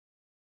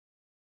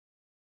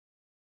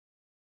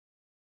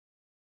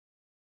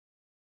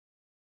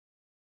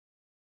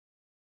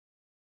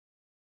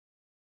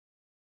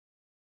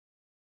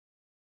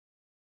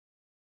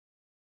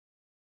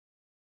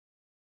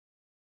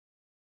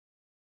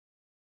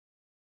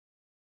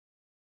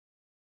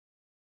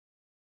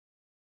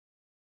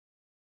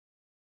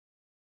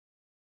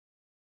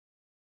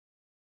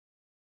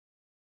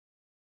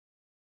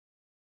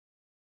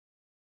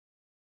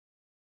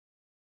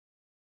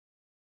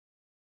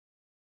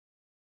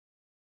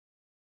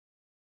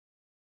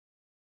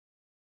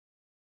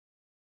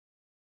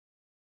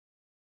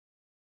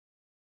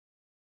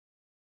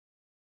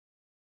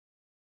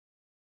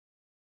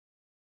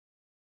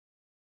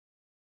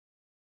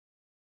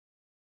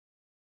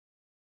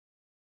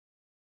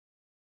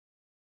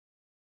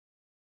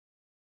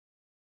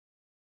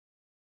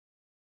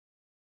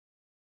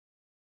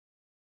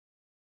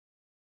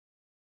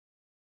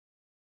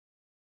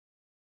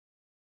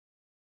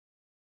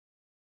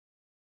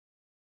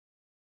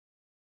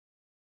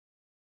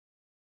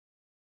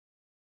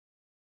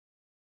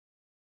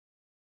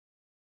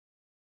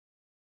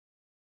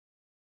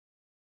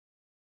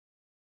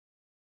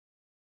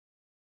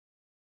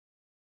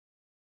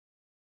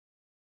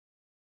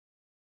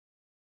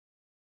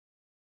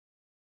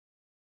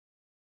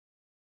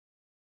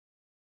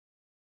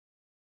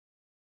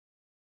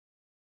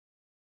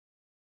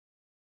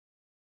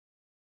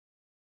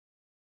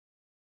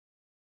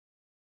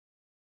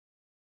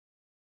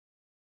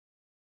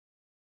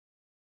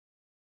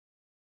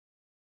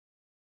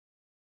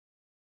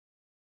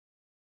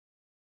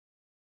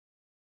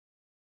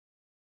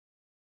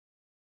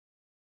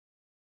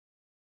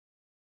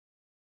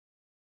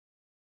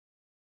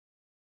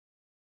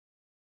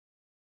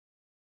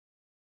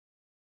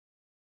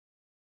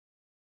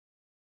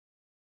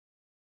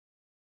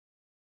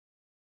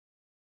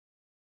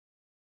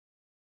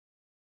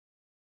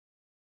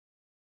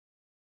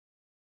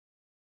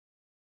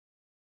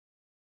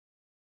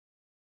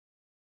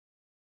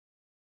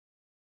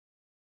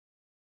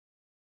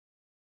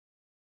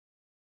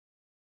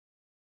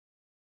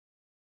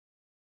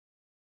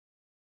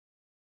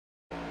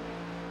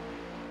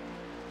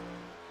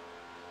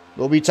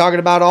We'll be talking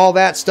about all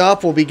that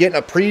stuff. We'll be getting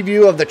a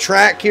preview of the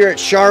track here at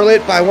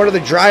Charlotte by one of the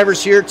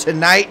drivers here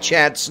tonight,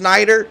 Chad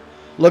Snyder.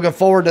 Looking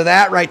forward to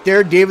that right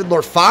there. David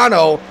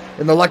Lorfano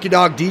in the Lucky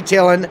Dog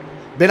Detailing.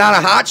 Been on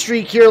a hot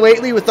streak here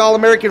lately with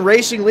All-American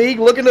Racing League.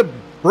 Looking to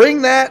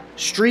bring that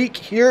streak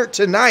here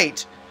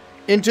tonight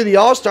into the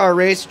All-Star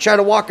race. Try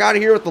to walk out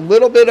of here with a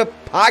little bit of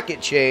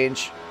pocket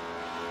change.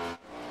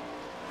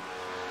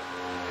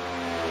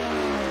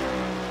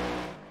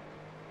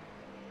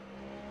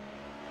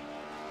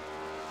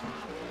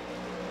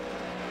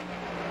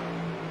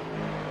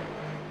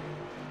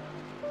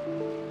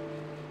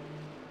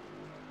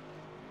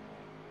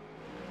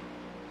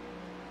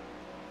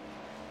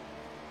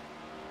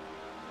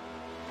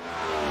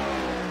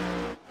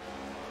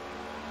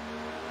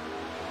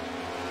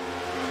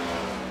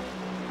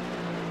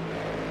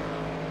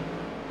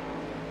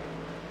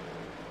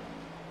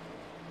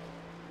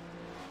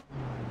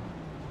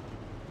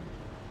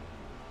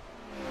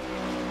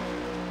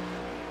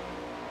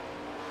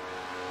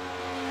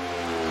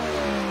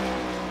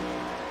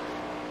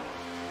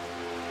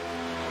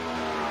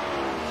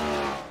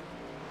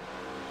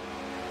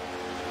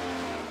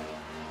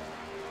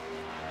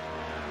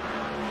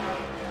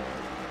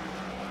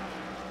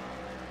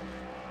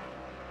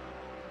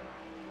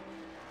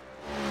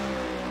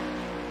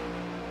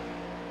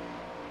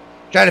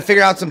 Trying to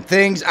figure out some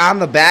things on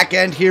the back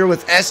end here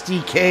with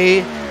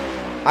SDK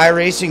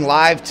iRacing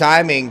Live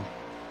Timing.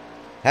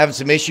 Having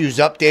some issues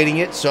updating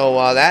it, so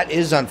that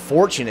is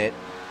unfortunate.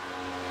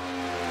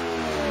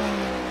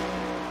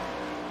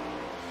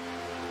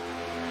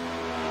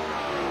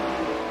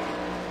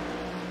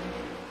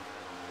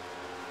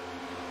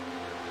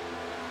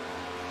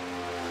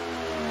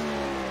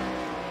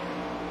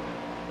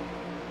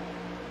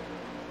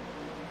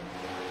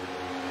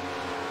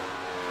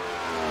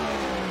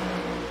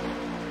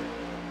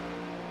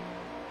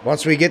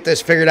 Once we get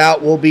this figured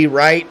out, we'll be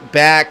right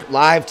back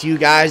live to you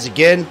guys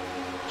again.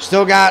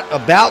 Still got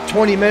about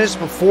 20 minutes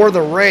before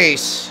the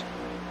race.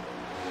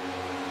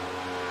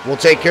 We'll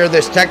take care of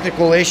this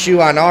technical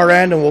issue on our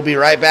end, and we'll be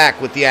right back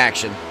with the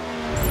action.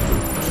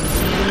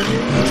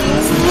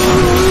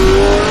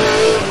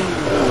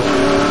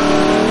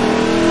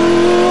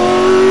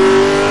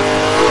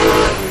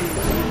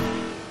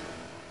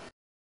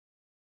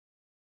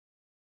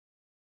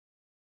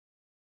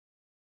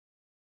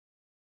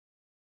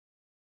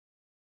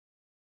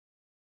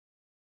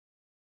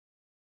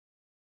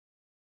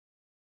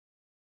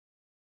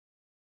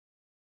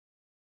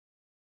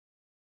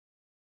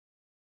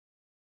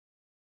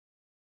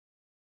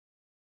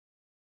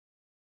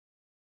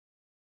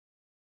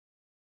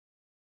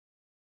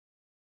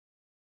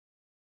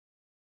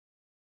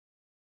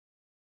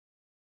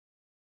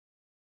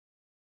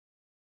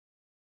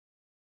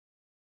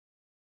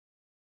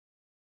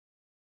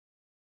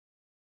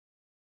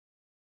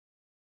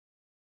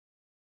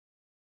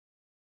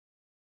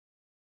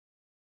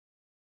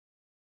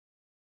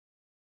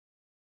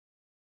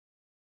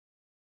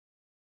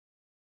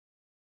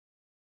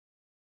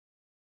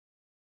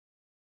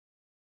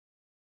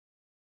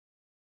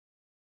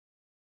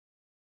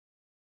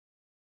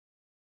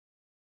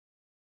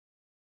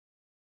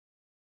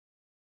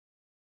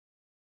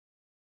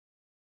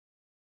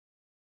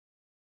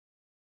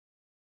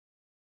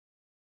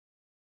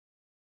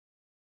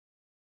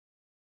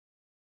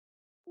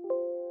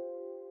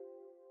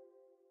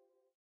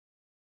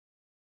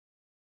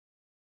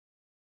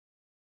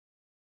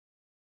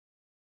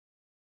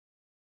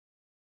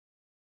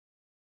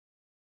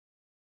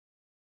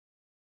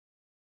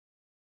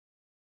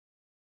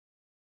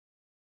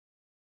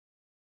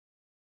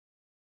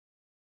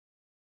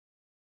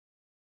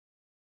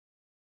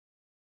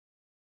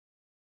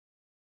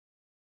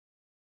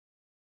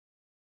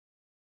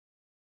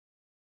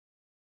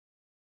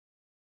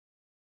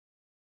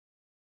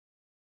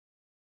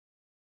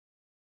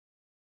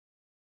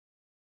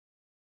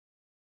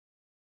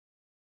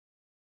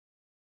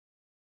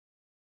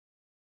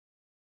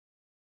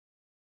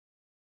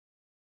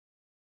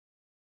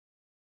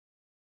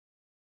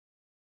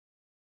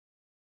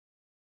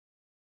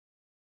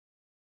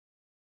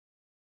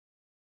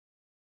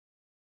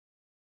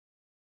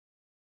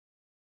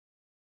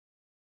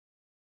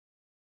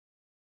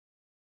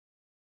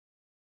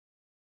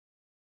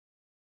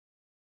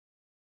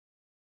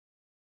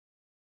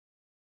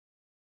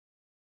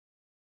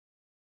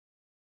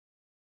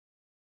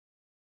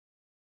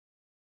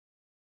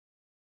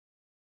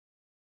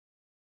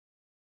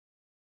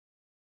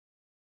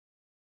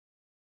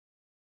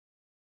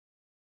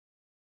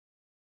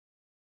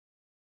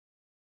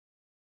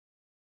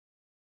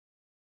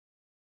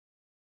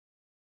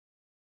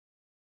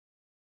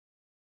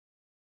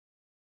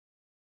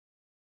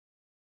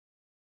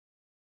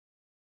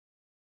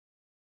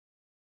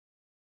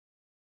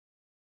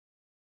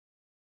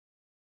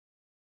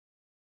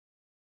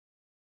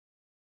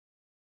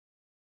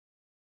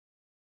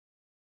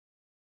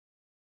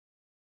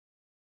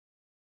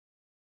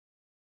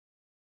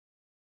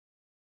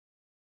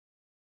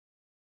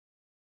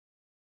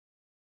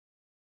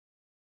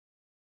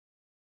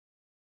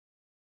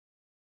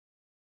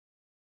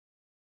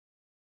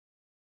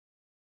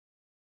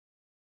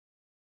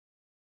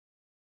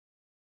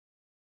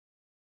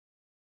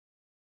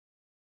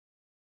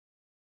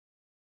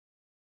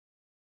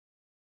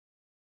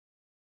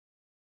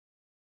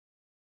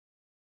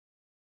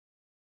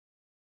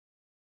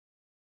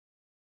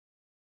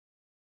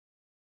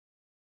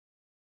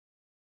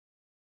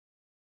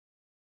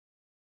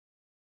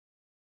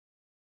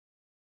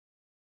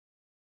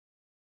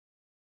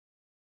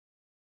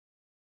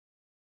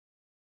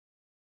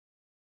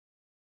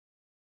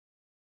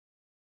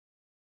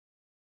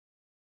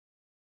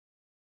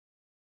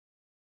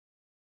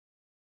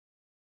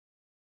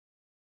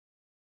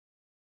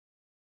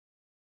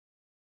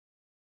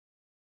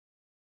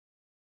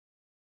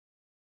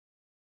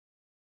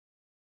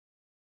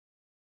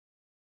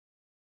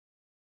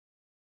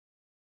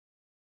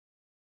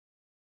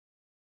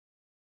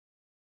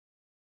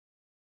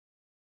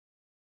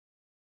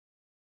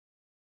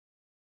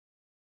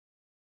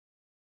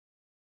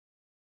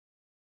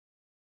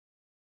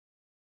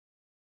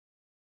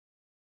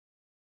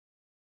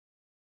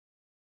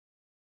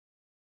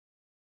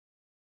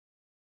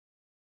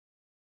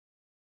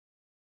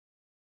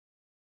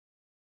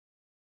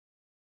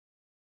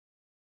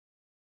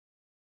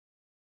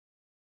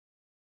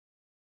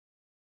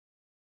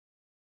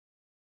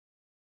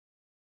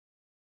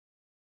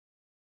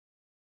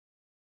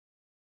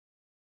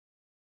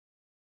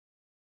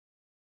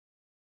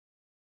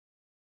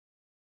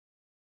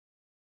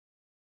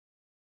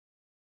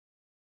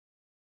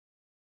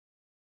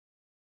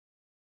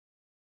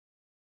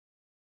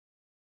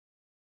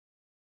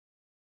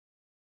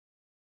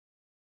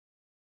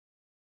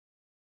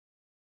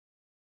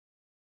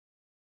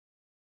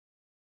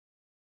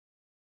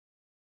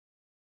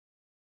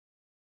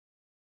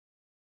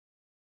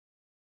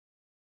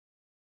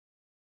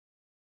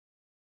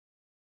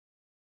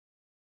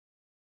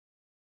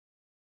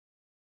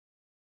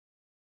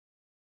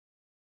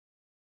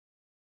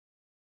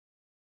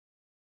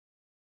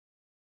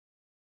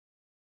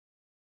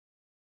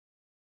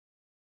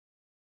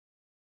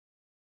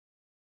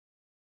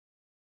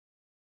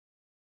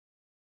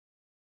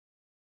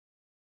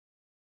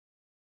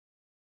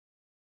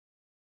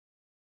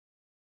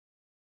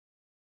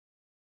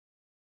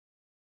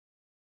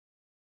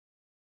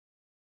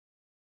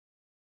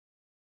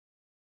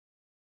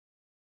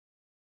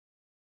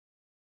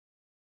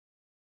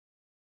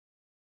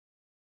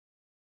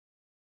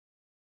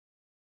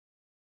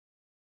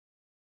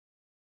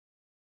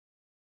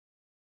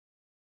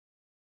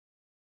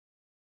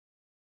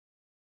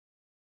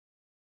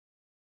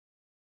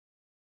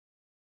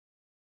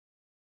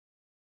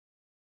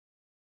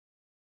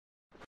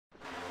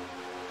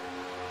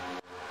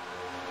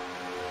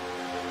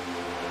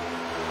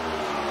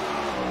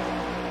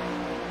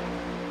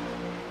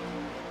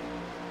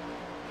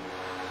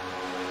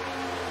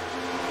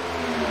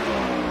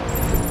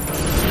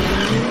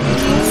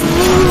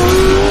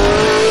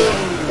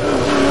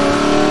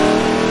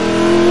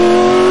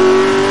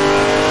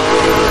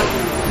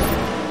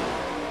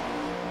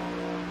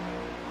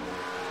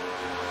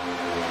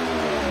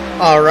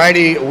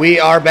 Alrighty, we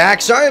are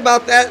back. Sorry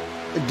about that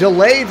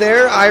delay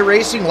there.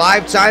 iRacing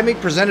live timing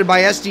presented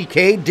by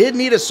SDK did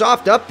need a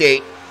soft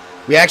update.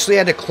 We actually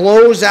had to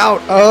close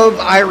out of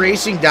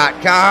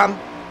iRacing.com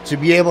to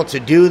be able to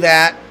do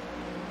that,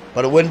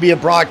 but it wouldn't be a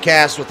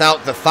broadcast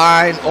without the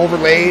fine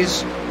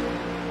overlays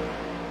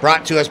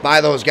brought to us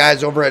by those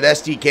guys over at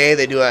SDK.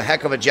 They do a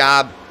heck of a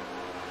job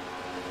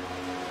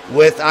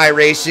with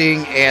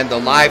iRacing and the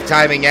live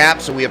timing app,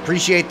 so we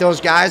appreciate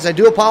those guys. I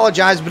do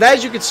apologize, but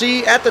as you can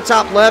see at the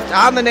top left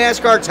on the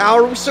NASCAR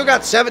Tower, we still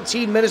got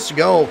 17 minutes to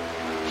go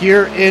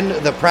here in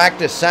the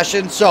practice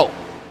session, so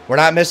we're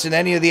not missing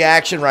any of the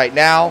action right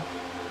now.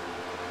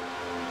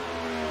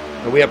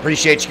 And we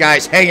appreciate you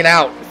guys hanging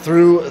out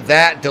through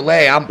that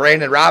delay. I'm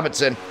Brandon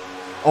Robinson,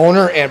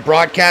 owner and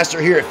broadcaster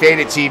here at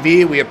Faded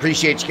TV. We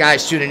appreciate you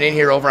guys tuning in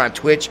here over on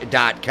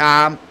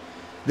Twitch.com.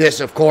 This,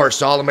 of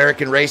course,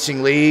 All-American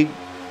Racing League.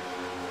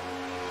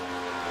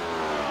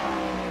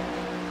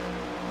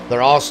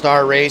 Their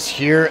all-star race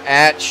here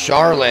at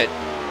Charlotte.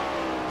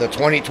 The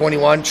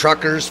 2021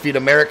 Truckers Feed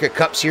America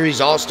Cup Series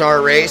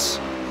All-Star Race.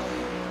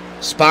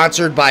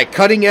 Sponsored by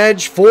Cutting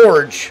Edge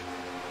Forge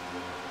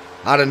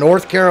out of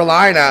North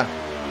Carolina.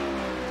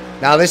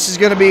 Now this is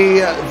going to be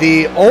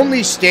the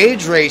only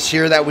stage race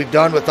here that we've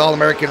done with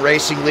All-American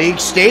Racing League.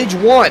 Stage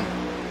 1,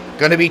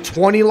 going to be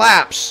 20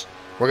 laps.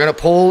 We're going to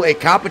pull a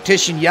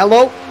competition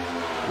yellow.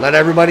 Let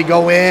everybody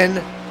go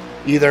in.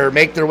 Either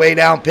make their way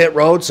down pit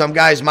road. Some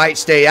guys might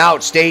stay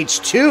out.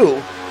 Stage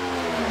 2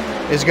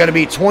 is going to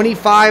be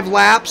 25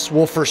 laps.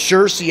 We'll for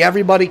sure see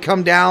everybody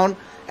come down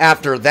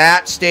after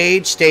that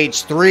stage.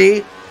 Stage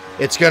 3,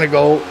 it's going to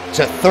go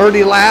to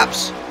 30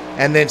 laps.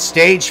 And then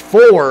stage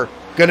 4,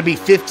 going to be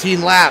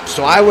 15 laps.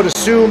 So I would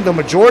assume the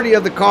majority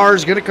of the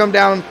cars going to come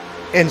down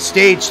in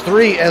stage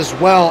 3 as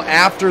well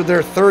after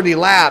their 30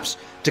 laps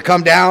to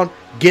come down,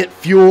 get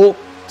fuel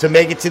to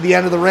make it to the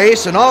end of the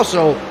race, and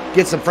also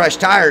get some fresh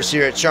tires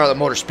here at Charlotte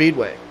Motor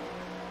Speedway.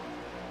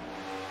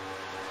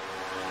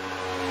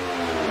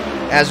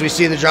 As we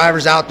see the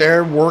drivers out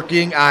there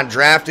working on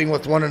drafting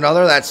with one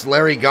another, that's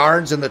Larry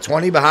Garnes in the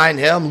 20. Behind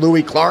him,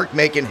 Louis Clark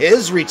making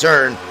his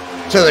return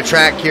to the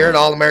track here at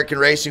All-American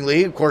Racing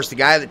League. Of course, the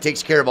guy that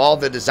takes care of all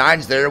the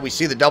designs there. We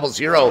see the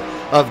 00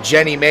 of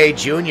Jenny May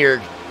Jr.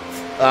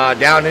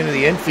 Down into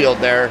the infield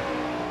there.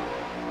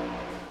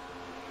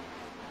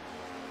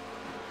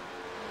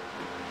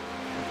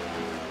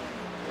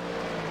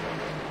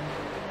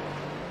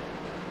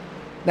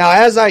 Now,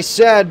 as I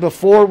said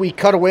before we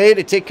cut away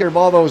to take care of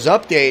all those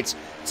updates,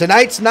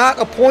 tonight's not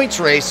a points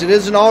race. It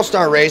is an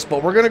all-star race,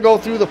 but we're going to go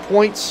through the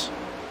points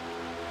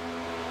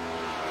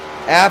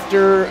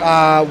after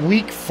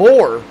week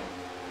 4.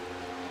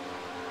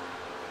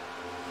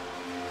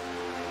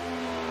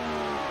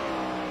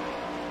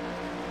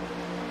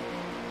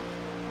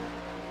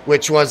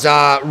 Which was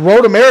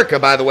Road America,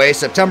 by the way,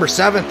 September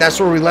 7th. That's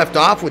where we left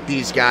off with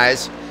these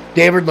guys.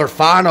 David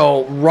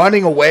Lorfano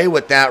running away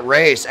with that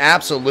race.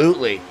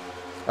 Absolutely.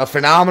 A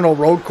phenomenal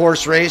road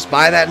course race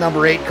by that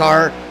number 8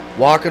 car,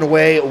 walking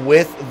away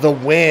with the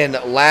win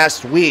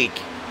last week.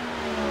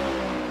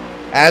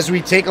 As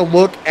we take a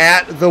look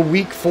at the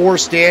week 4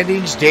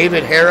 standings,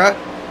 David Hara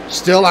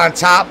still on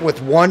top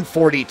with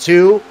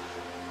 142.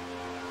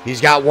 He's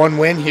got one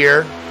win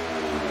here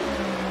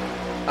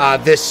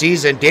this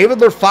season. David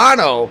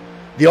Lorfano,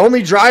 the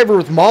only driver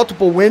with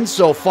multiple wins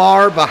so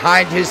far,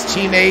 behind his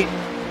teammate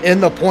in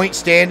the point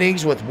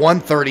standings with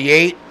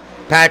 138.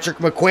 Patrick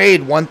McQuaid,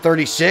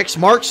 136.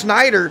 Mark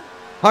Snyder,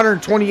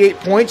 128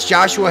 points.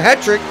 Joshua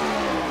Hetrick,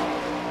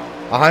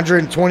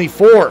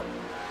 124.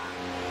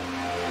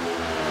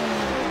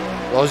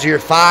 Those are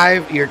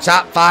your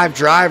top 5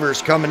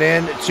 drivers coming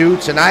in to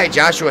tonight.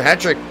 Joshua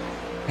Hetrick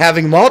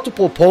having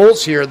multiple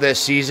poles here this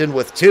season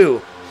with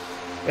 2.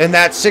 In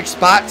that 6th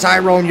spot,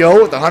 Tyrone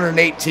Yo with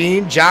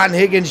 118. John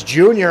Higgins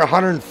Jr.,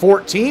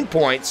 114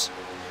 points.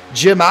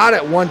 Jim Ott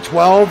at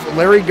 112.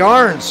 Larry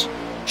Garnes,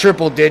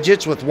 triple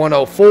digits with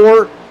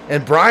 104,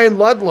 and Brian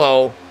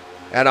Ludlow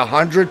at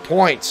 100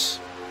 points.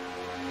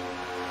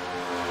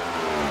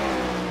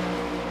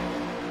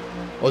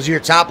 Those are your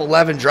top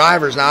 11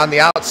 drivers. Now on the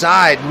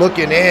outside,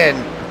 looking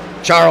in,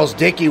 Charles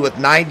Dickey with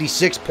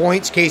 96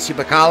 points, Casey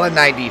Bacala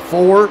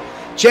 94.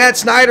 Chad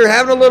Snyder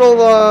having a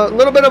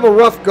little bit of a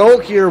rough go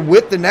here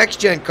with the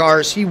next-gen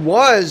cars. He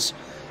was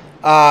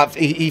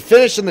he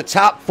finished in the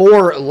top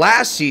 4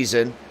 last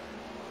season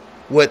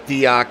with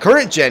the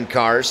current-gen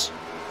cars.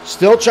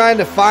 Still trying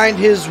to find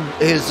his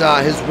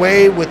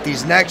way with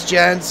these next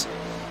gens.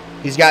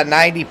 He's got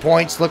 90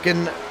 points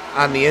looking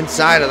on the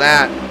inside of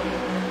that.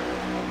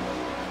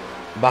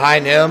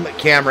 Behind him,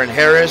 Cameron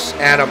Harris,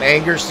 Adam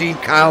Angerstein,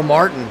 Kyle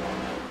Martin.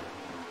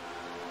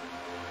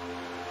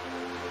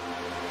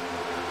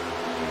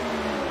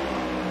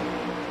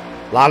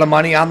 A lot of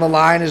money on the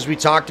line, as we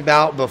talked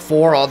about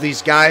before. All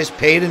these guys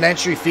paid an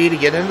entry fee to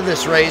get into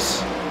this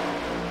race.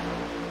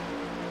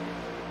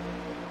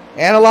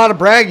 And a lot of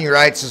bragging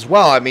rights as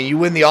well. I mean, you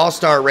win the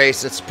All-Star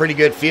race, it's a pretty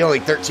good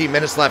feeling. 13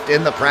 minutes left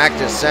in the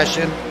practice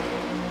session.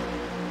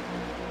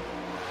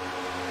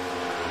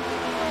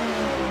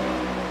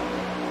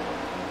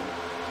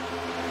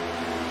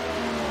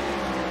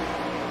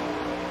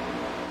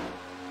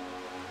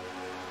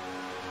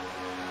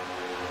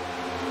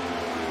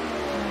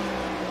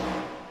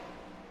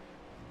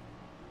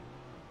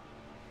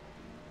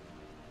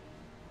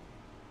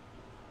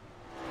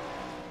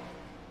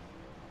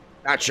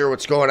 Not sure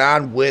what's going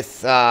on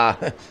with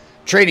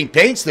trading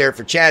paints there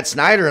for Chad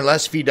Snyder,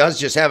 unless if he does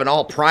just have an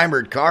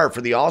all-primered car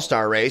for the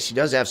All-Star race. He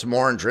does have some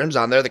orange rims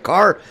on there. The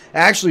car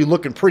actually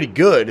looking pretty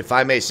good, if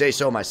I may say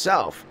so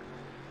myself.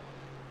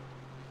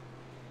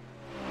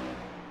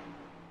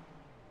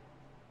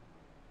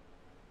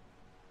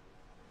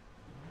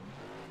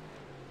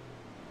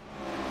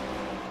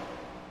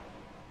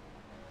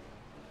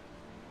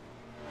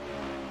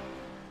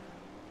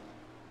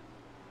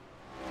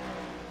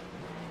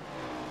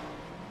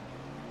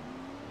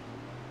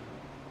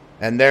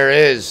 And there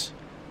is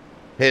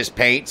his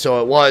paint.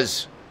 So it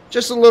was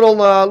just a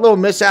little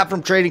mishap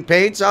from trading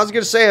paints. I was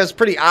going to say it was a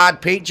pretty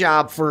odd paint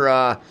job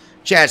for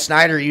Chad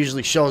Snyder. He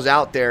usually shows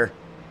out there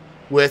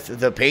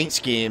with the paint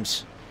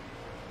schemes.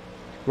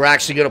 We're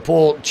actually going to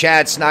pull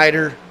Chad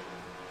Snyder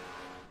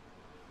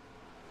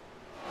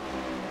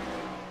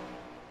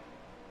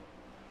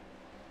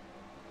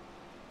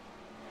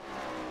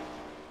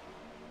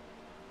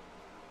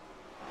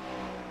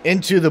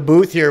into the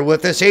booth here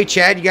with us. Hey,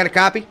 Chad, you got a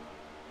copy?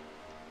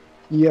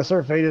 Yes,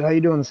 sir. Faded. How you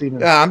doing this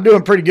evening? I'm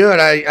doing pretty good.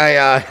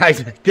 I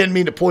didn't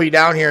mean to pull you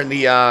down here in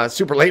the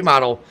super late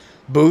model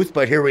booth,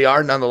 but here we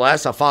are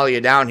nonetheless. I'll follow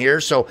you down here.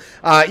 So,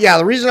 yeah,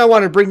 the reason I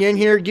wanted to bring you in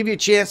here, give you a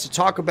chance to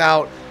talk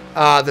about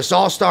this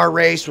All-Star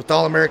race with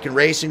All-American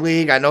Racing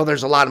League. I know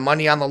there's a lot of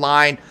money on the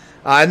line.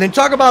 And then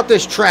talk about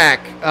this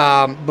track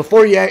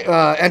before you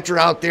enter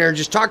out there.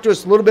 Just talk to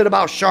us a little bit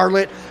about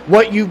Charlotte,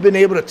 what you've been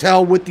able to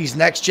tell with these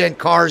next-gen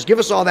cars. Give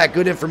us all that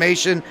good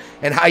information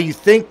and how you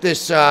think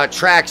this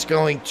track's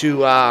going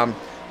to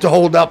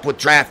hold up with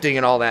drafting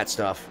and all that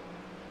stuff.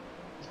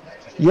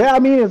 Yeah, I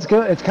mean, it's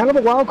kind of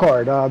a wild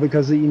card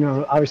because, you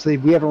know, obviously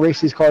we haven't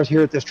raced these cars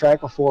here at this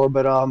track before,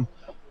 but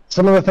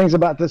some of the things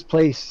about this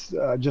place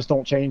just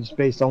don't change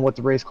based on what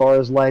the race car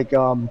is like.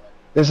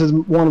 This is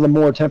one of the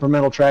more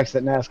temperamental tracks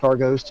that NASCAR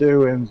goes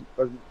to and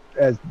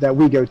that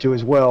we go to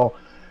as well.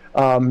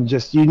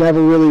 Just you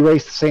never really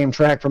race the same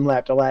track from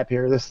lap to lap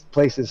here. This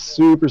place is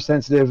super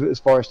sensitive as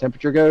far as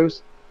temperature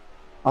goes.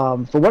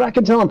 For what I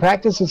can tell in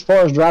practice as far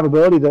as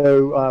drivability,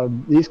 though,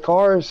 these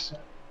cars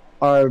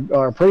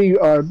are pretty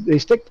they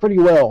stick pretty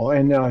well,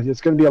 and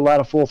it's going to be a lot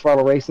of full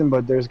throttle racing,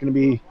 but there's going to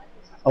be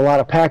a lot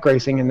of pack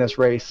racing in this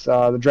race.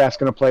 The draft's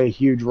going to play a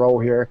huge role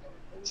here.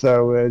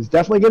 So it's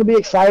definitely going to be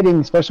exciting,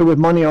 especially with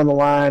money on the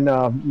line.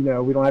 You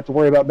know, we don't have to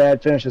worry about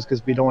bad finishes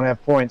because we don't have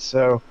points.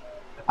 So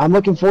I'm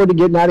looking forward to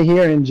getting out of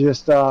here and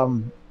just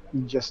you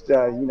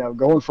know,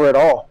 going for it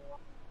all.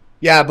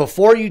 Yeah,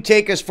 before you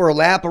take us for a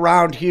lap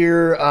around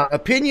here,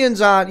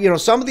 opinions on, you know,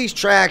 some of these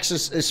tracks,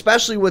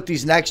 especially with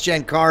these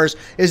next-gen cars.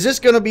 Is this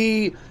going to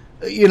be,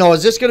 you know,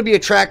 is this going to be a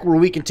track where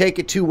we can take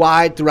it too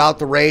wide throughout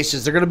the race?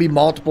 Is there going to be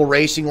multiple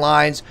racing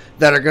lines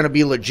that are going to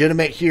be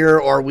legitimate here,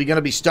 or are we going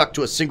to be stuck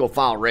to a single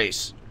file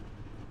race?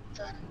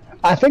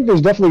 I think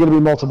there's definitely going to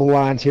be multiple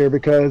lines here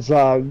because,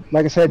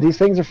 like I said, these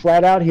things are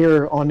flat out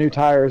here on new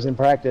tires in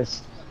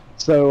practice.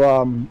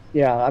 So,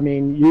 yeah, I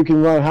mean, you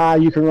can run high,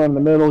 you can run in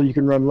the middle, you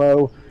can run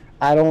low.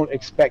 I don't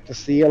expect to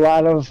see a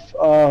lot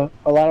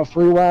of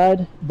free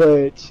ride,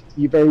 but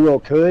you very well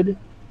could.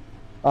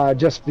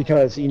 Just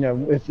because, you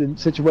know, if the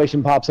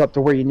situation pops up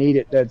to where you need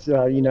it, that's,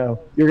 you know,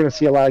 you're going to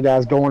see a lot of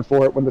guys going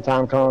for it when the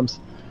time comes.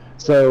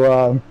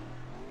 So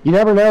you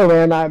never know,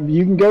 man.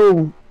 You can go,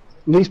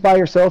 at least by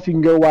yourself, you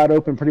can go wide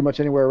open pretty much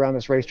anywhere around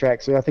this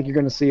racetrack. So I think you're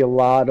going to see a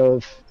lot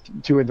of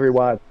 2 and 3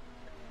 wide.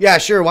 Yeah,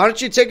 sure. Why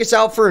don't you take us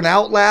out for an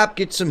out lap,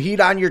 get some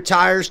heat on your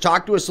tires,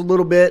 talk to us a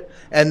little bit,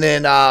 and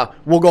then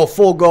we'll go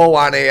full go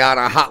on a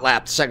hot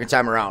lap the second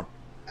time around.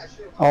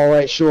 All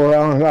right, sure.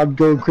 I'll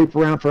go creep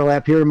around for a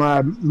lap here.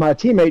 My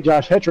teammate,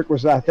 Josh Hetrick,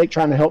 was, I think,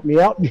 trying to help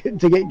me out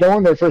to get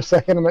going there for a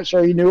second. I'm not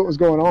sure he knew what was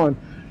going on.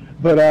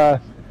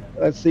 But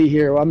let's see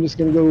here. I'm just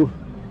going to go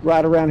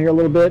ride around here a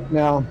little bit.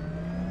 Now,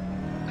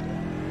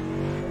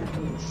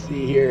 let's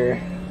see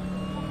here.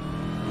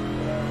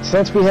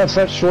 Since we have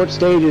such short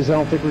stages, I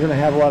don't think we're going to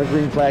have a lot of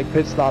green flag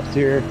pit stops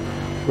here,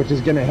 which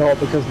is going to help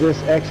because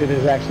this exit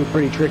is actually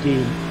pretty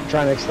tricky,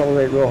 trying to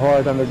accelerate real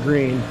hard on the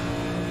green.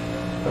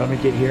 But I'm going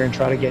to get here and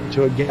try to get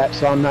into a gap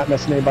so I'm not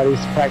messing anybody's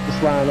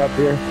practice line up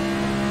here.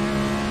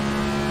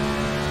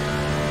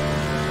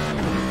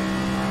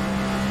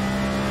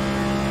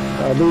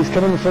 Lee's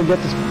coming before I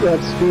get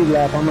that speed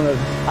lap.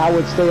 I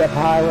would stay up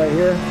high right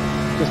here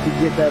just to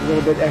get that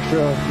little bit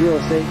extra real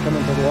estate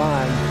coming to the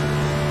line.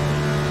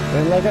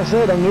 And like I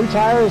said, on new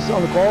tires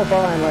on the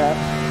qualifying lap,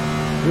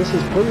 this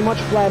is pretty much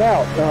flat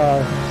out.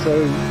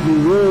 So you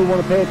really want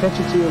to pay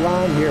attention to your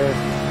line here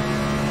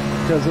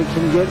because it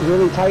can get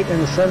really tight in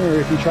the center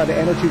if you try to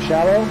enter too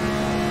shallow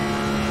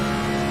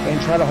and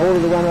try to hold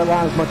it around that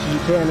line as much as you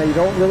can. Now you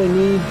don't really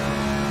need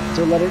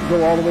to let it go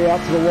all the way out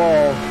to the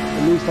wall,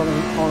 at least on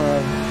a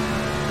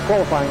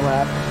qualifying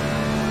lap.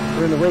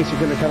 Or in the race,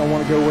 you're going to kind of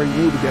want to go where you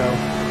need to go.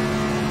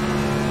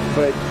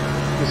 But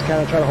just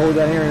kind of try to hold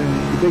that here, and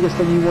the biggest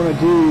thing you want to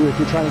do if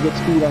you're trying to get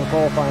speed on a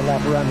qualifying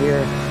lap around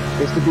here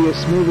is to be as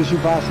smooth as you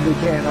possibly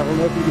can. I don't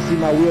know if you can see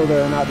my wheel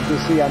there or not, but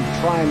you'll see I'm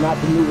trying not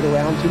to move it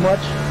around too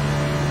much.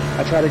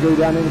 I try to go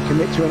down in and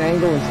commit to an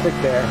angle and stick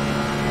there.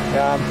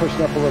 I'm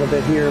pushing up a little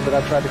bit here, but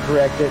I tried to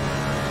correct it.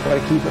 Try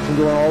to keep it from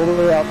going all the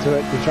way out to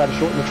it. We try to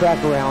shorten the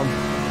track around.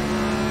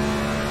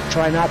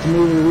 Try not to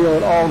move the wheel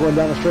at all going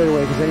down the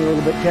straightaway because any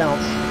little bit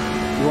counts.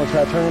 You want to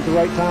try to turn at the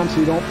right time so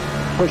you don't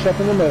push up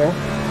in the middle,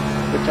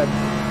 which I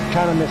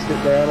kind of missed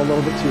it there. A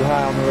little bit too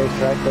high on the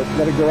racetrack, but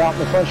let it go out in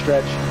the front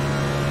stretch.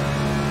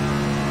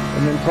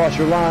 And then cross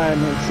your line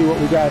and see what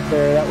we got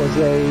there. That was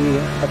a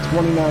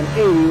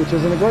 29.80, which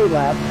isn't a great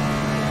lap.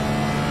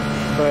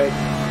 But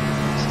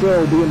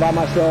still, being by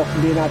myself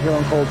and being out here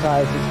on cold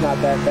tires, it's not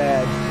that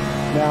bad.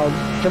 Now,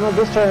 coming up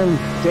this turn,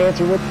 to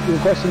answer the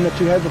question that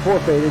you had before,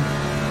 Faded,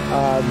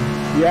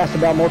 you asked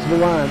about multiple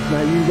lines.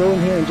 Now, you can go in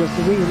here and just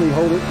as easily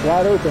hold it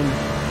wide open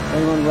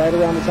and run right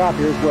around the top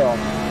here as well.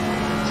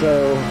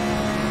 So,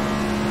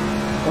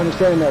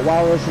 understanding that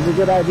while this is a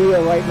good idea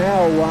right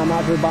now, while I'm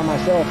out here by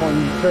myself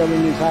on fairly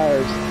new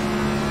tires,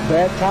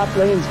 that top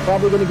lane is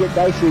probably going to get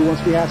dicey once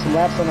we have some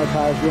laps on our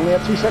tires. We only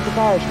have 2 sets of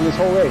tires for this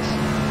whole race.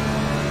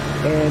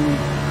 And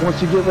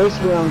once you get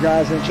racing around,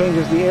 guys, and it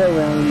changes the air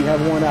around and you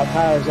have worn out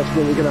tires, that's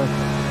really gonna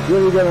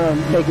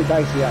make it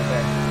dicey out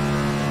there.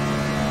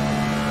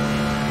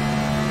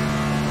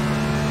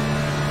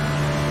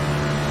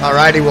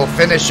 Alrighty, we'll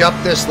finish up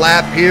this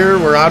lap here.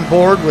 We're on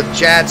board with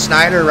Chad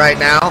Snyder right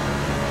now.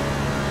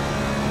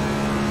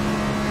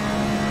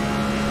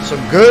 Some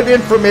good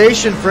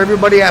information for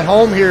everybody at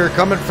home here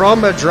coming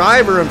from a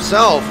driver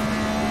himself.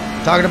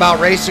 Talking about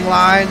racing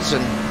lines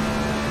and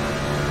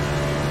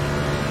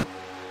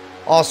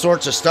all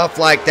sorts of stuff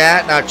like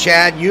that. Now,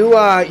 Chad,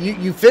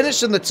 you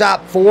finished in the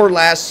top 4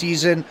 last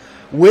season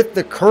with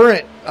the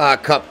current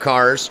Cup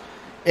cars,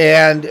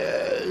 and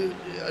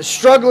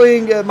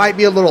struggling might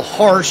be a little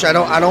harsh. I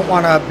don't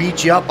want to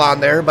beat you up on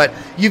there, but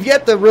you've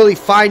yet to really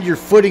find your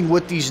footing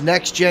with these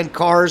next gen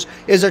cars.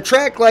 Is a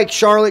track like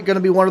Charlotte going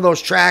to be one of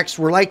those tracks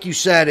where, like you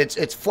said,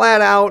 it's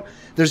flat out?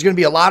 There's going to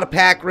be a lot of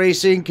pack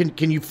racing.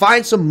 Can you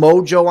find some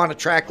mojo on a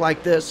track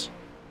like this?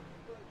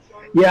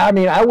 Yeah, I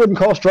mean, I wouldn't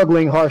call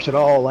struggling harsh at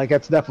all. Like,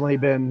 that's definitely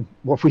been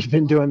what we've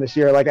been doing this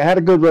year. Like, I had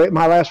a good race.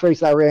 My last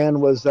race I ran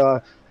was in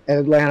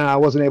Atlanta. I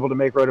wasn't able to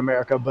make Road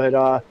America, but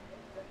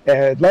at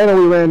Atlanta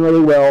we ran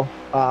really well,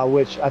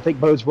 which I think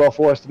bodes well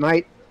for us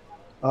tonight.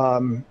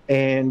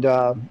 And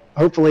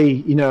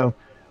hopefully,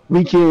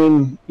 we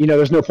can,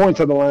 there's no points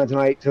on the line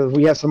tonight because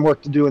we have some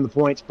work to do in the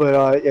points.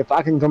 But if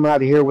I can come out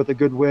of here with a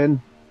good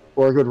win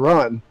or a good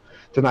run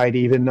tonight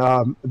even,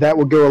 that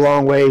would go a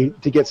long way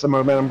to get some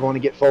momentum going to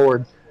get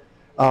forward.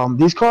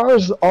 These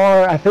cars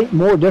are, I think,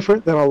 more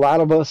different than a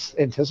lot of us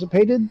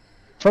anticipated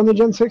from the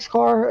Gen 6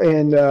 car,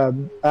 and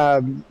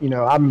I'm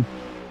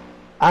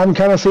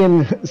kind of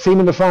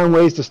seeming to find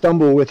ways to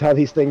stumble with how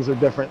these things are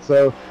different.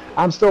 So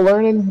I'm still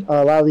learning.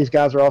 A lot of these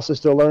guys are also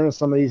still learning.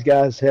 Some of these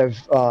guys have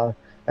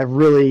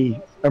really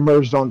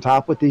emerged on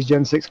top with these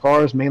Gen 6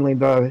 cars, mainly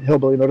the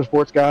Hillbilly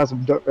Motorsports guys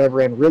have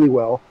ran really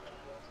well.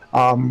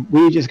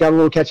 We just got a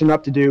little catching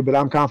up to do, but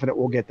I'm confident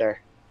we'll get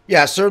there.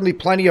 Yeah, certainly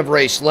plenty of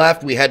race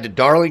left. We head to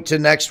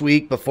Darlington next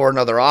week before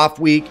another off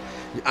week.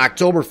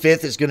 October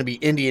 5th is going to be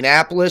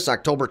Indianapolis,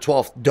 October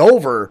 12th,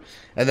 Dover,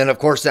 and then, of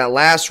course, that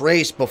last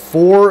race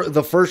before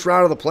the first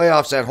round of the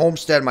playoffs at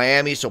Homestead,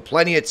 Miami, so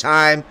plenty of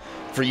time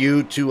for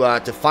you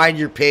to find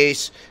your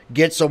pace,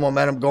 get some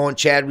momentum going.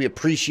 Chad, we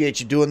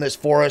appreciate you doing this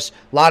for us.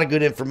 A lot of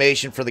good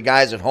information for the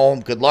guys at home.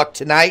 Good luck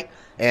tonight,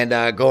 and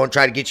go and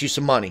try to get you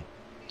some money.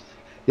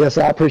 Yes,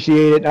 I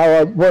appreciate it.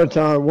 I want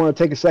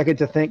to take a second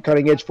to thank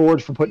Cutting Edge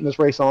Forge for putting this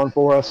race on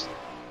for us.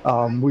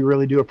 We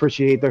really do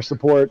appreciate their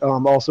support.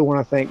 Also want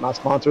to thank my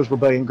sponsors,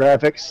 Rebellion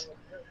Graphics.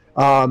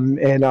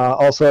 And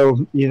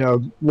also,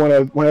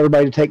 want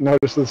everybody to take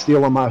notice of the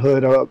steel on my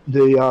hood.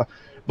 The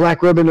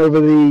black ribbon over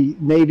the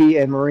Navy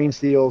and Marine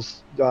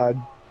seals.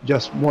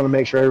 Just want to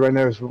make sure everybody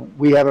knows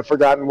we haven't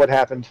forgotten what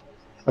happened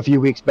a few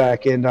weeks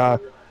back. And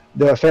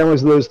the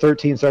families of those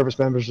 13 service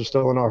members are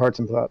still in our hearts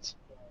and thoughts.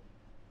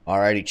 All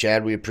righty,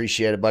 Chad. We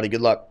appreciate it, buddy. Good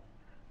luck.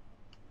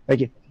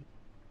 Thank you.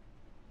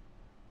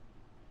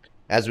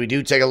 As we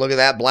do take a look at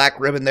that black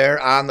ribbon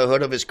there on the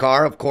hood of his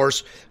car, of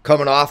course,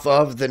 coming off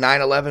of the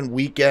 9/11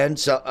 weekend.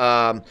 So,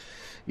 a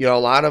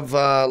lot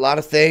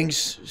of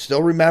things.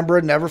 Still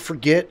remember, never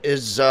forget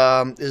is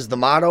the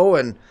motto,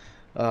 and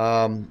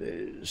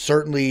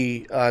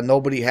certainly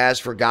nobody has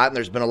forgotten.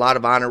 There's been a lot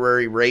of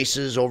honorary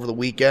races over the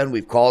weekend.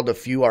 We've called a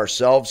few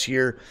ourselves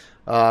here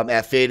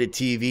at Faded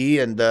TV,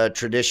 and the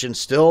tradition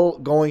still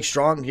going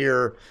strong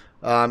here,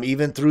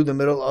 even through the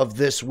middle of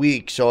this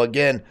week. So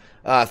again,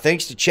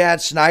 thanks to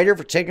Chad Snyder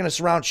for taking us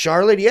around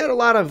Charlotte. He had a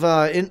lot of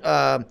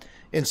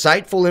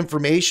insightful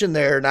information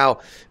there. Now,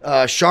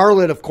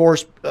 Charlotte, of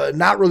course,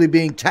 not really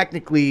being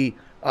technically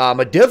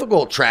a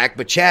difficult track,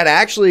 but Chad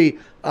actually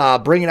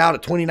bringing out a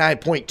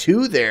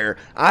 29.2 there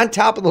on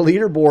top of the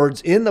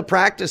leaderboards in the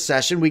practice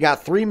session. We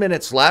got 3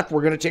 minutes left.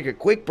 We're going to take a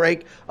quick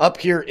break up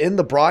here in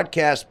the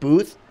broadcast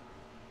booth.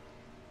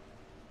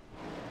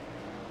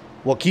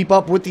 We'll keep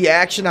up with the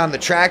action on the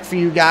track for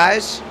you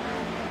guys.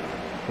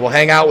 We'll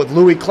hang out with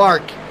Louis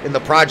Clark in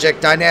the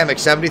Project Dynamic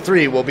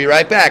 73. We'll be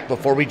right back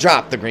before we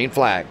drop the green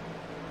flag.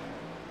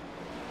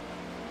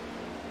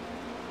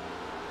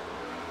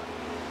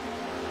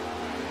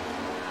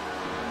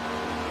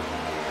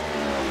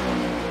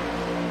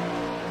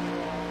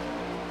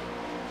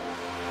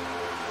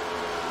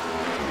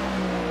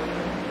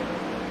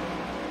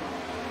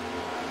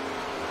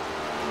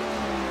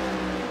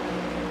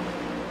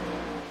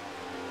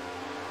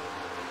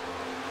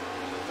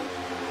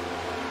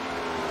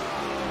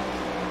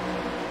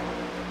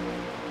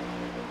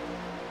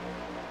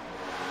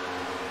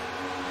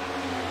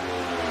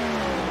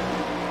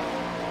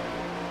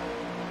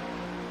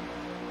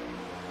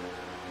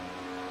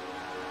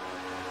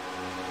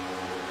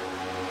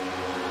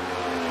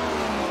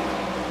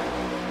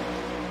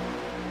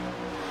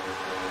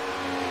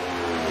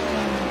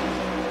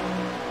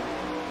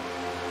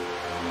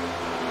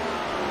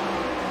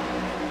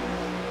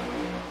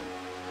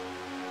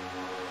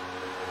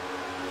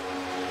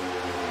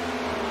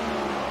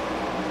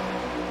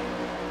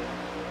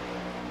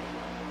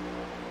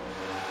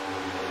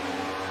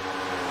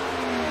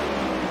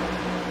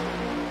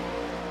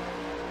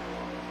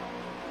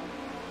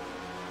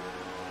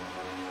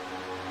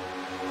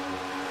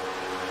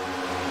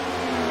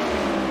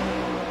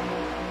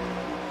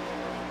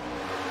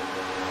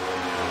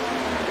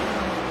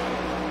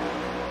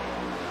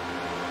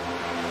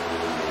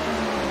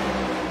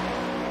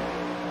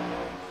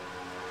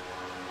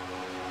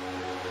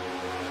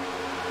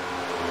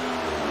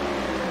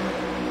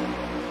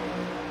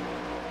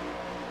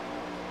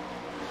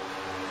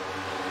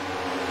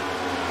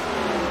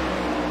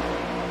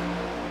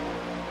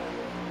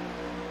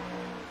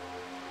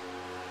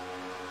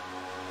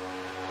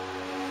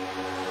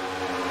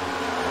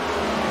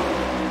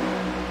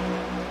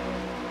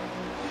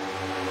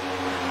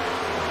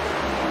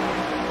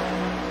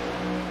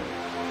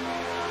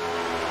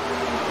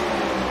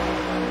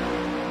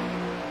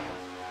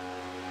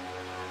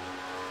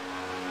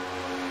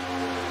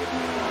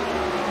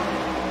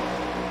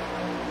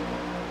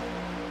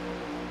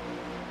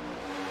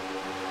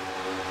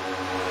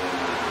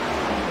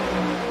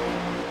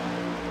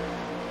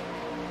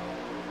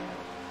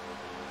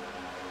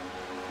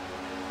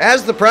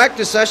 As the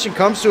practice session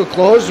comes to a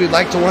close, we'd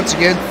like to once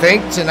again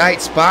thank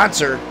tonight's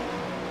sponsor,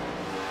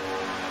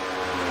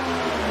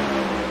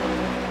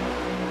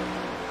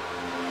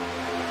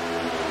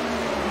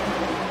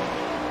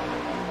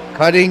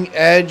 Cutting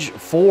Edge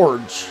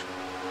Forge.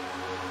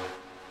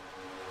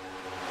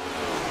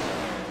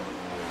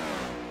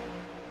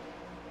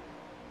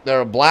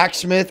 They're a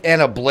blacksmith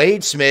and a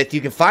bladesmith.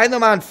 You can find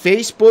them on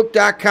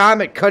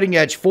Facebook.com at Cutting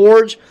Edge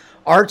Forge,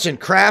 Arts and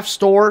Crafts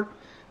Store.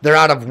 They're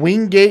out of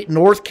Wingate,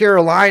 North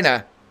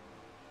Carolina.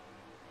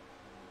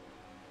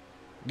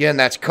 Again,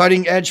 that's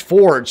Cutting Edge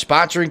Forge,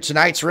 sponsoring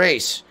tonight's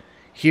race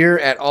here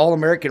at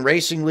All-American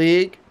Racing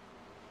League.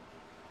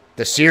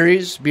 The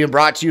series being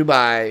brought to you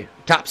by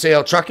Top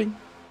Sale Trucking.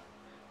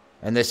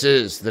 And this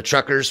is the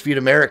Truckers Feed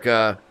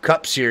America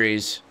Cup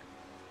Series.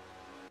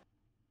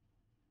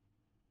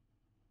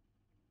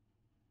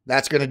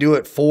 That's going to do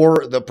it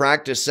for the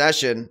practice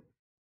session.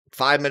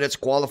 5 minutes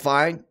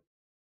qualifying.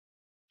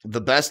 The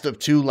best of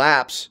 2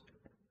 laps.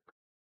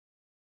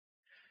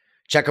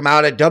 Check them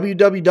out at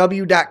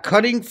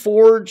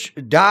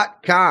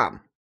www.cuttingforge.com.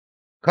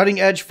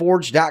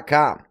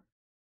 CuttingEdgeForge.com.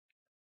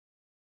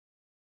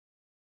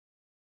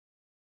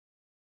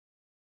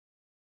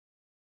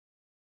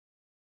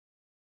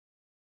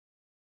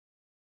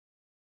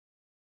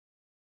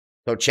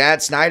 So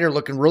Chad Snyder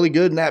looking really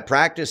good in that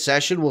practice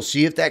session. We'll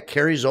see if that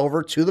carries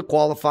over to the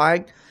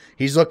qualifying.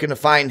 He's looking to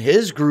find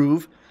his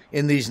groove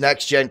in these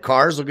next-gen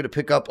cars, looking to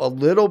pick up a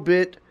little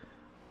bit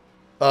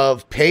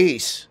of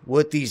pace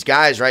with these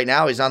guys right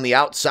now. He's on the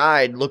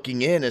outside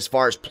looking in as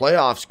far as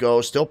playoffs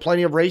go. Still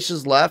plenty of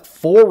races left,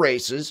 4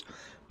 races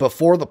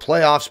before the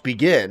playoffs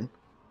begin.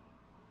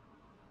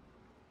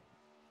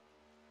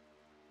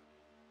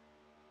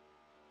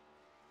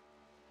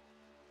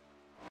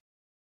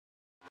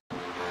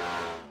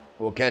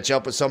 We'll catch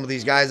up with some of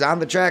these guys on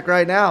the track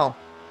right now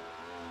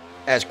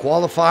as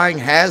qualifying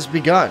has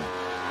begun.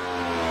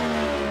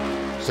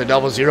 It's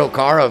a 00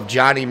 car of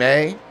Johnny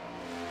May.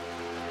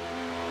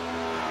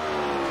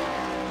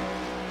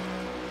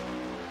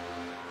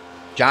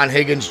 John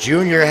Higgins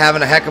Jr.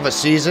 having a heck of a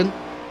season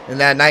in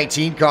that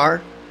 19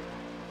 car.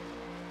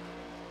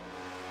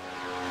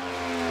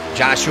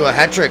 Joshua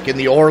Hetrick in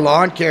the Orr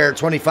Lawn Care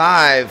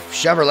 25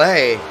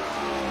 Chevrolet.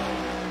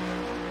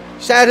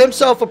 He's had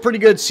himself a pretty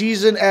good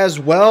season as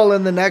well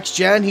in the next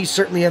gen. He's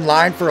certainly in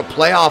line for a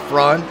playoff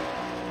run.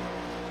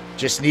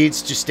 Just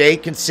needs to stay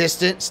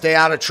consistent, stay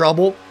out of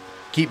trouble,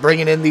 keep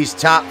bringing in these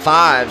top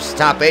 5s,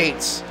 top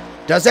 8s.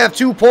 Does have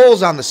 2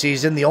 poles on the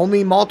season, the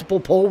only multiple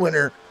pole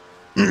winner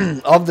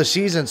of the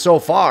season so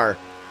far.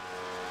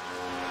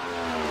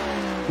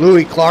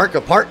 Louis Clark,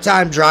 a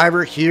part-time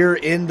driver here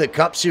in the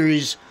Cup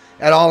Series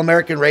at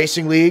All-American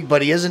Racing League,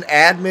 but he is an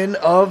admin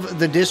of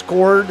the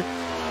Discord,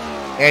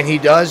 and he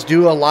does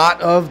do a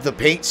lot of the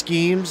paint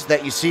schemes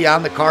that you see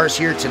on the cars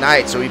here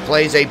tonight, so he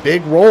plays a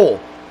big role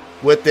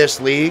with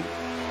this league.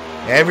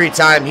 Every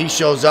time he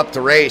shows up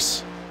to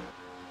race,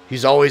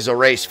 he's always a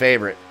race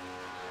favorite.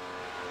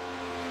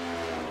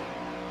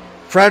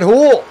 Fred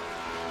Houle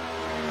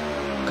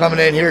coming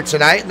in here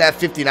tonight in that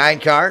 59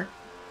 car.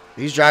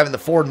 He's driving the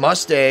Ford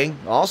Mustang,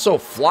 also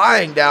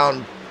flying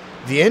down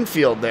the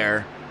infield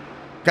there.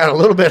 Got a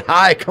little bit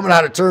high coming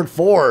out of turn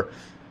 4.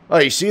 Oh,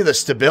 you see the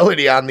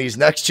stability on these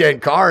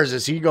next-gen cars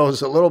as he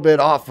goes a little bit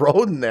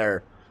off-roading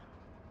there.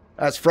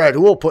 That's Fred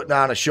Houle putting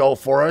on a show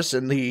for us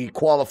in the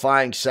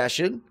qualifying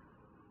session.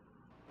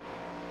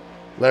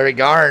 Larry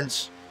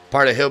Garnes,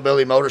 part of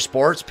Hillbilly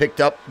Motorsports,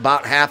 picked up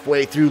about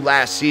halfway through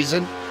last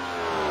season.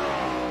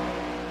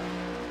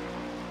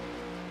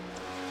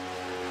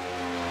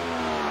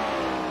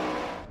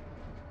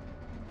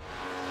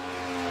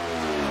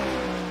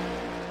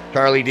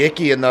 Charlie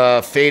Dickey in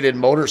the Faded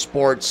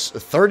Motorsports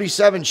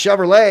 37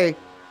 Chevrolet.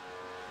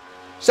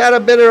 He's had a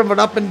bit of an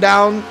up and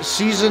down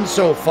season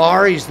so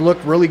far. He's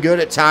looked really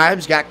good at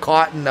times. Got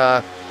caught in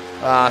a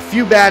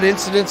few bad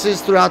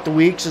incidences throughout the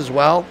weeks as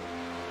well.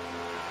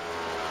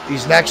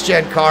 These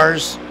next-gen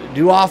cars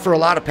do offer a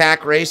lot of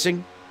pack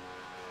racing.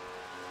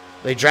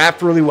 They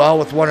draft really well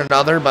with one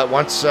another, but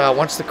once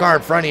the car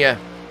in front of you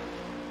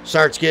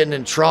starts getting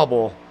in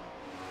trouble,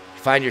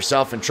 you find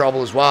yourself in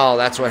trouble as well.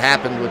 That's what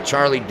happened with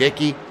Charlie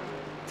Dickey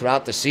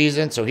throughout the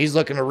season, so he's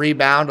looking to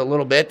rebound a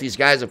little bit. These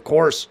guys, of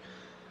course,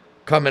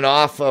 coming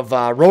off of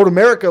Road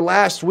America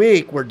last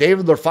week where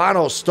David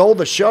Lorfano stole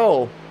the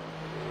show.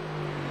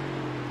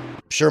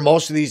 I'm sure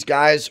most of these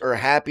guys are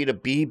happy to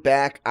be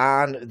back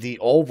on the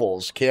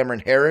ovals. Cameron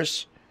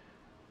Harris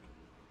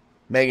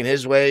making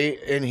his way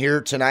in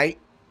here tonight.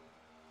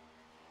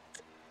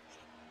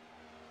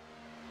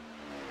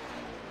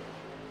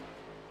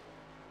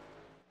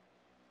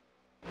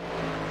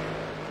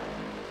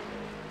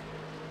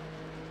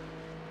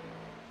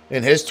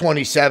 In his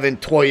 27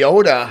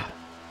 Toyota,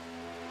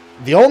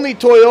 the only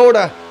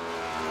Toyota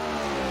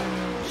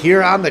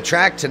here on the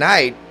track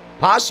tonight,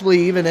 possibly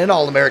even in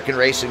All-American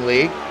Racing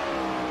League.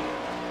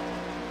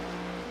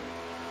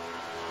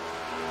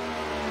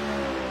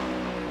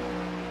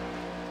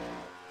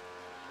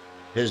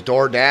 His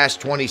DoorDash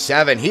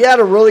 27. He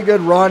had a really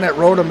good run at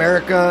Road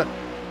America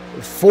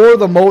for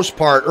the most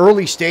part,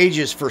 early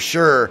stages for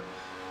sure,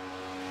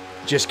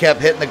 just kept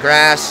hitting the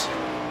grass.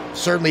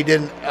 Certainly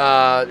didn't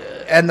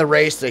end the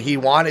race that he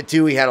wanted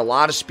to. He had a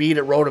lot of speed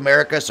at Road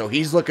America, so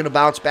he's looking to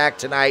bounce back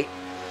tonight.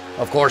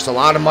 Of course, a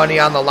lot of money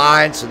on the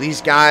line, so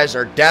these guys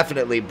are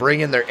definitely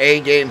bringing their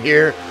A game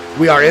here.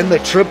 We are in the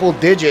triple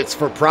digits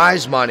for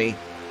prize money.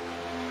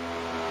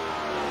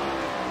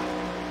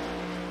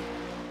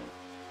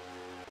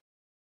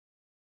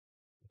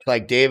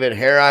 Like David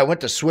Hara, I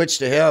went to switch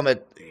to him.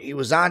 He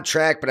was on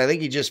track, but I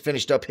think he just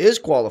finished up his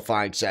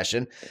qualifying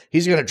session.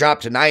 He's going to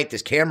drop to 9th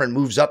as Cameron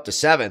moves up to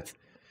 7th.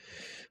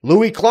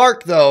 Louis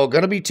Clark, though,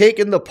 going to be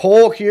taking the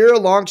pole here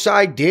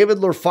alongside David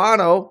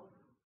Lurfano.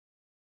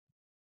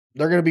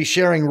 They're going to be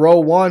sharing row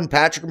 1.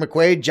 Patrick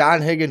McQuaid,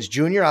 John Higgins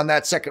Jr. on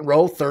that second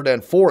row, 3rd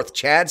and 4th.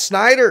 Chad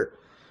Snyder,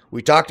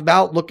 we talked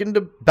about looking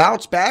to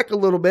bounce back a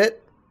little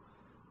bit,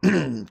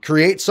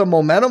 create some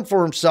momentum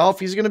for himself.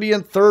 He's going to be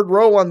in 3rd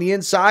row on the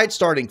inside,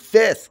 starting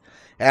 5th.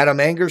 Adam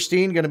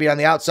Angerstein going to be on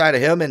the outside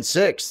of him in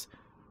 6th.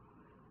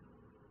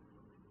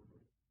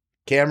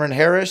 Cameron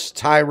Harris,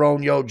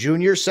 Tyrone Yo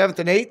Jr., 7th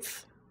and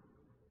 8th.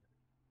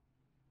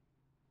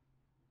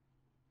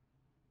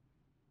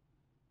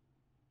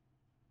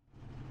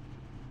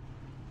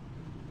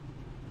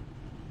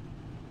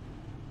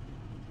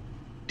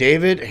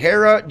 David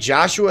Hara,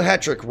 Joshua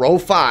Hetrick, row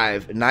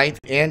 5, 9th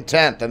and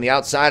 10th. On the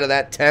outside of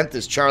that 10th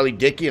is Charlie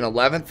Dickey in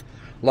 11th.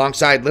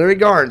 Alongside Larry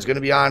Garnes, going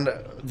to be on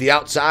the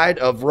outside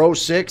of row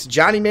 6.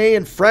 Johnny May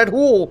and Fred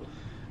Houle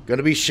going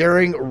to be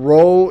sharing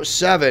row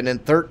 7 in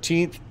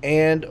 13th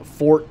and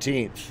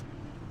 14th.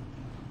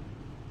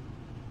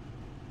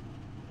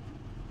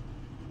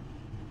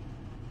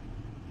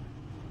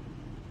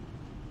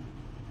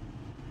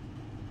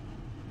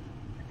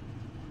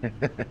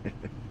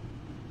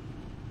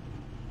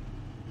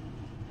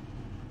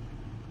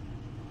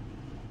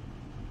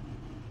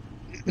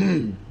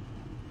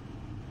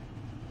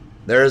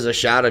 There's a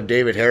shot of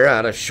David Hara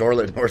out of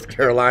Charlotte, North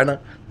Carolina.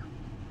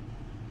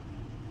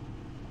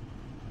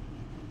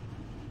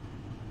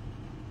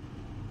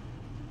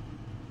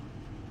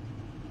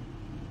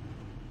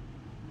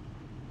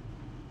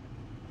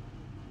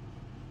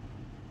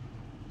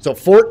 So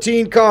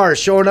 14 cars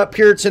showing up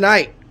here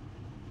tonight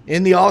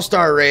in the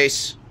All-Star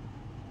race.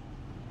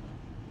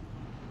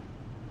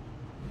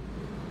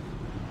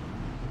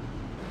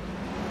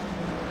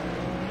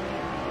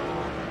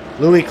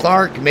 Louis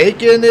Clark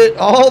making it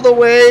all the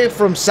way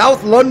from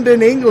South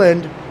London,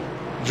 England.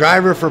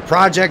 Driver for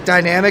Project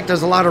Dynamic,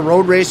 does a lot of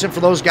road racing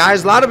for those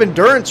guys, a lot of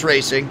endurance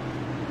racing.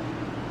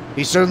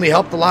 He certainly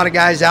helped a lot of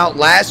guys out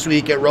last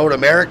week at Road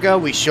America.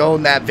 We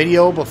shown that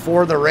video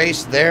before the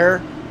race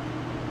there.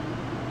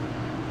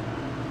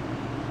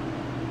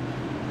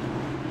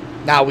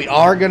 Now we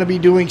are going to be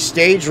doing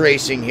stage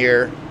racing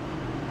here.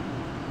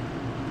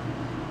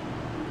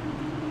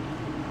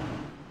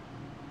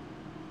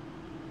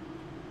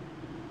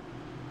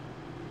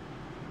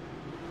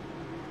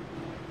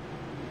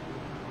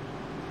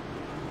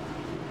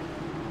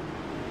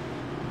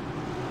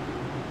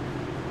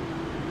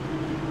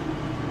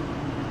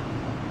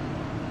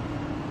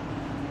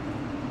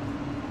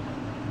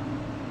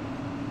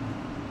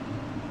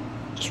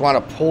 Just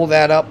want to pull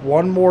that up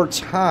one more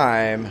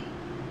time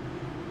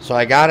so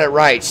I got it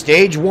right.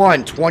 Stage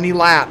 1, 20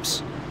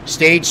 laps.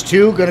 Stage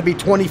 2, going to be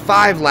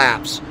 25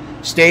 laps.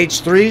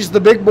 Stage 3 is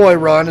the big boy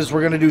run, as we're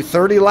going to do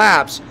 30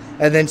 laps.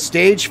 And then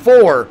Stage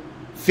 4,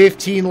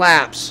 15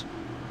 laps.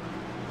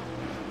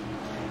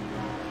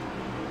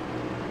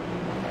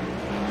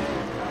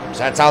 So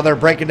that's how they're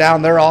breaking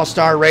down their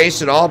all-star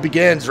race. It all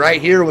begins right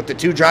here with the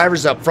two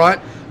drivers up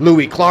front.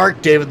 Louis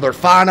Clark, David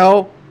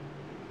Lurfano.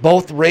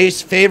 Both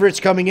race favorites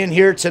coming in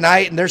here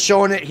tonight, and they're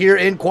showing it here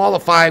in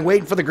qualifying,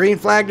 waiting for the green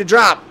flag to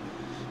drop.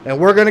 And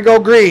we're going to go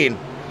green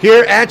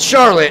here at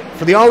Charlotte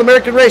for the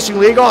All-American Racing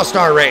League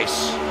All-Star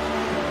Race.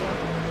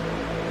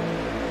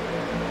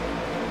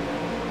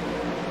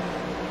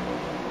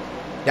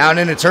 Down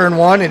into turn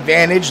 1,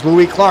 advantage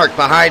Louis Clark.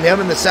 Behind him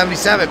in the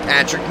 77,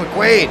 Patrick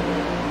McQuaid.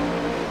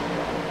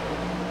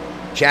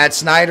 Chad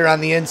Snyder on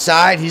the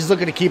inside. He's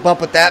looking to keep up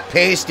with that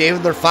pace.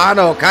 David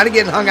Lurfano kind of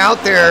getting hung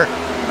out there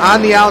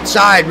on the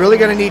outside. Really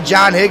going to need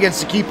John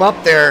Higgins to keep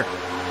up there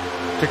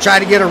to try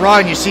to get a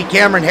run. You see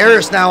Cameron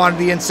Harris now on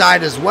the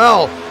inside as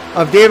well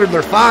of David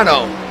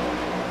Lurfano.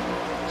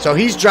 So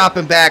he's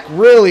dropping back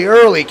really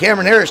early.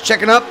 Cameron Harris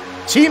checking up.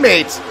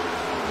 Teammates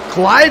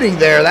colliding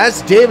there.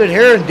 That's David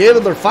Hara and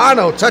David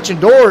Lurfano touching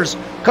doors,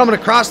 coming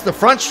across the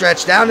front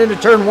stretch down into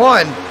turn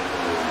 1.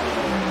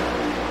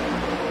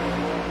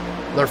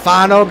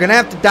 Lurfano going to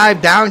have to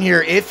dive down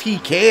here if he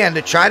can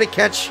to try to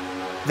catch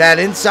that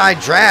inside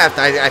draft.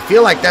 I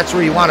feel like that's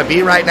where you want to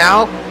be right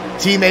now.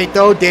 Teammate,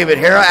 though, David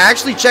Hara,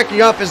 actually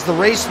checking up as the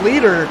race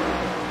leader.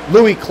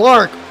 Louis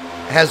Clark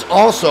has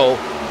also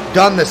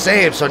done the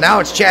same. So now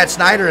it's Chad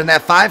Snyder in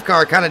that 5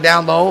 car kind of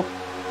down low.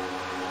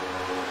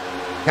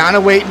 Kind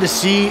of waiting to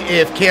see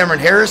if Cameron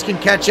Harris can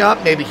catch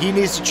up. Maybe he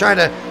needs to try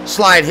to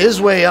slide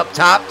his way up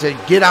top to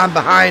get on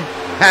behind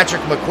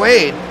Patrick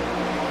McQuaid.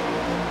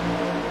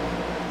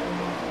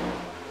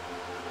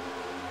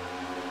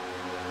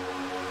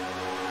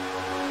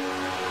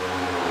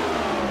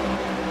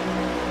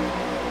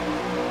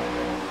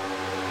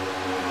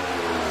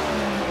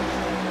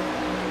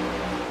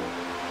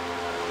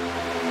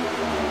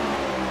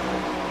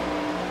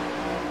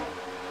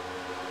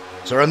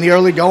 So in the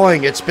early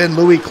going, it's been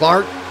Louis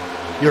Clark,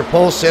 your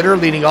pole sitter,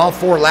 leading all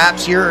 4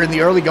 laps here in the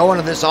early going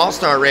of this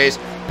All-Star race.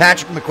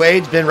 Patrick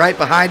McQuaid's been right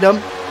behind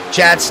him.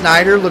 Chad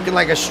Snyder looking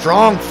like a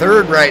strong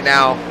third right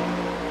now.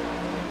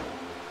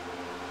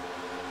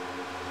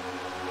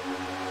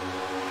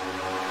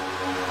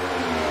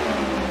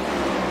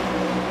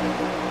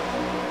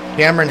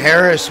 Cameron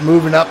Harris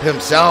moving up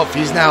himself.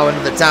 He's now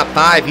into the top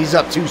 5. He's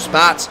up 2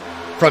 spots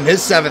from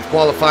his 7th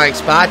qualifying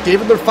spot.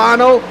 David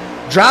Lurfano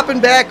dropping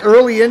back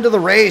early into the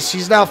race.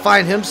 He's now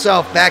find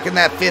himself back in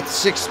that 5th,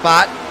 6th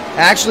spot.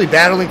 Actually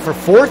battling for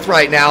 4th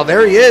right now.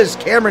 There he is,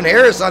 Cameron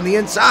Harris on the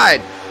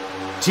inside.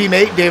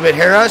 Teammate David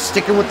Harris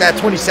sticking with that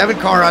 27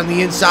 car on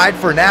the inside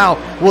for now.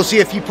 We'll see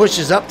if he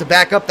pushes up to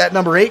back up that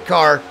number 8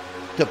 car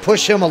to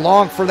push him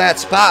along for that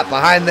spot.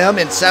 Behind them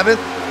in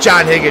 7th,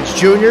 John Higgins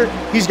Jr.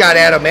 He's got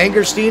Adam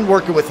Angerstein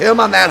working with him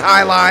on that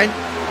high line.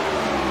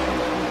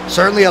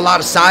 Certainly a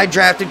lot of side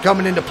drafting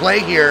coming into play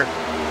here.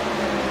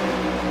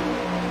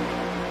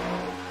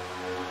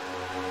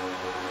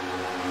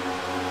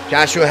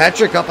 Joshua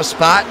Hetrick up a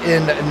spot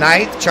in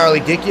 9th. Charlie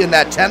Dickey in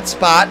that 10th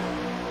spot.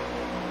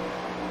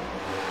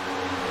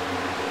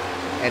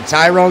 And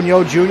Tyrone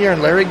Yo Jr.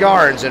 and Larry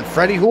Garnes and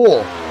Freddie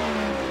Houle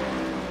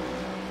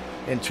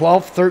in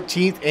 12th,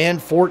 13th, and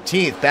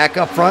 14th. Back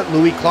up front,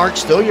 Louis Clark,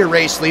 still your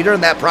race leader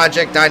in that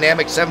Project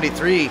Dynamic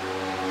 73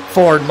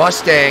 Ford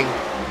Mustang.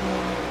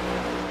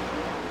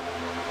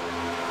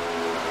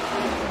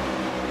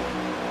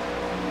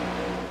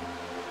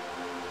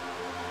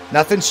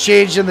 Nothing's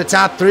changed in the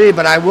top 3,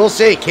 but I will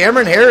say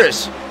Cameron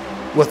Harris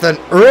with an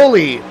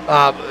early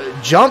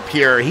jump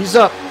here. He's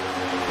up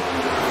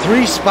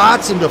 3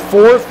 spots into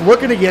 4th,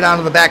 looking to get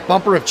onto the back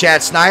bumper of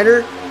Chad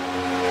Snyder.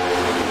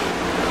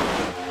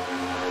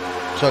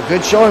 So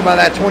good showing by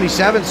that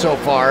 27 so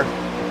far.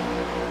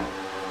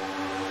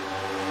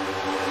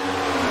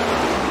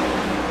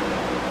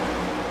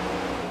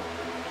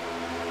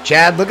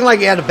 Chad looking like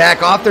he had to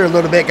back off there a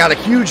little bit. Got a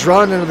huge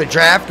run into the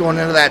draft going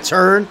into that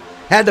turn.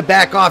 Had to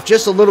back off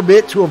just a little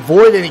bit to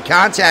avoid any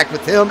contact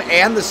with him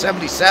and the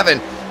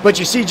 77. But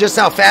you see just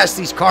how fast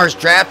these cars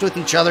draft with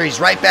each other. He's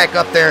right back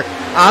up there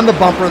on the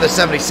bumper of the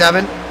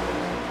 77.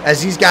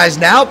 As these guys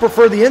now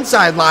prefer the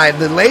inside line.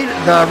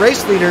 The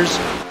race leaders,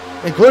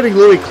 including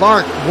Louis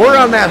Clark, were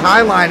on that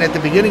high line at the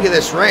beginning of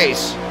this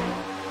race.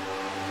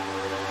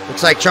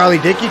 Looks like Charlie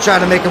Dickey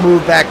trying to make a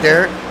move back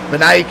there. But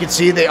now you can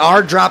see they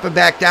are dropping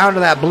back down to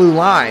that blue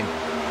line.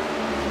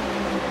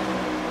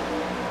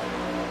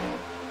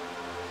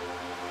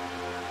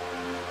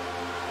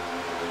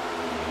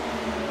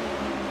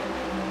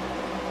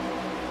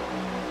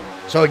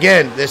 So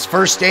again, this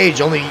first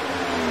stage, only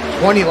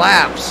 20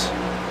 laps.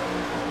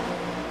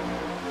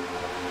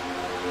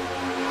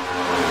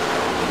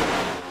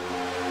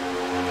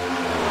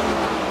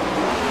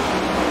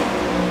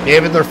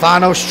 David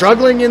Lurfano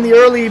struggling in the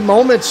early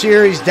moments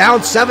here. He's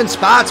down 7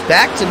 spots,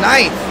 back to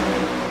 9th.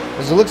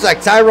 As it looks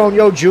like Tyrone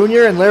Yo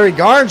Jr. and Larry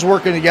Garnes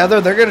working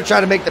together. They're going to try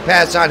to make the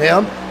pass on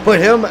him, put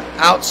him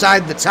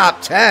outside the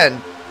top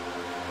 10.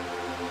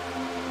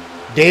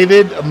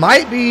 David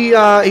might be,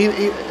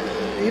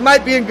 he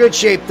might be in good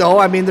shape, though.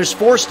 I mean, there's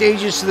 4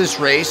 stages to this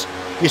race.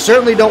 You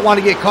certainly don't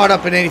want to get caught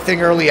up in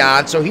anything early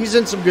on, so he's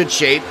in some good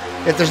shape.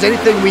 If there's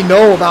anything we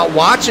know about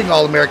watching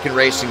All-American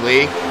Racing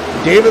League,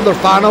 David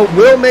Lurfano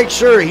will make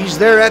sure he's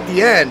there at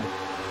the end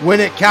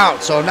when it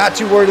counts, so I'm not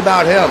too worried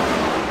about him.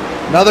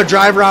 Another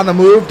driver on the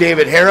move,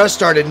 David Harris,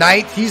 started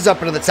 9th. He's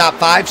up into the top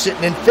 5,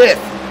 sitting in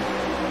 5th.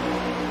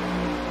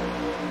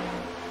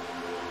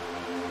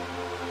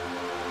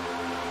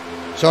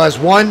 So as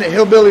one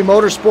Hillbilly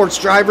Motorsports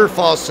driver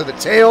falls to the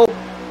tail,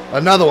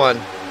 another one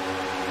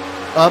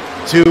up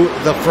to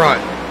the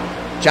front.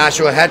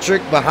 Joshua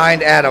Hetrick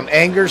behind Adam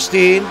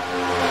Angerstein.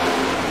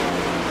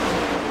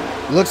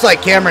 Looks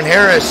like Cameron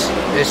Harris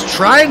is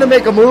trying to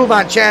make a move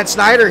on Chad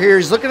Snyder here.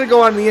 He's looking to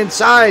go on the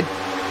inside,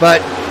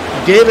 but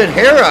David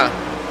Harris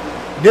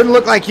didn't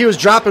look like he was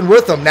dropping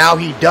with him. Now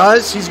he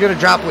does. He's going to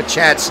drop with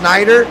Chad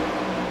Snyder.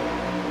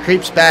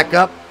 Creeps back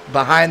up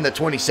behind the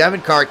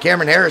 27 car.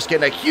 Cameron Harris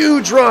getting a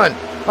huge run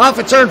off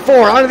of turn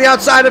 4 onto the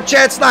outside of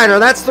Chad Snyder.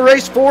 That's the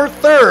race for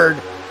 3rd.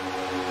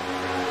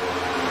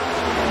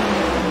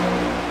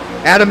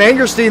 Adam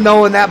Angerstein,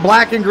 though, in that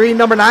black and green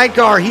number 9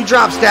 car, he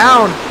drops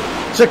down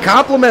to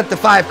complement the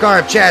 5 car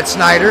of Chad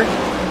Snyder.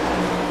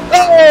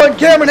 Uh-oh, and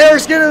Cameron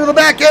Harris getting into the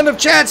back end of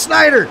Chad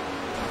Snyder.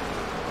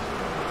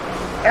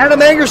 Adam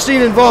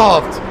Angerstein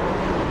involved.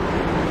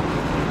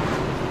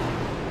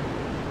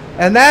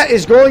 And that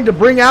is going to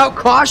bring out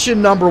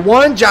caution number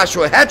 1.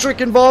 Joshua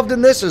Hetrick involved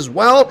in this as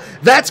well.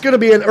 That's going to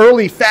be an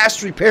early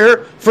fast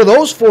repair for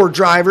those 4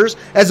 drivers,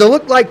 as it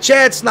looked like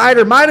Chad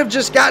Snyder might have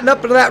just gotten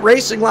up into that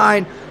racing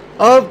line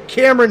of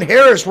Cameron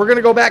Harris. We're going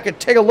to go back and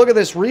take a look at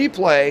this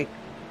replay.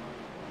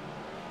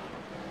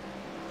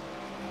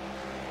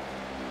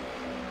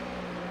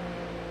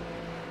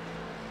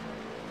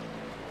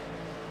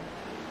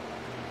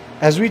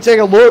 As we take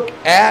a look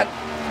at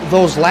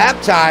those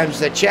lap times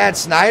that Chad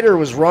Snyder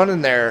was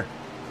running there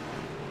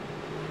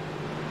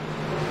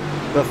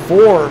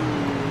before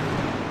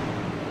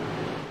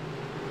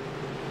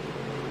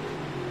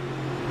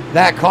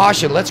that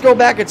caution. Let's go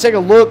back and take a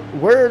look.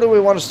 Where do we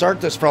want to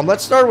start this from?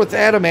 Let's start with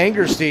Adam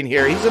Angerstein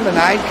here. He's in the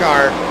 9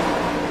 car.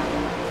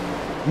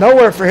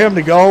 Nowhere for him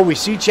to go. We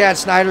see Chad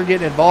Snyder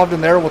getting involved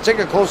in there. We'll take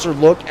a closer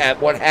look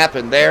at what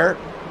happened there.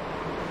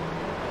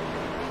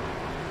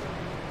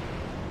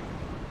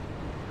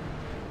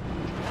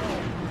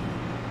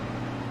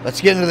 Let's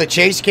get into the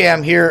chase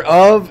cam here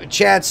of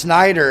Chad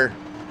Snyder.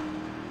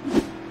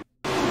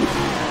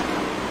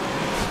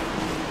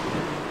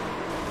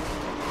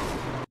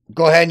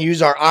 Go ahead and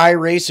use our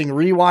iRacing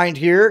rewind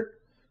here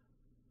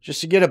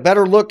just to get a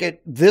better look at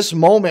this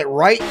moment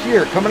right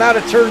here coming out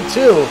of turn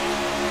 2.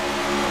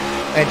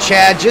 And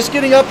Chad just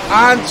getting up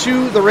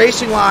onto the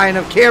racing line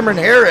of Cameron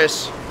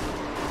Harris.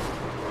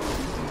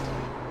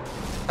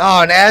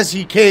 Oh, and as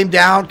he came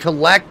down,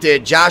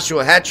 collected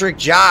Joshua Hetrick.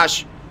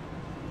 Josh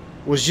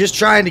was just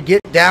trying to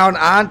get down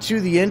onto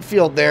the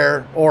infield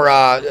there, or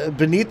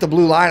beneath the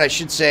blue line, I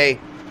should say,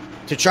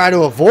 to try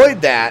to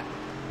avoid that.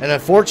 And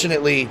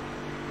unfortunately,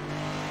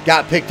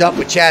 got picked up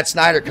with Chad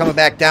Snyder coming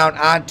back down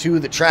onto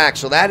the track.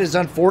 So that is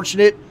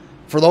unfortunate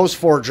for those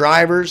 4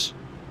 drivers.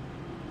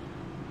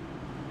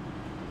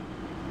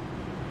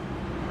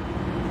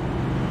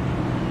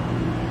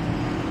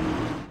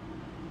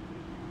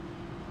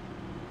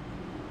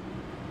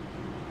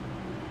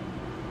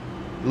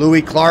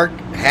 Louis Clark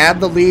had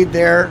the lead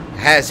there,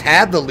 has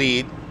had the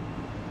lead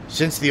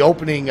since the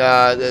opening,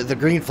 the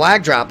green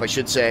flag drop, I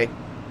should say.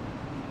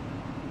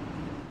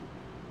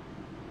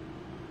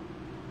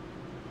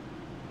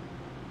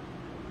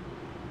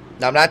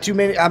 Now,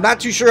 I'm not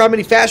too sure how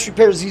many fast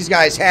repairs these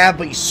guys have,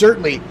 but you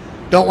certainly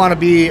don't want to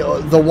be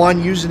the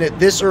one using it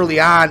this early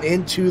on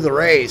into the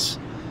race.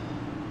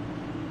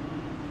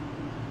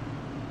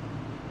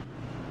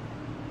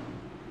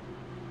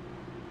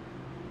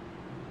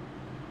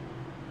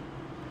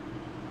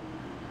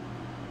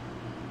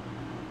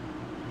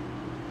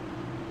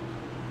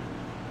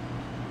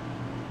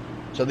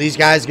 So these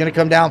guys going to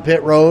come down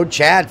pit road.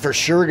 Chad for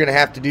sure going to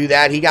have to do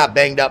that. He got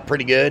banged up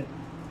pretty good.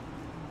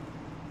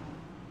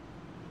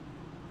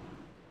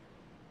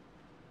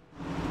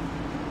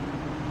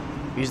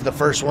 He's the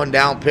first one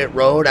down pit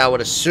road. I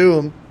would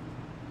assume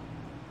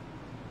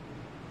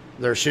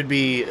there should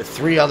be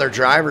 3 other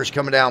drivers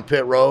coming down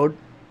pit road.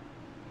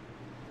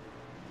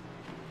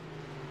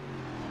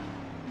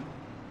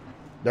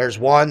 There's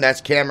one.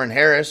 That's Cameron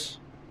Harris.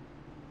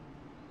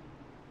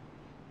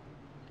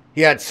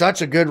 He had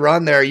such a good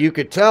run there. You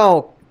could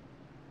tell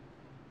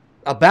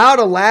about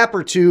a lap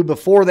or 2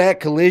 before that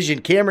collision,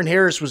 Cameron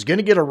Harris was going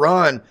to get a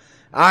run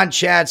on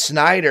Chad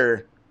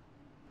Snyder.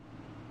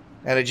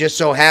 And it just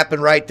so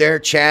happened right there,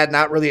 Chad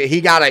not really,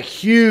 he got a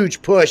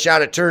huge push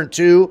out of turn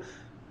 2.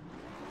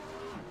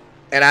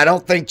 And I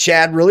don't think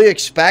Chad really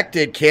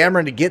expected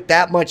Cameron to get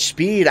that much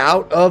speed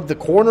out of the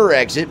corner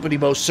exit, but he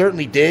most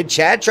certainly did.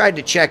 Chad tried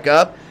to check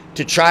up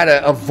to try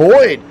to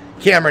avoid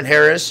Cameron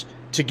Harris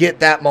to get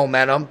that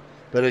momentum,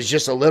 but it's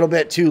just a little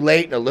bit too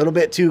late and a little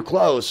bit too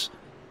close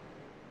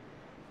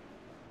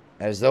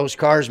as those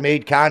cars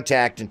made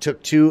contact and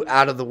took 2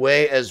 out of the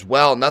way as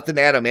well. Nothing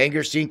Adam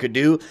Angerstein could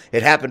do.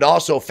 It happened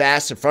also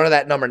fast in front of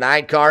that number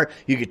 9 car.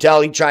 You could tell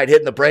he tried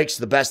hitting the brakes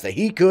the best that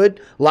he could,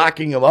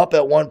 locking him up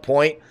at one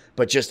point,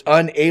 but just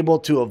unable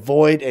to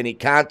avoid any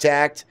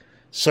contact.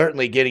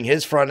 Certainly getting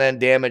his front end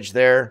damage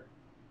there.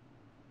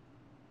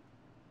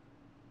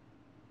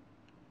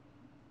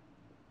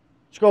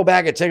 Let's go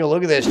back and take a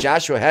look at this.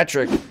 Joshua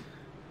Hetrick.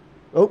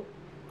 Oh.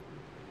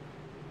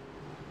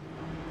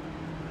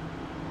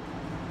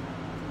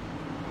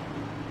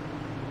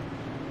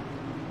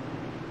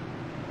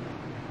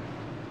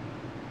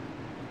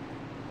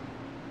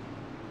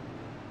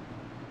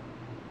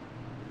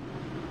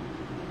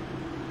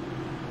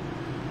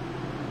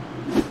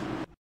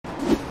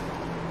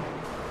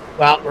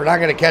 Well, we're not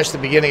going to catch the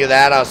beginning of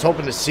that. I was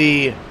hoping to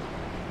see.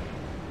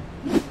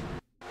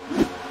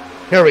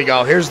 Here we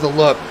go. Here's the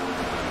look.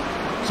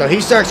 So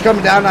he starts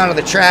coming down onto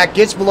the track,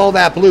 gets below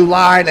that blue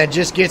line, and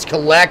just gets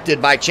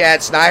collected by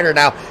Chad Snyder.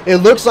 Now, it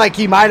looks like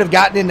he might have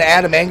gotten into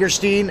Adam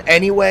Angerstein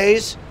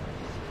anyways,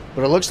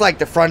 but it looks like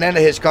the front end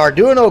of his car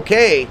doing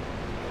okay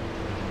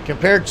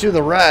compared to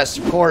the rest.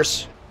 Of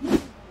course,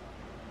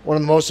 one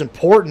of the most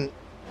important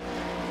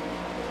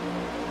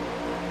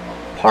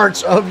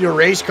parts of your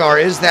race car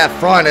is that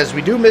front. As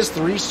we do miss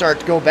the restart,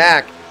 to go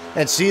back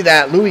and see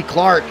that Louis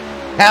Clark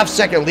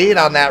half-second lead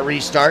on that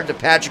restart to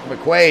Patrick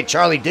McQuaid.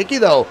 Charlie Dickey,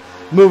 though,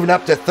 moving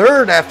up to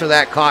 3rd after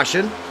that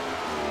caution.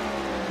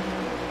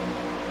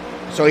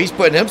 So he's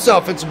putting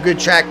himself in some good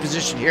track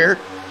position here.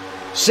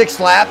 6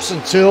 laps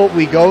until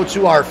we go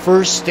to our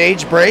first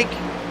stage break.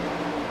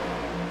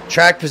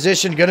 Track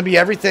position going to be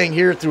everything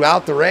here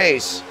throughout the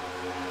race.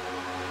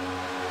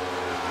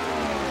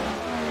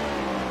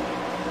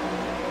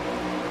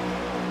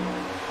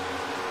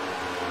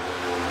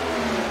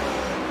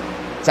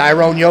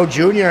 Tyrone Yo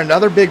Jr.,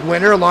 another big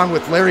winner, along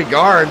with Larry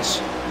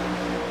Garnes,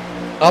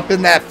 up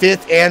in that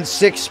 5th and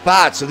 6th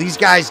spot. So these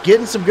guys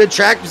getting some good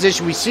track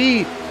position. We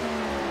see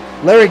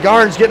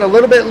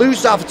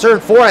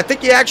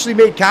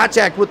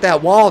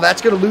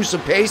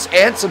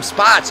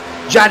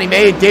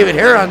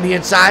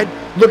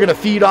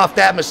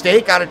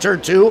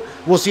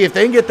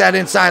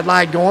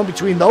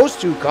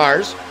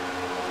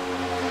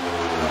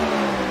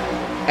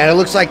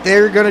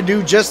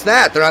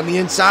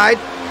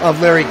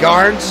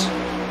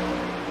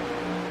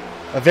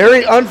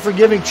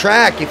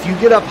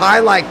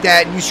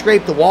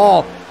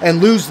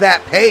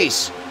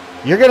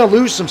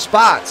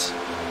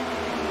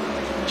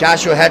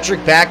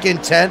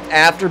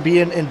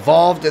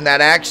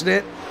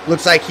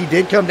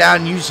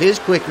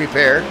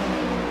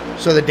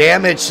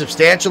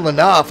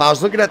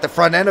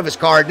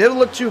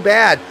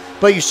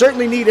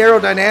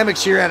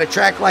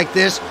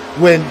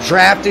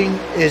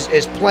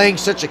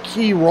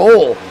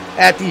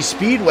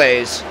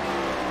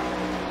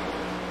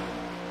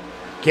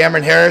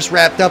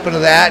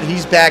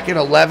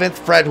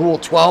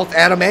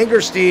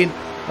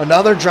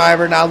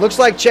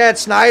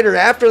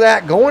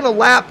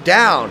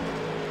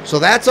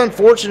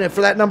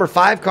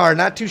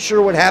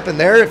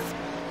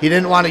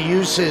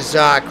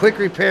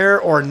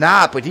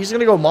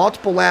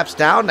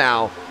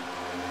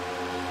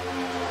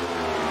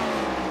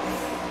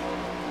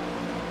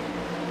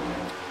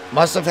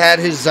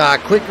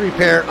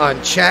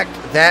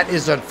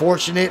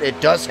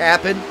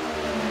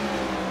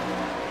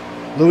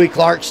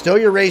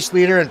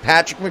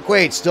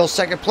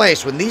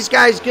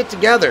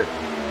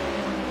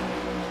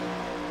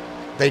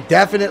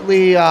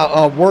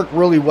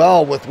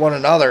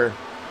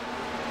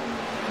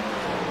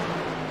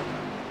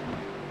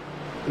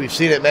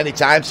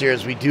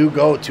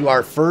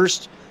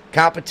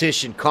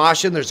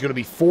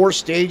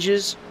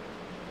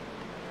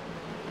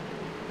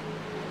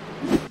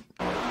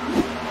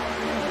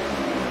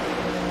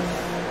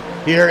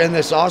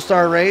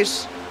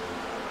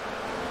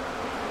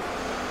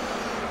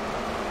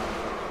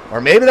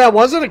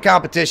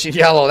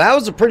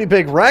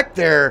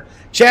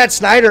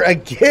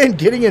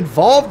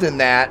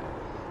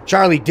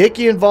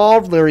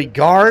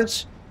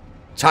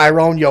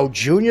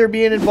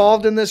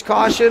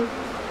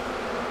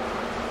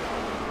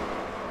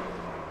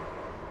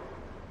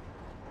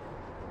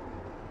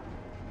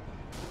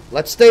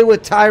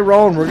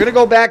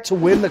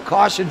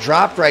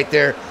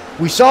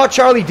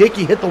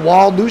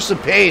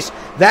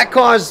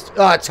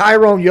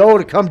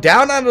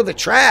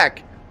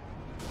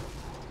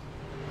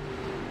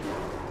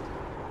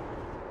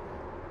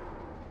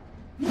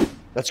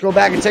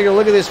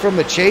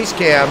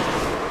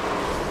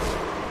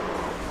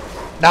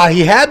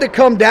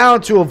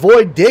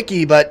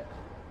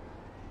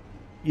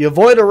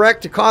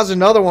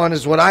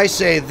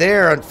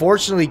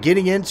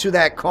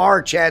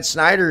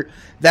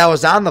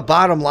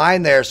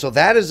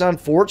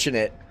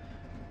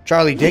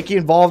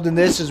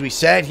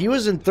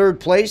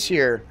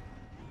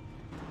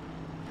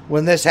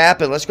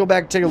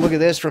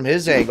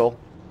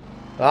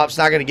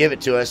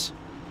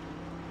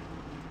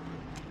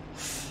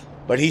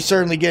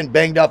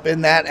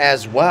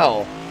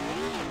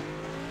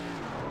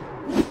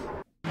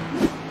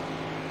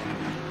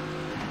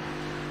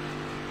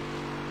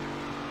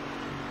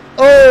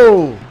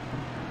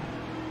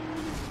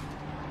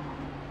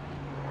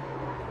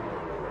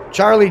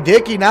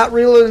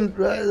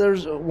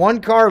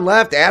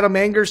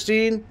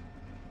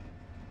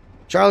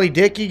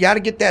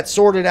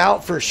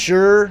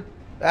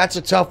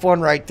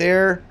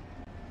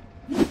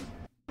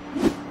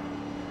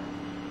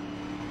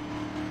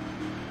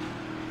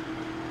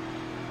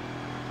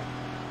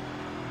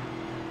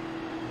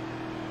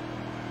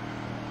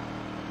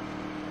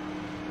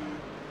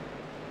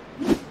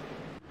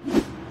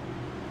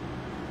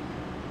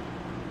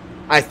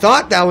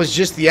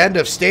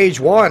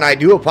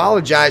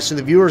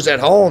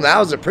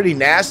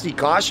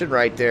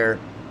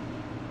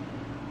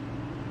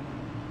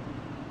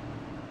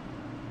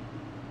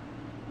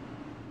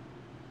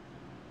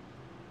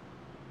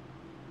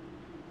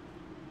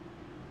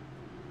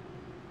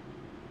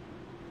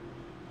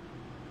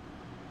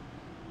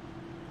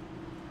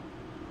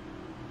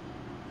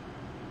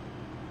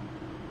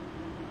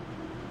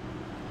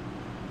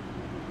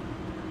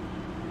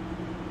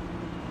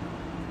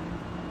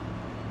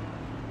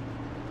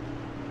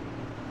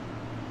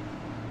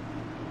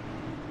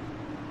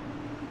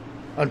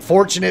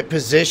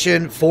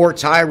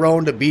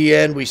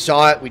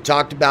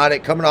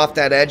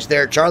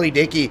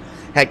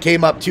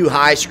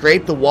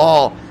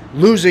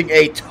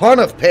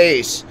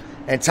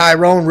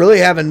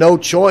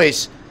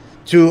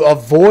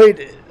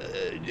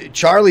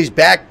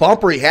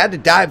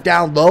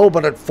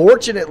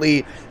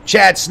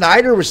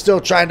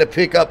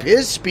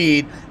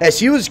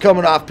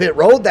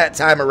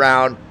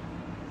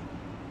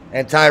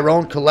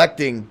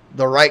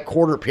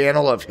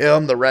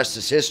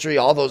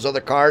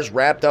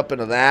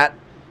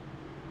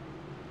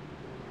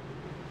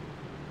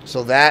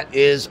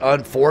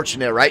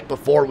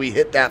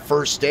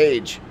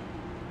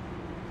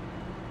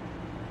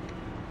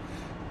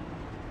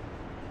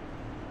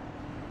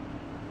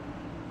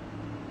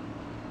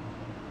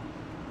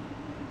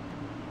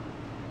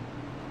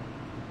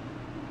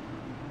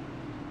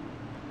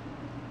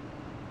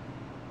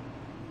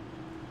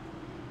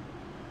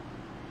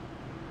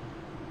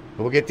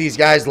We'll get these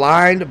guys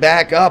lined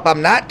back up.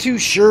 I'm not too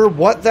sure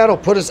what that'll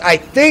put us. I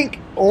think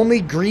only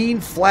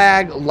green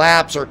flag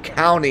laps are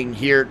counting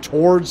here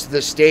towards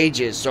the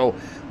stages. So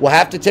we'll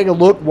have to take a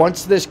look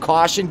once this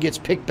caution gets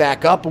picked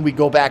back up and we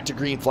go back to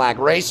green flag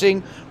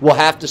racing. We'll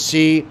have to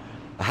see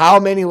how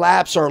many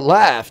laps are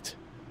left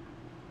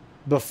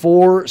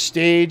before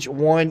stage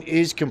 1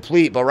 is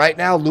complete. But right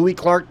now, Louis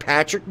Clark,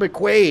 Patrick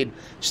McQuaid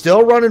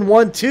still running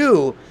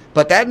 1-2.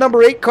 But that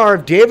number 8 car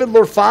of David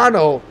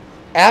Lorfano,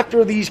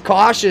 after these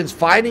cautions,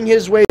 finding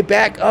his way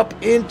back up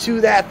into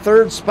that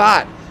 3rd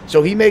spot.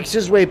 So he makes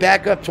his way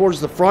back up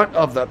towards the front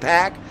of the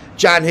pack.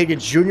 John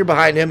Higgins Jr.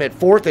 behind him at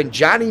 4th, and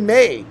Johnny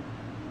May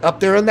up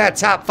there in that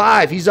top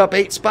 5. He's up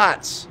 8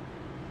 spots.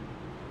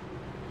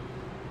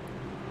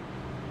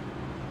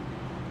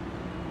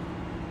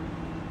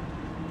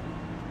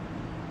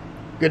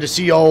 Good to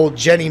see old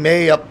Jenny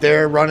May up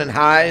there running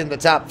high in the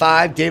top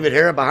 5. David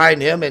Hara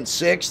behind him in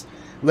 6th.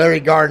 Larry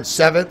Garn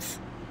 7th.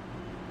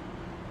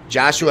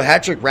 Joshua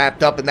Hetrick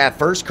wrapped up in that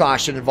first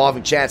caution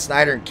involving Chad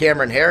Snyder and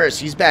Cameron Harris.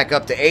 He's back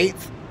up to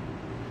 8th.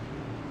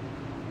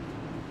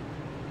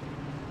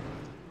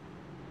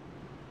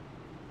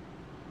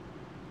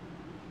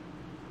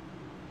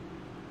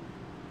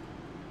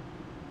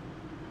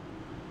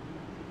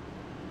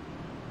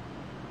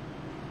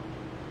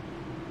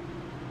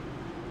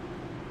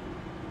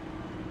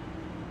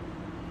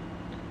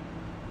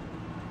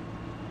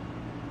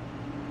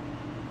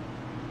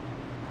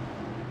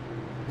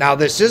 Now,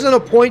 this isn't a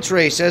points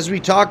race, as we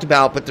talked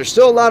about, but there's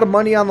still a lot of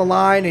money on the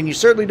line, and you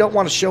certainly don't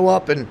want to show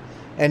up and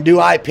do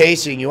high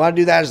pacing. You want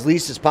to do that as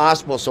least as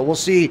possible. So we'll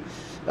see.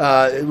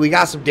 We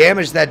got some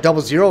damage to that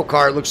 00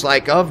 car, it looks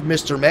like, of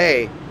Mr.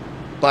 May.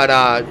 But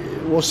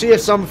we'll see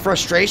if some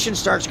frustration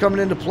starts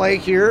coming into play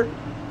here.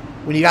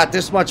 When you got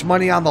this much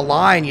money on the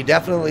line, you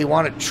definitely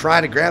want to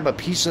try to grab a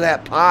piece of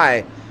that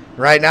pie.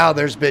 Right now,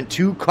 there's been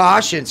 2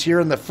 cautions here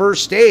in the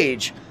first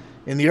stage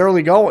in the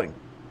early going.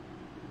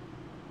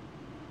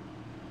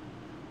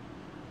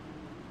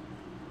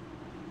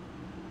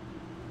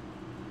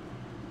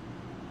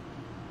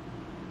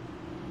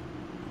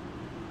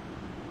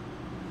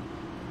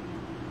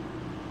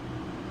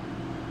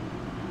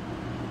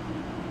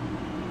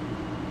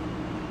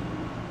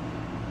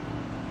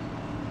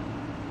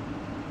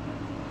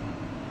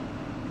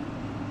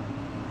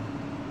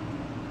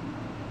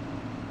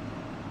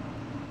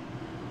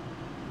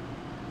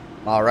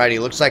 Alrighty,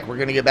 looks like we're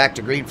going to get back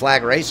to green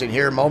flag racing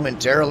here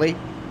momentarily.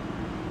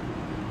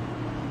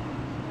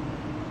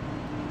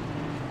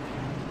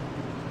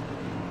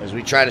 As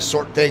we try to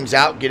sort things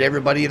out, get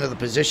everybody into the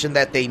position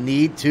that they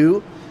need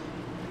to.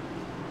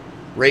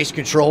 Race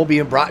control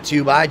being brought to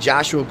you by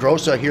Joshua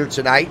Grossa here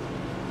tonight.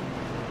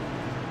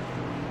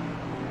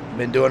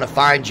 Been doing a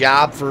fine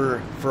job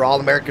for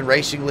All-American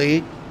Racing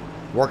League.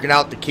 Working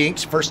out the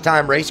kinks, first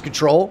time race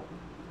control.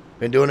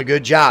 Been doing a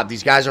good job.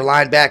 These guys are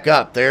lined back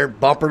up. They're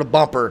bumper to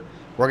bumper.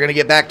 We're going to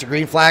get back to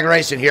green flag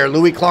racing here.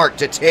 Louis Clark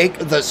to take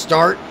the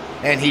start,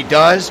 and he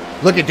does.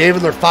 Look at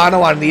David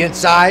Lorfano on the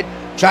inside,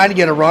 trying to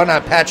get a run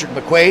on Patrick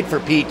McQuaid for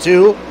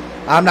P2.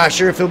 I'm not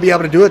sure if he'll be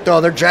able to do it, though.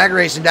 They're drag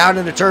racing down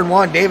into turn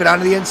 1. David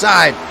onto the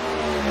inside.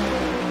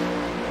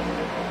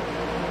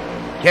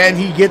 Can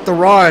he get the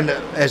run,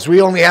 as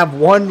we only have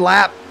 1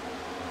 lap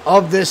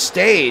of this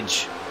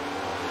stage?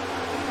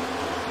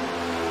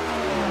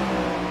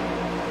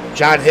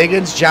 John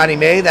Higgins, Johnny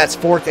May, that's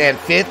 4th and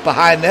 5th.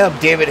 Behind them,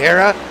 David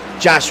Hara,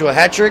 Joshua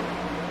Hetrick.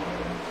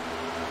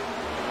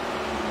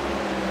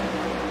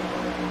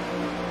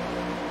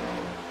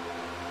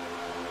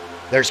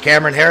 There's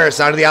Cameron Harris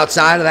onto the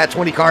outside of that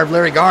 20 car of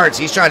Larry Garns.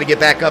 He's trying to get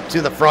back up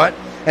to the front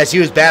as he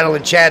was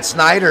battling Chad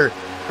Snyder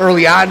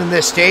early on in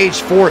this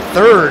stage for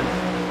 3rd.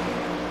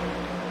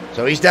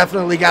 So he's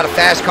definitely got a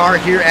fast car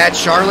here at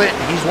Charlotte.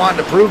 He's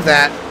wanting to prove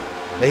that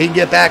he can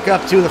get back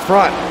up to the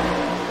front.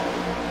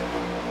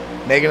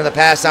 Making the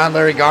pass on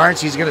Larry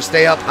Garns. He's going to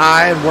stay up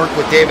high and work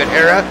with David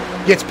Hara.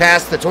 Gets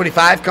past the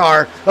 25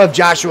 car of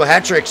Joshua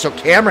Hetrick. So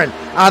Cameron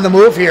on the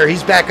move here.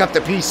 He's back up to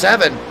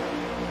P7.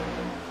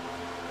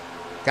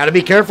 Got to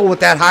be careful with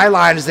that high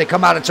line as they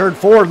come out of turn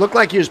 4. Looked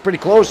like he was pretty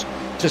close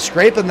to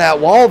scraping that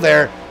wall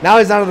there. Now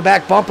he's onto the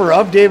back bumper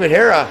of David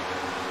Hara.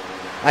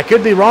 I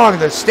could be wrong.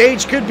 The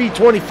stage could be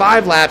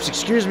 25 laps.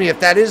 Excuse me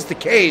if that is the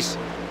case.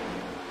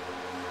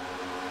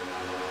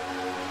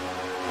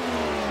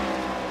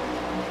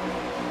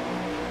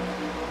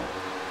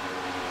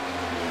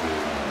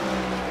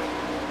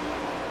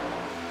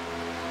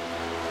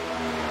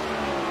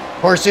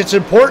 Of course, it's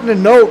important to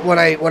note what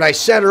I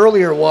said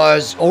earlier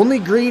was only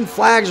green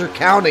flags are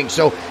counting.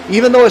 So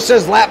even though it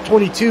says lap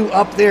 22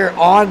 up there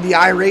on the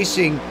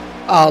iRacing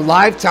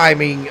live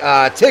timing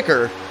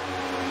ticker,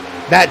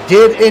 that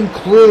did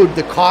include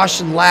the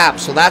caution lap.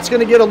 So that's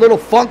going to get a little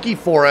funky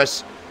for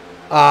us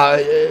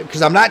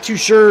because I'm not too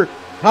sure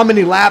how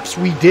many laps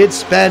we did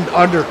spend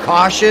under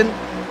caution.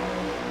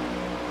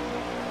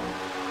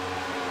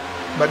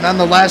 But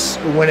nonetheless,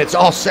 when it's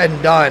all said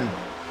and done,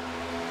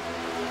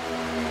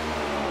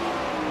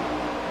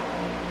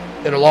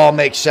 it'll all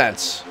make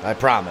sense, I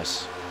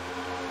promise.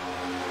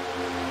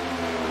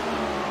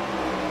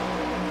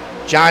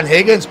 John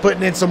Higgins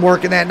putting in some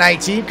work in that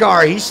 19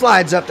 car. He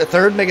slides up to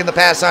third, making the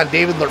pass on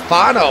David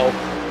Lurfano.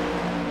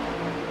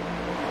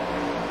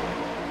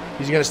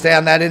 He's going to stay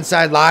on that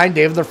inside line.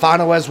 David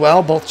Lurfano as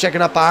well, both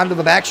checking up onto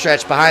the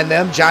backstretch. Behind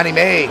them, Johnny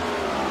May.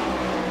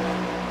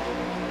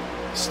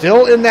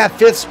 Still in that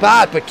 5th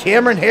spot, but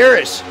Cameron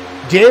Harris,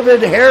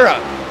 David Hera,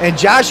 and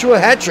Joshua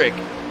Hetrick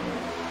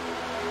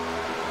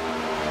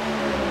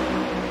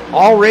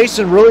all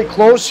racing really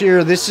close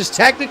here. This is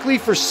technically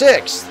for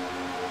 6th.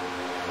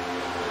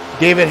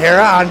 David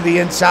Hera on the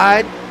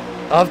inside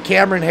of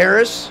Cameron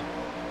Harris.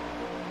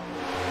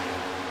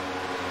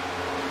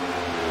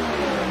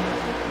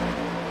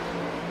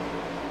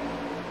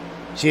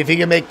 See if he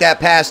can make that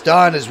pass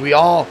done as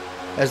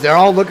they're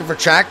all looking for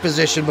track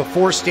position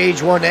before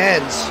stage 1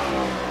 ends.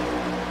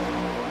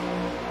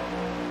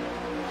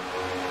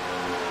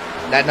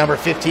 That number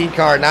 15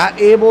 car not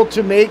able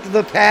to make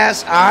the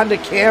pass onto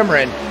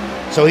Cameron.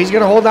 So he's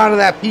going to hold on to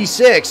that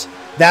P6.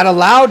 That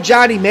allowed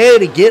Johnny May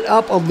to get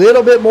up a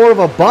little bit more of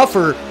a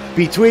buffer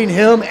between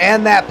him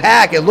and that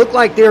pack. It looked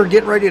like they were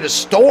getting ready to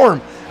storm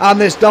on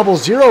this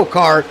 00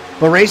 car,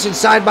 but racing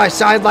side by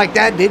side like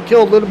that did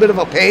kill a little bit of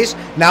a pace.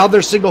 Now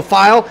they're single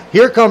file.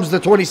 Here comes the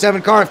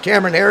 27 car of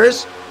Cameron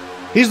Harris.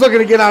 He's looking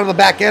to get out of the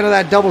back end of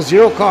that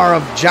 00 car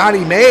of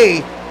Johnny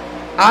May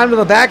onto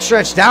the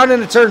backstretch down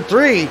into turn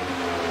 3.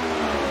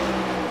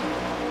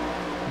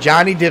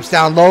 Johnny dips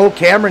down low.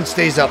 Cameron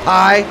stays up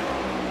high.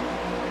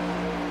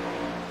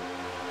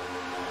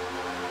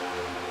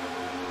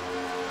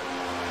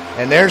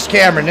 And there's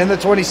Cameron in the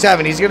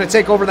 27. He's going to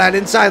take over that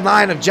inside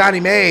line of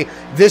Johnny May.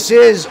 This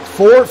is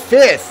for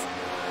 5th.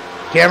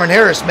 Cameron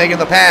Harris making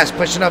the pass,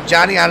 pushing up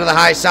Johnny out of the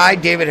high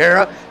side. David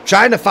Hera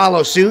trying to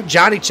follow suit.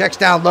 Johnny checks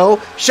down low,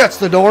 shuts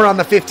the door on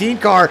the 15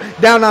 car,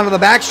 down onto the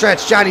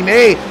backstretch. Johnny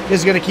May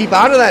is going to keep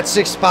out of that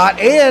 6th spot,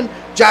 and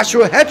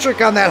Joshua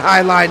Hetrick on that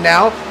high line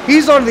now.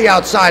 He's on the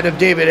outside of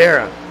David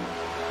Hera.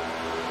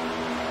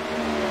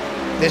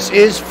 This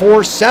is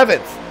for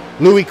 7th.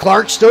 Louis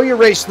Clark, still your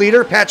race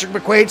leader. Patrick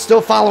McQuaid still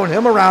following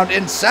him around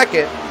in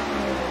 2nd.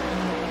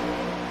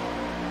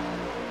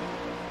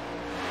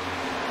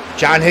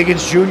 John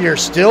Higgins Jr.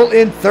 still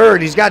in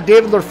 3rd. He's got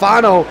David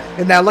Lurfano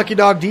in that Lucky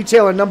Dog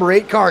Detail and number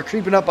 8 car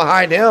creeping up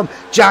behind him.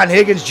 John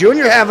Higgins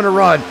Jr. having a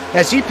run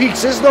as he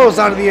peeks his nose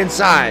onto the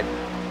inside.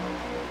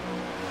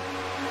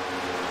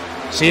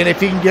 Seeing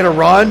if he can get a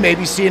run,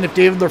 maybe seeing if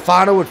David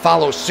Lurfano would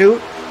follow suit.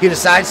 He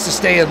decides to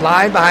stay in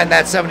line behind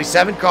that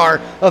 77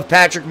 car of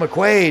Patrick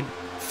McQuaid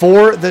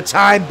for the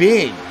time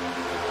being.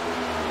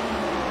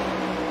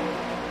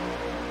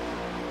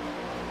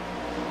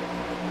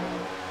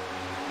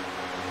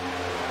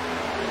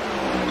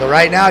 So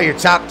right now, your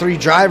top 3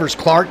 drivers,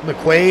 Clark,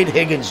 McQuaid,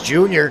 Higgins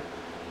Jr.,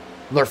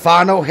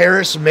 Lurfano,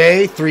 Harris,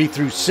 May, 3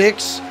 through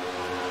 6.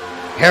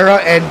 Hera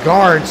and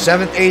Garn,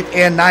 7th, 8th,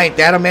 and 9th.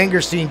 Adam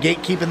Angerstein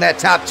gatekeeping that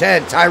top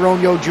 10.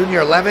 Tyrone Yo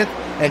Jr., 11th,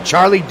 and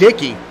Charlie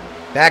Dickey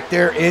back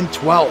there in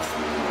 12th.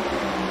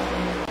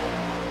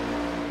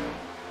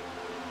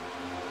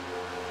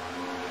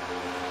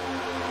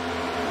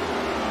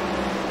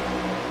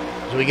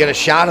 So we get a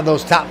shot of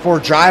those top 4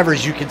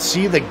 drivers. You can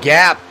see the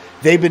gap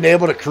they've been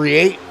able to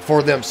create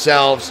for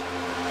themselves.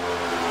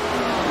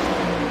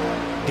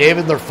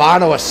 David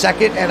Lurfano, 1.5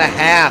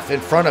 seconds in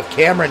front of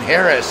Cameron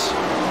Harris.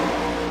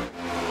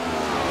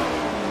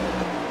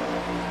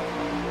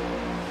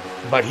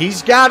 But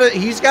he's got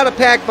a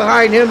pack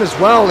behind him as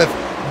well. If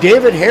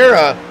David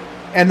Hera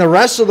and the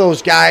rest of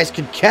those guys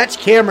can catch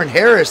Cameron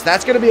Harris,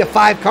 that's going to be a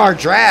 5-car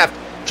draft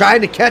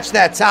trying to catch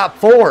that top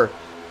 4.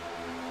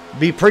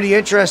 Be pretty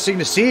interesting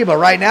to see, but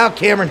right now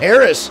Cameron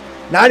Harris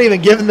not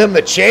even giving them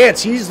the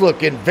chance. He's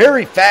looking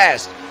very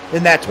fast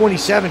in that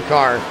 27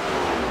 car,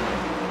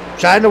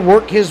 trying to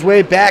work his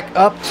way back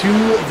up to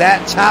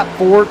that top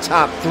 4,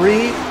 top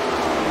 3.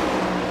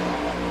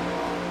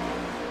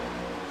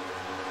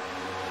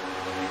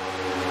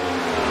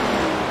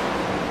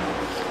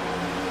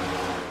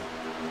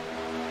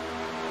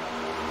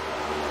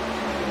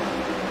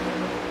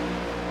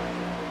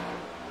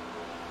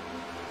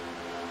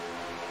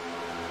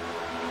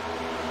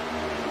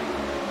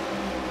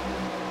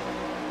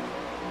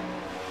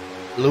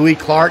 Louis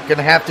Clark going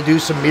to have to do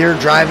some mirror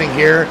driving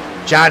here.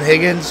 John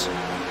Higgins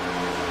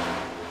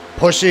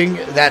pushing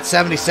that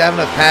 77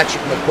 of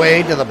Patrick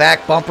McQuaid to the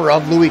back bumper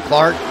of Louis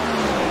Clark.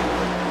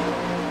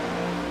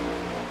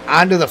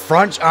 Onto the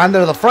front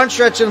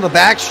stretch and the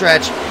back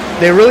stretch.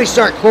 They really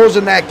start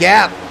closing that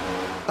gap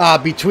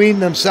between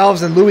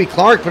themselves and Louis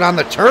Clark. But on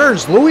the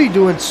turns, Louis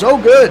doing so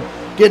good,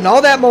 getting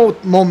all that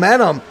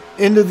momentum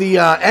into the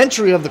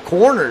entry of the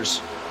corners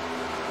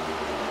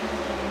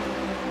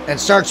and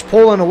starts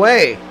pulling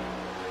away.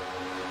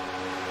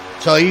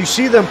 So you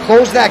see them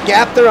close that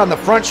gap there on the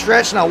front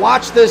stretch. Now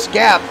watch this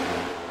gap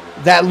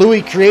that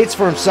Louis creates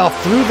for himself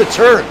through the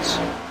turns.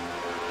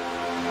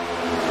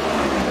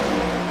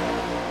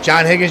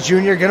 John Higgins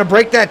Jr. going to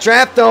break that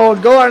draft though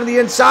and go onto the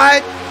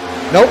inside.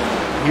 Nope.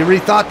 You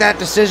rethought that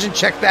decision.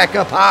 Check back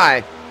up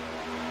high.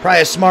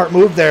 Probably a smart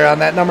move there on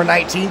that number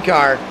 19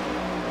 car.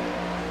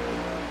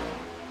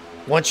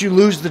 Once you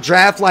lose the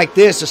draft like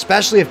this,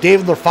 especially if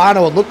David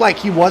Lorfano, it looked like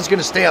he was going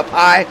to stay up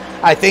high.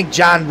 I think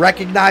John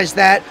recognized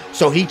that,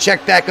 so he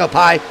checked back up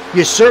high.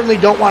 You certainly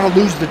don't want to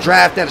lose the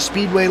draft at a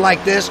speedway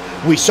like this.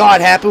 We saw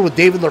it happen with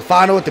David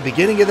Lorfano at the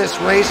beginning of this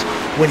race.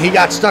 When he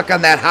got stuck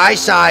on that high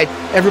side,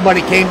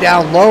 everybody came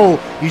down low.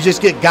 You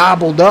just get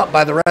gobbled up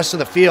by the rest of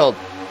the field.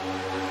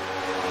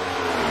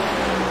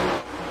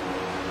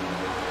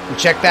 We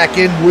check back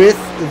in with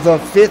the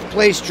 5th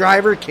place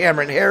driver,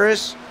 Cameron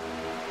Harris.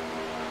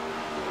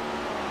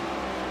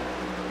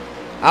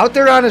 Out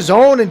there on his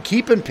own and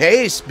keeping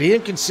pace,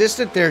 being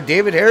consistent there.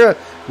 David Hara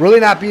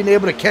really not being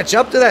able to catch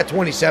up to that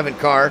 27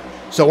 car.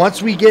 So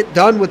once we get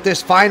done with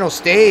this final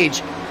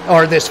stage,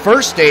 or this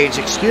first stage,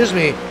 excuse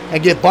me,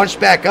 and get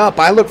bunched back up,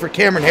 I look for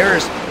Cameron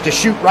Harris to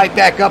shoot right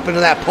back up into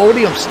that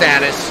podium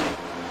status.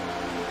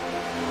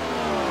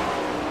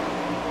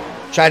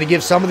 Try to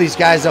give some of these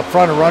guys up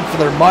front a run for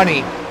their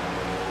money.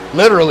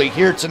 Literally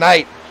here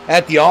tonight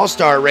at the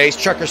All-Star Race,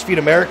 Truckers Feed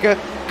America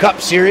Cup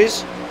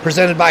Series,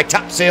 presented by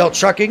Top Sail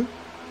Trucking.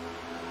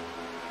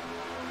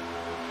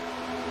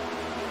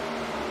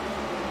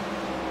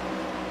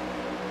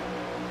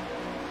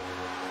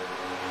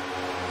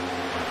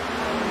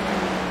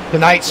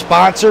 Tonight's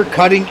sponsor,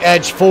 Cutting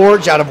Edge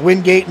Forge out of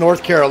Wingate,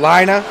 North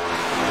Carolina.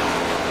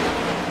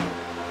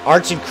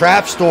 Arts and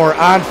Crafts Store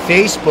on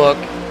Facebook.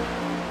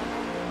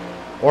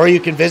 Or you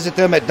can visit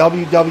them at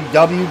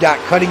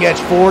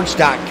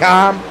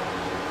www.cuttingedgeforge.com.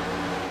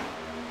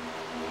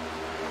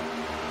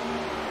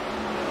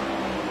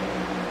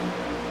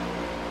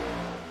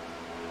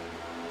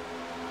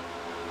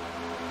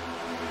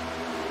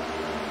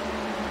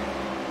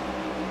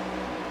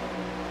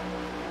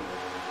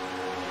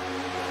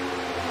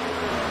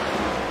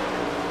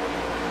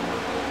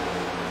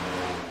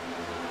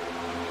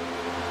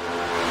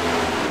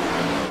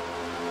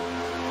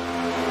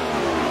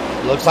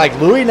 Looks like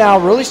Louis now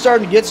really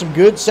starting to get some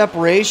good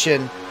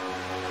separation,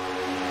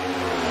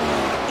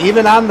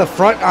 even on the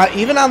front,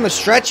 even on the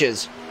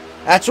stretches.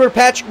 That's where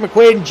Patrick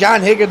McQuaid and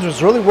John Higgins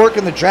was really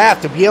working the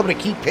draft to be able to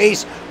keep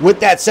pace with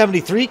that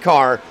 73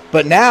 car.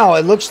 But now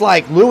it looks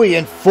like Louis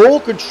in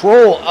full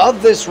control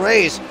of this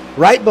race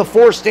right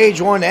before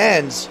stage 1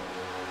 ends.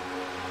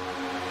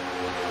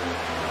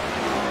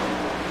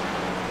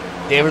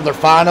 David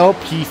Lorfano,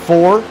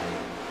 P4.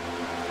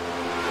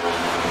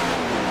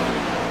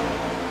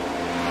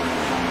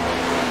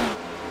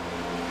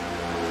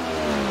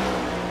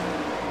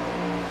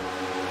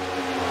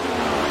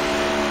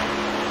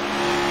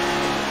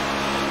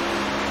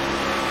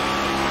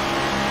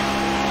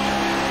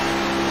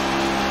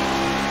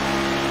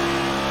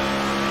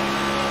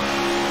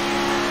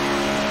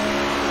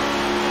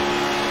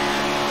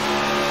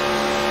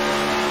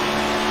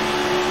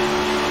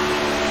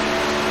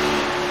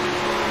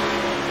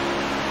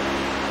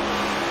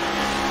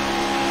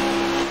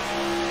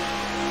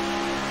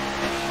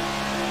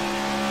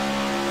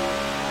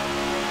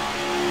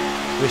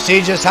 We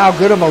see just how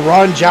good of a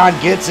run John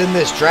gets in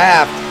this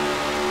draft.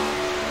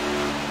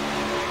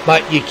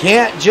 But you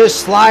can't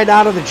just slide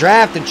out of the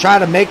draft and try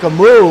to make a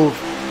move.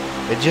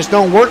 It just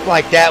don't work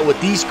like that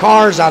with these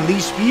cars on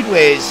these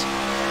speedways.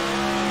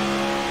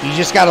 You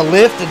just got to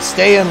lift and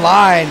stay in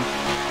line.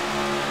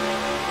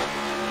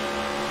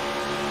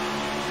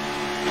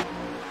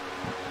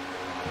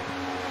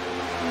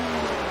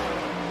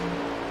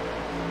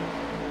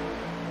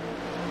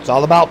 It's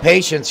all about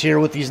patience here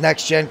with these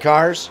next-gen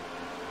cars.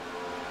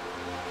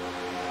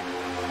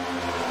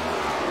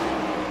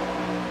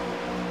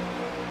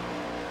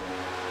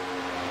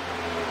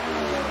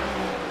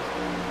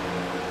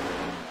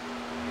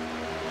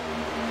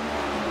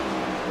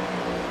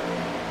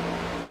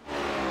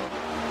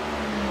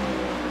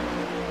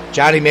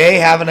 Johnny May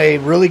having a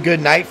really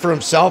good night for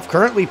himself,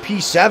 currently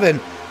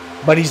P7,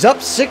 but he's up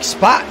 6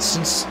 spots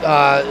since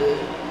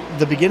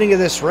the beginning of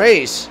this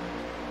race.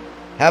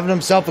 Having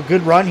himself a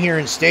good run here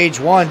in stage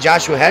 1.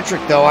 Joshua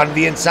Hetrick, though, on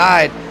the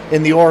inside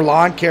in the Orr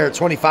Lawn Care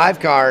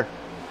 25 car.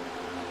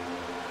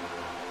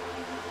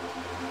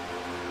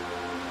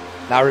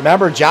 Now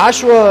remember,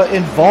 Joshua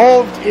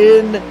involved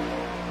in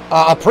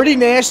a pretty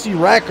nasty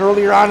wreck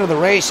earlier on in the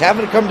race,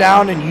 having to come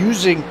down and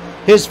using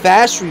his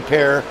fast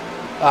repair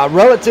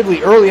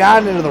relatively early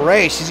on into the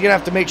race. He's going to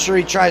have to make sure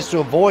he tries to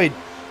avoid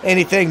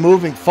anything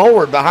moving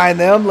forward. Behind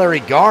them,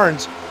 Larry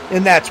Garnes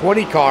in that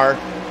 20 car.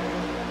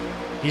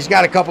 He's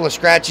got a couple of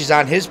scratches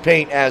on his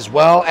paint as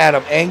well.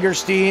 Adam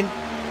Angerstein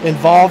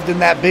involved in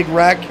that big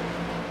wreck.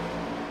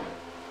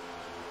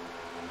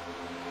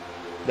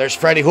 There's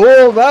Freddie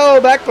Houle. Oh,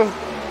 back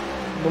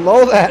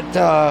below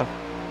that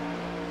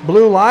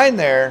blue line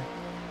there.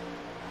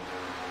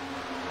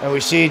 And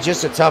we see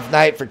just a tough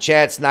night for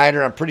Chad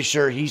Snyder. I'm pretty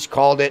sure he's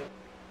called it.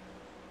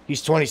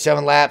 He's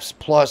 27 laps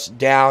plus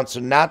down, so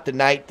not the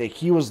night that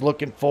he was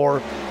looking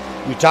for.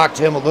 We talked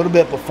to him a little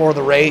bit before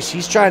the race.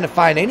 He's trying to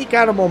find any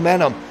kind of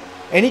momentum,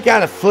 any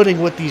kind of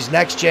footing with these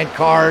next-gen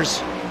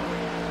cars.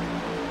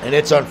 And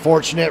it's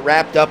unfortunate,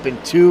 wrapped up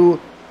in 2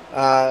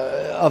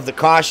 of the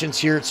cautions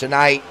here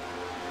tonight.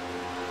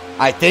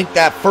 I think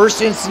that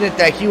first incident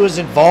that he was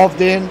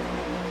involved in,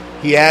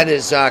 He had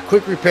his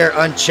quick repair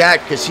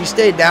unchecked because he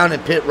stayed down in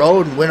pit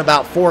road and went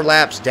about 4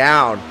 laps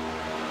down.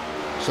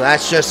 So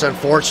that's just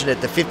unfortunate.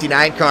 The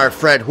 59 car,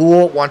 Fred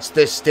Houle, once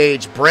this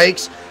stage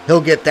breaks,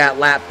 he'll get that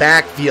lap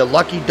back via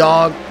Lucky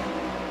Dog,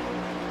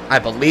 I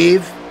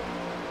believe.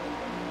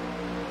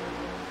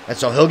 And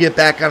so he'll get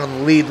back on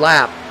the lead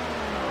lap.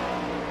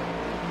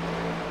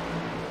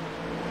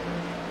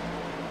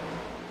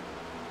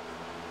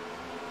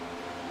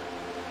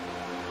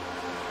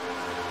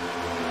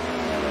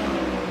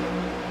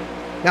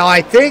 Now,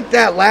 I think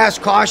that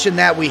last caution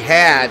that we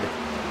had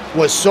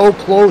was so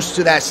close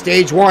to that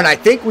stage 1. I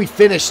think we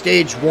finished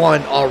stage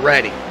 1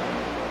 already.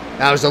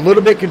 Now, it was a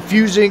little bit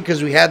confusing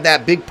because we had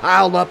that big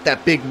pile up,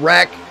 that big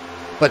wreck.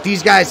 But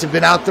these guys have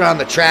been out there on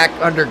the track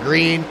under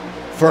green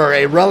for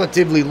a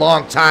relatively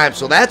long time.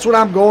 So that's what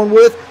I'm going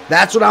with.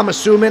 That's what I'm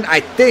assuming.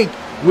 I think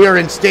we're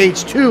in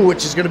stage 2,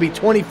 which is going to be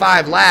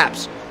 25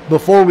 laps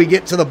before we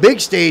get to the big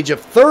stage of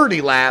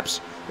 30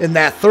 laps in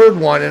that third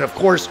one. And of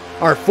course,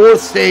 our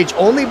fourth stage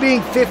only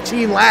being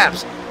 15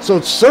 laps. So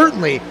it's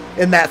certainly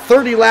in that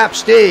 30 lap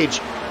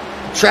stage,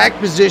 track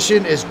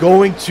position is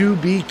going to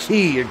be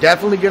key. You're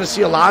definitely going to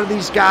see a lot of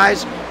these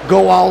guys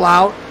go all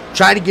out,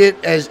 try to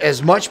get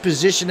as much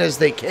position as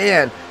they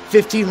can.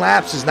 15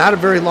 laps is not a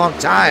very long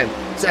time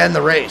to end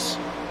the race.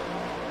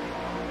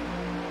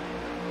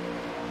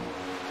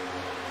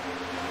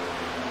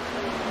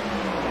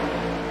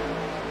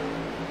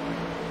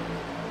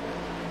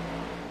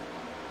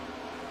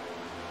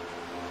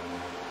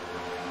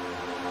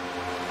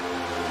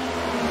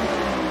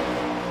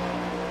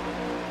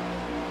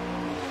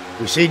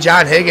 We see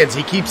John Higgins.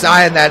 He keeps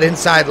eyeing that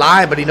inside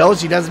line, but he knows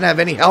he doesn't have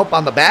any help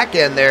on the back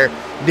end there.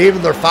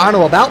 David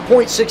Lorfano about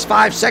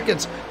 0.65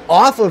 seconds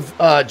off of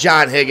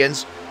John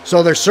Higgins.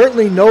 So there's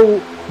certainly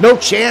no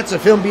chance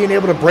of him being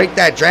able to break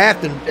that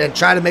draft and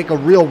try to make a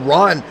real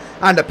run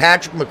onto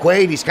Patrick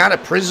McQuaid. He's kind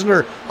of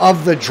prisoner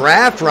of the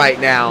draft right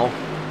now.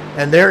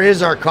 And there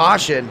is our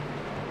caution.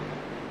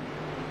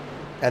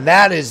 And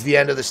that is the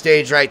end of the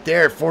stage right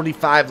there,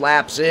 45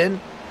 laps in.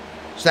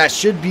 So that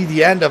should be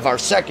the end of our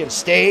second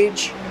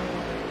stage.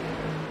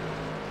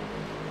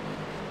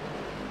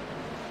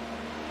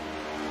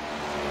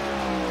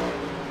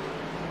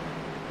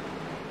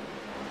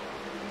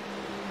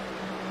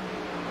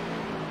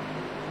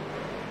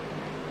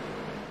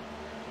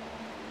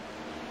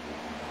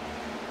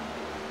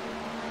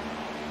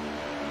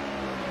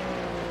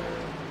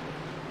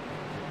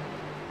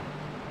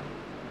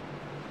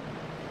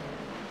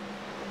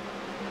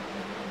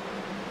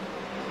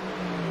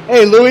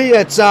 Hey, Louie,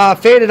 it's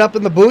faded up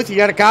in the booth. You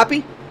got a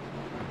copy?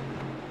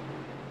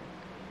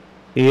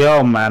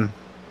 Yo, man.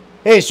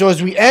 Hey, so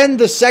as we end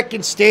the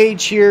second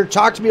stage here,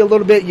 talk to me a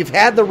little bit. You've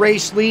had the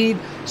race lead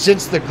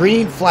since the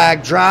green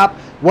flag drop.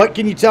 What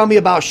can you tell me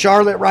about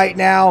Charlotte right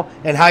now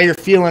and how you're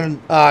feeling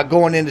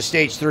going into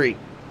stage 3?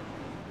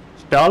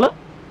 Charlotte?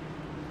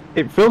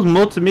 It feels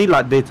more to me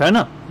like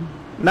Daytona.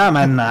 No,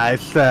 man,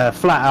 it's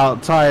flat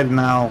out, tired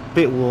now,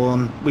 bit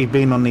worn. We've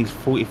been on these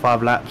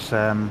 45 laps.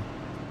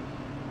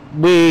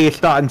 We're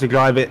starting to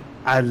drive it,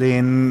 as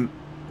in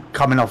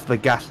coming off the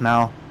gas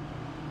now.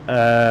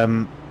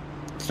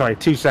 Sorry,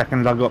 2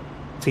 seconds, I've got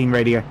team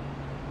radio.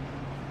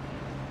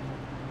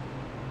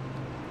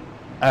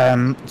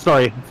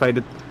 Sorry,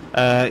 faded.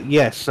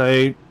 Yeah,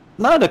 so,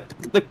 no,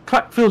 the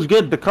cut feels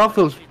good. The car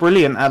feels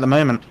brilliant at the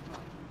moment.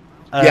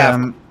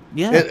 Yeah.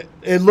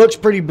 It looks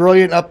pretty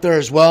brilliant up there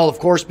as well. Of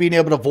course, being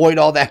able to avoid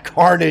all that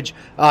carnage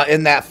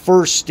in that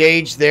first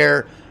stage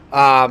there.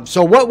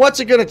 So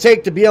what's it going to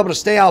take to be able to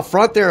stay out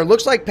front there? It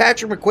looks like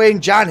Patrick McQuaid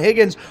and John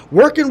Higgins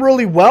working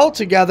really well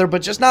together,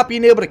 but just not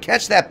being able to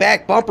catch that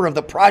back bumper of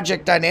the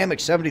Project Dynamic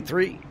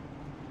 73.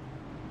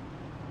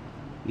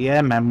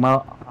 Yeah, man.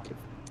 Well,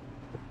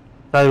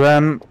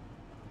 so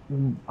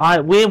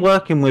we're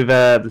working with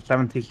the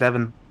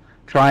 77,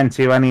 trying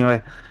to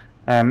anyway.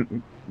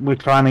 We're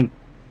trying to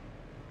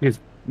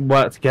just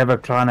work together,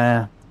 trying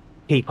to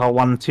keep our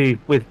 1-2.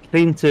 We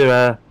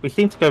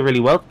seem to go really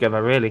well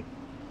together, really.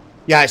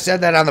 Yeah, I said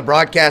that on the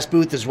broadcast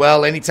booth as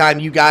well. Anytime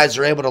you guys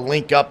are able to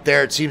link up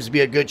there, it seems to be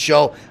a good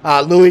show.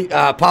 Louie,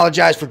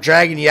 apologize for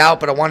dragging you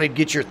out, but I wanted to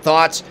get your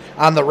thoughts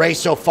on the race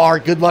so far.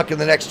 Good luck in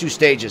the next 2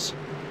 stages.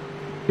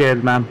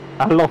 Good, man.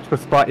 I lost the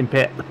spot in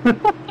pit.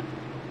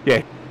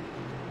 Yeah.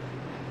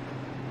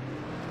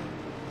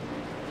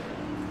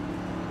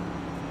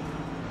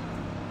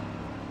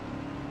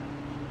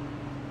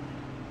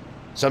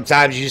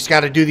 Sometimes you just got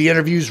to do the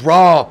interviews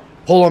raw,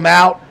 pull them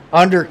out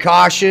under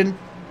caution.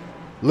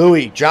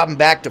 Louie dropping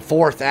back to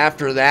 4th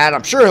after that.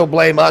 I'm sure he'll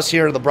blame us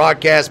here in the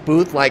broadcast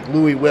booth like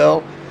Louie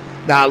will.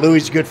 Nah,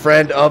 Louie's a good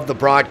friend of the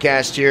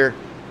broadcast here.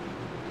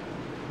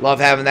 Love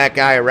having that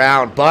guy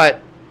around.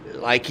 But,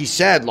 like he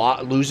said,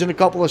 losing a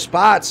couple of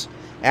spots.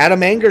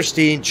 Adam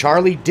Engerstein,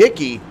 Charlie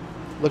Dickey,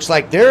 looks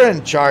like they're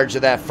in charge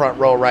of that front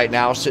row right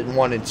now, sitting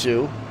 1 and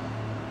 2.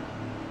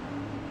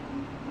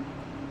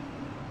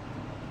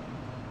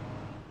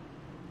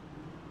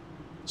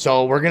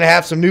 So we're going to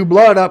have some new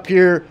blood up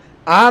here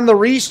on the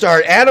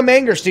restart. Adam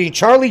Engerstein,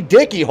 Charlie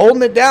Dickey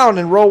holding it down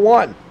in row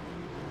 1.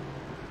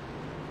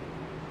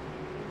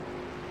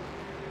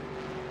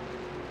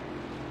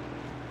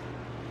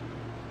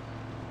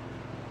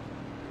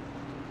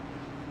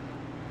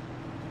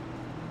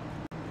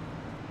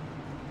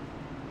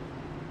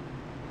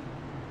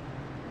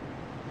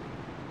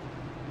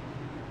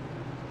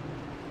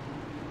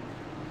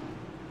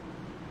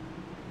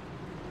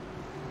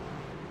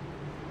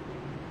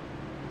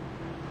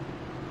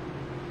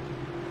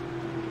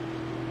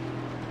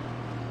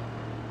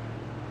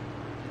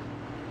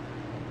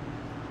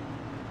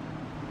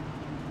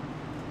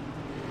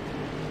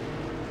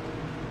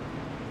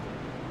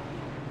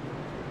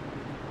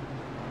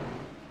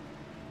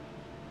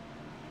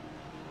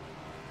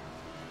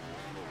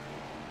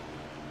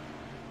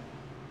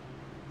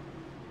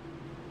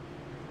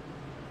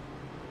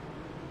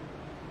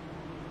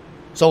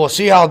 So we'll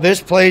see how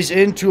this plays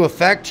into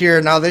effect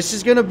here. Now, this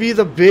is going to be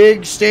the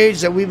big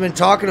stage that we've been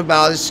talking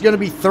about. This is going to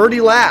be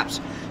 30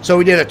 laps. So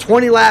we did a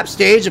 20-lap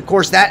stage. Of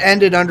course, that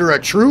ended under a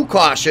true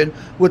caution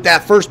with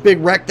that first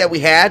big wreck that we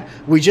had.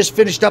 We just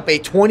finished up a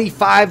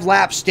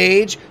 25-lap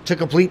stage to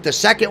complete the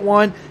second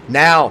one.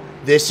 Now,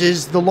 this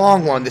is the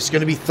long one. This is going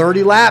to be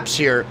 30 laps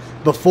here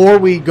before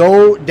we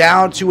go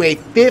down to a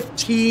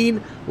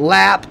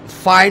 15-lap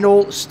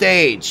final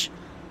stage.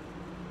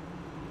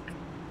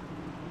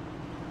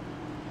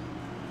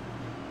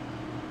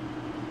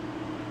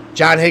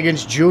 John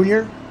Higgins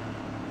Jr.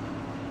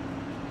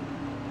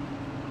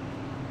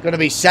 going to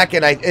be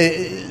second.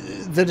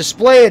 The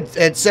display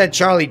had said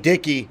Charlie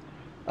Dickey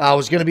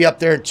was going to be up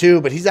there in 2,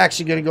 but he's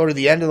actually going to go to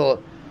the end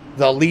of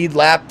the lead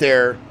lap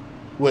there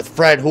with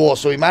Fred Houle.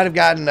 So he might have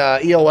gotten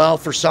EOL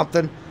for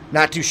something.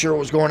 Not too sure what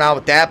was going on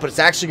with that, but it's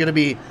actually going to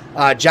be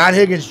John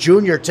Higgins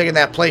Jr. taking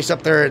that place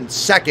up there in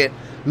second.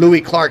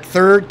 Louis Clark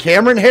third.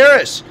 Cameron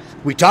Harris,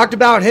 we talked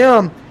about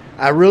him.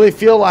 I really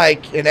feel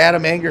like in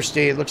Adam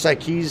Angerstein, looks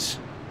like he's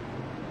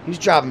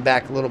dropping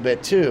back a little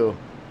bit too.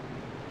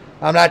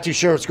 I'm not too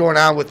sure what's going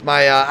on with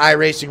my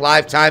iRacing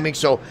live timing,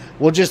 so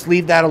we'll just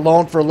leave that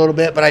alone for a little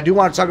bit. But I do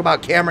want to talk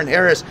about Cameron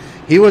Harris.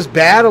 He was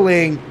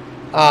battling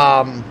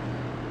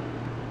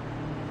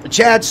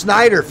Chad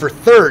Snyder for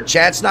third.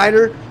 Chad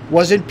Snyder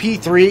was in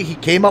P3. He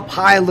came up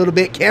high a little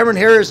bit. Cameron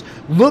Harris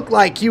looked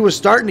like he was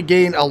starting to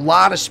gain a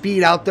lot of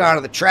speed out there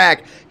on the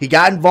track. He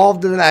got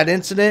involved in that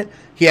incident.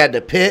 He had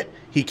to pit.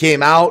 He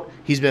came out.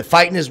 He's been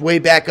fighting his way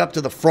back up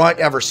to the front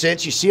ever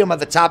since. You see him at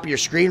the top of your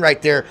screen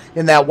right there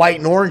in that white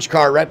and orange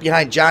car right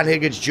behind John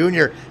Higgins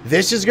Jr.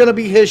 This is going to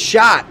be his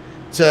shot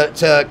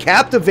to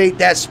captivate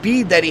that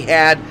speed that he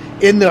had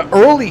in the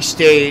early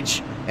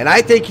stage. And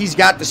I think he's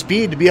got the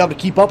speed to be able to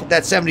keep up with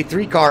that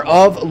 73 car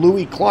of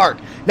Louis Clark.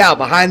 Now,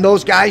 behind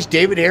those guys,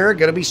 David Hara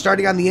going to be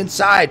starting on the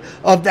inside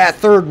of that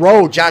third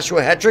row.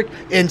 Joshua Hetrick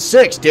in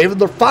 6. David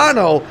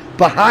Lofano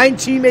behind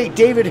teammate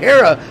David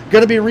Hara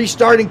going to be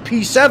restarting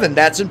P7.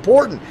 That's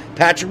important.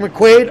 Patrick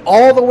McQuaid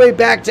all the way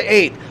back to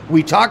 8th.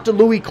 We talked to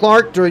Louis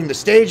Clark during the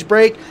stage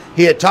break.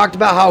 He had talked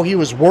about how he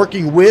was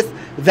working with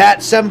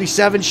that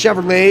 77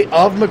 Chevrolet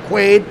of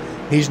McQuaid.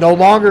 He's no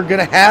longer going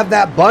to have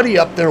that buddy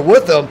up there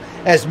with him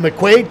as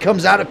McQuaid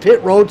comes out of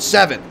pit road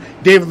 7th.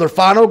 David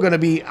Lofano going to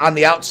be on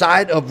the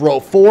outside of row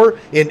 4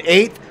 in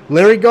 8th.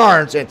 Larry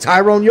Garnes and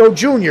Tyrone Yo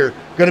Jr.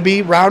 going to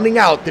be rounding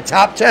out the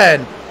top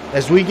 10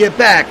 as we get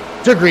back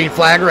to Green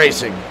Flag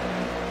Racing.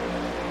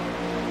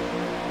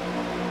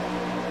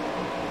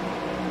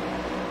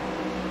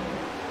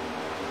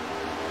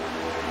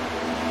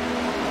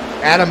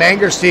 Adam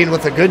Angerstein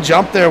with a good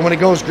jump there when it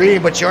goes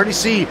green, but you already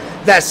see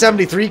that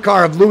 73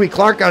 car of Louis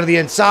Clark out of the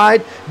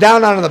inside,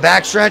 down onto the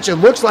backstretch. It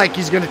looks like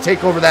he's going to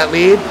take over that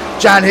lead.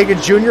 John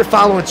Higgins Jr.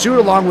 following suit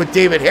along with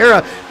David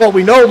Hara, but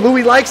we know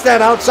Louis likes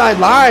that outside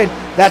line.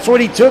 That's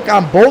what he took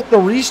on both the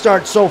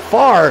restarts so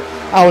far.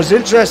 I was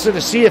interested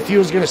to see if he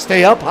was going to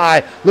stay up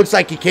high. Looks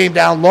like he came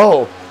down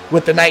low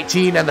with the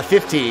 19 and the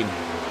 15.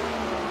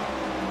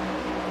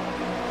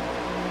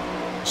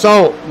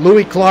 So,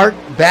 Louis Clark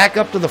back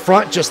up to the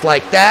front just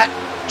like that.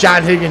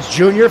 John Higgins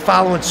Jr.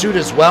 following suit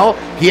as well.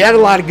 He had a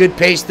lot of good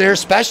pace there,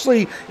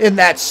 especially in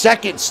that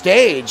second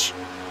stage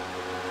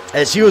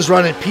as he was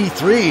running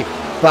P3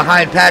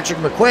 behind Patrick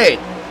McQuaid.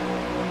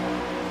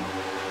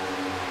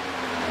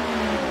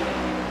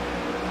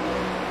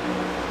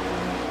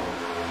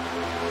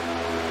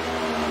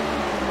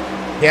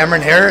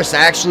 Cameron Harris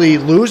actually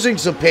losing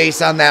some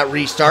pace on that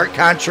restart,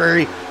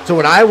 contrary to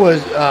what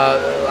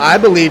I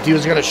believed he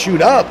was going to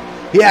shoot up.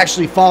 He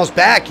actually falls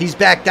back. He's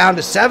back down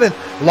to 7th,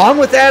 along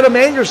with Adam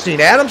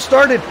Angerstein. Adam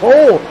started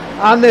pole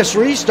on this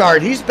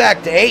restart. He's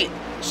back to 8th.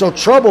 So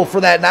trouble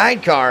for that 9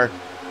 car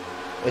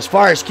as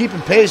far as keeping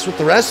pace with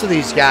the rest of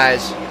these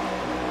guys.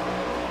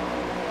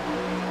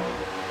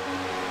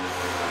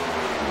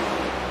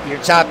 Your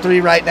top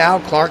 3 right now,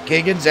 Clark,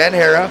 Higgins, and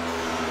Hara.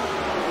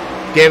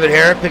 David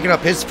Hara picking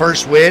up his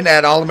first win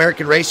at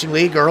All-American Racing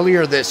League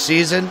earlier this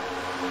season.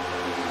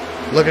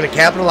 Looking to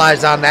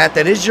capitalize on that.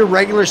 That is your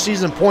regular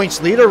season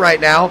points leader right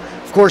now.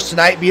 Of course,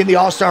 tonight being the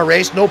All-Star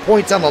race, no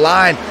points on the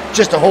line,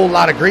 just a whole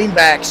lot of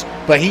greenbacks,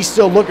 but he's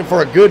still looking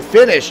for a good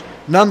finish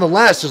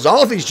nonetheless, as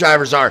all of these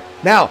drivers are.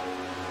 Now,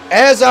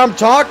 as I'm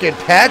talking,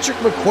 Patrick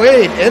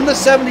McQuaid in the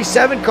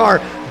 77 car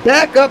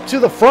back up to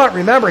the front.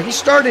 Remember, he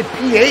started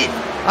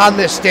P8 on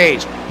this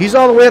stage. He's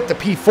all the way up to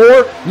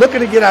P4, looking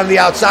to get on the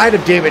outside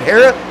of David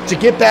Hara to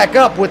get back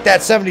up with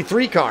that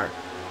 73 car.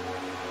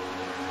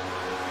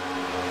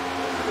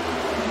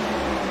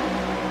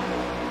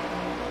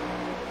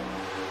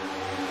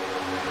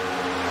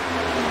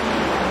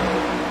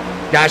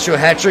 Joshua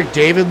Hetrick,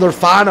 David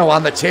Lofano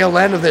on the tail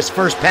end of this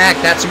first pack.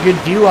 That's a good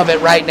view of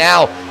it right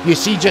now. You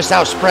see just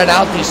how spread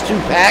out these 2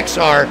 packs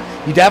are.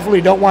 You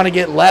definitely don't want to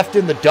get left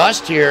in the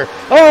dust here.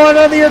 Oh, and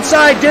on the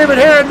inside, David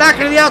Hara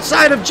knocking to the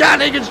outside of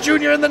John Higgins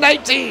Jr. in the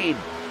 19.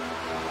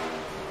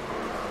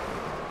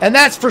 And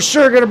that's for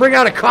sure going to bring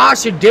out a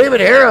caution. David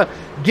Hara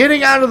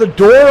getting out of the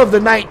door of the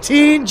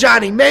 19.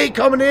 Johnny May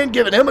coming in,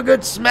 giving him a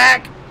good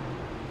smack.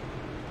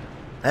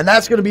 And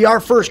that's going to be our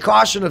first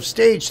caution of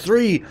stage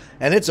 3,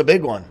 and it's a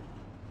big one.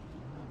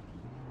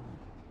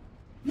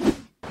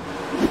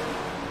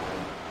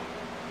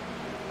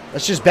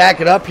 Let's just back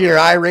it up here.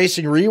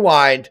 iRacing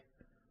Rewind.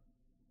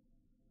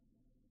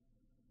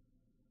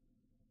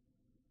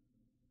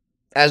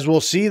 As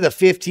we'll see the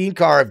 15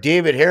 car of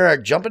David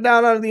Herrick jumping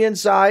down onto the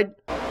inside.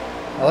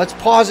 Now let's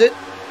pause it.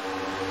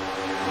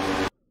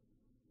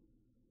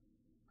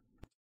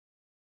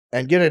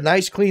 And get a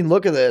nice clean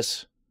look of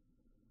this.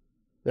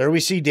 There we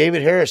see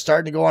David Harris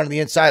starting to go onto the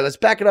inside. Let's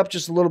back it up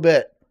just a little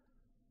bit.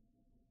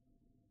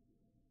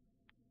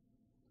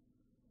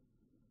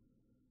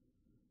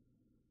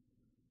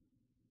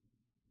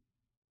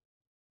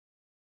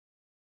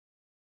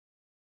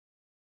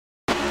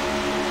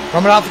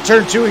 Coming off of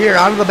turn 2 here,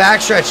 onto the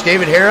backstretch.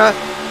 David Hera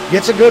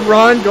gets a good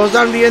run, goes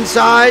down to the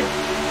inside.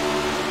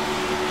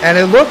 And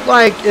it looked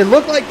like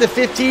the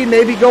 15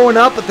 maybe going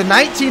up, but the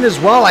 19 as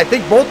well. I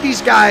think both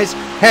these guys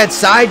had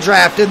side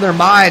draft in their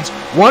minds.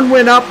 One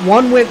went up,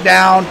 one went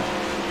down,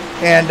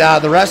 and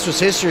the rest was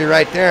history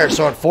right there.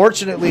 So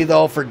unfortunately,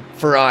 though, for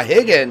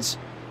Higgins,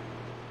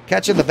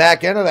 catching the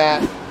back end of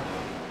that,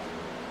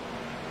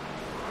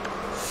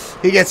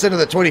 he gets into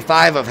the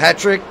 25 of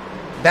Hetrick,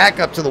 back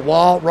up to the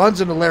wall, runs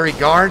into Larry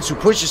Garnes, who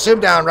pushes him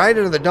down right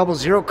into the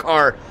 00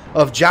 car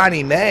of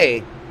Johnny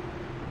May.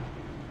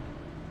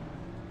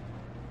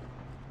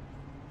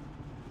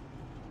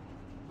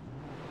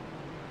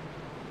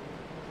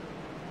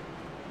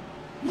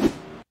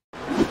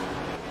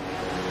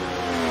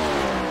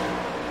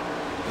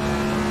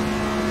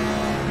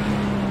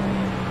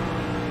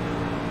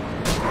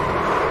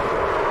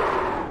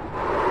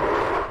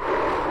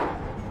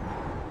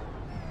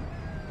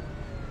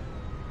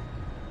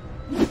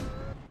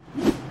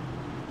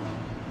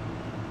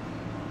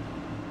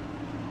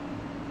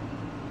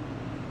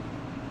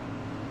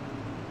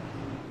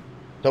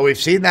 So we've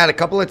seen that a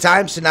couple of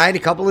times tonight. A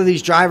couple of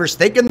these drivers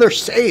thinking they're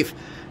safe,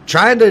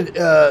 trying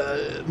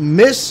to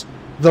miss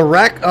the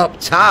wreck up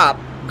top,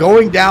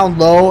 going down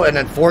low, and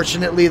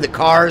unfortunately the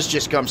cars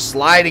just come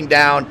sliding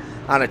down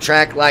on a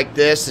track like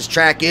this. This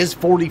track is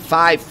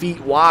 45 feet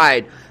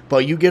wide,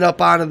 but you get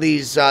up onto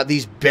these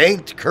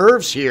banked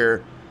curves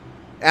here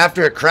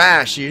after a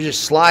crash, you're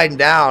just sliding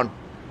down.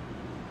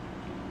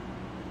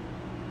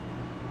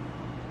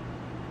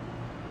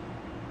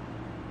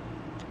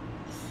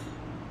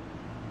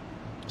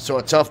 So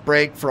a tough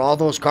break for all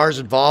those cars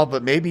involved,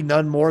 but maybe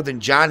none more than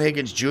John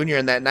Higgins Jr.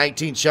 in that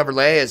 19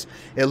 Chevrolet, as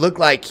it looked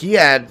like he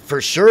had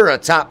for sure a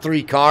top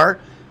 3 car.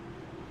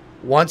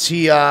 Once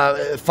he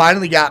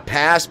finally got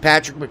past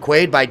Patrick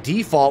McQuaid by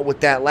default with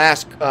that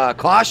last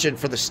caution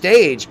for the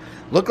stage,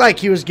 looked like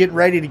he was getting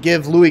ready to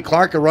give Louis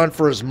Clark a run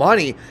for his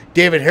money.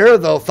 David Hera,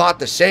 though, thought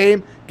the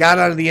same, got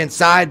onto the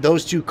inside.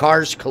 Those two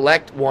cars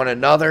collect one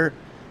another,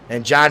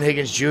 and John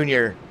Higgins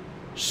Jr.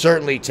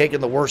 certainly taking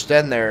the worst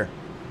end there.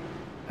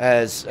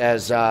 As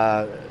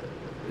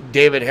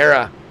David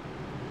Hera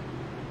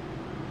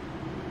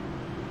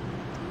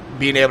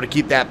being able to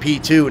keep that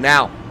P2.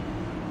 Now,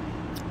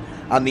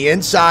 on the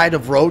inside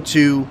of row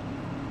 2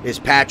 is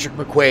Patrick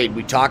McQuaid.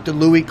 We talked to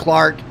Louis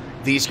Clark.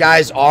 These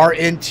guys are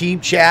in team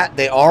chat.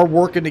 They are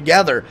working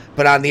together.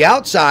 But on the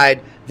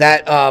outside,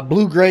 that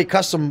blue-gray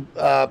custom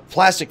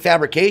plastic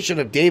fabrication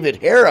of David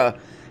Hera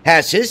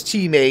has his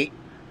teammate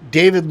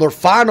David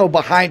Lorfano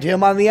behind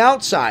him on the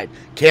outside.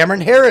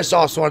 Cameron Harris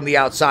also on the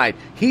outside.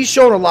 He's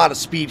shown a lot of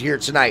speed here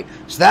tonight.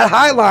 So that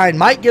high line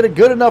might get a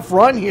good enough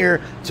run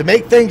here to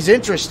make things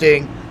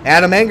interesting.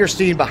 Adam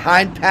Engerstein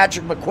behind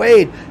Patrick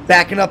McQuaid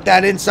backing up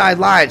that inside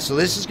line. So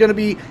this is going to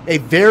be a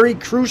very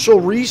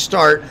crucial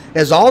restart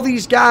as all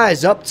these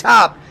guys up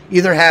top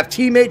either have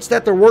teammates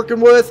that they're working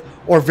with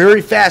or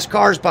very fast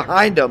cars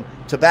behind them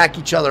to back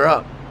each other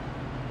up.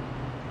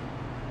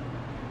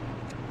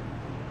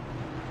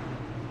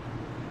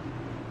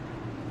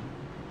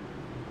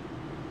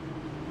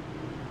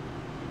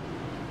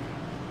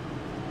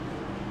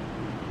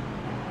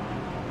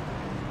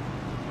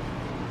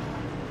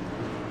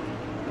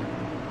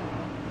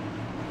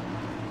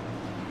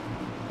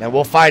 And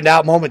we'll find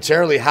out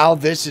momentarily how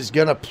this is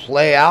going to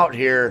play out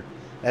here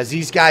as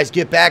these guys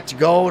get back to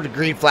go to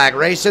green flag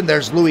racing.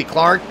 There's Louis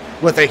Clark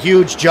with a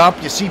huge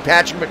jump. You see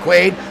Patrick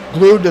McQuaid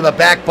glued to the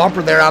back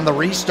bumper there on the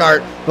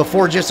restart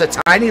before just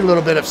a tiny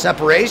little bit of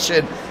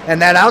separation.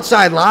 And that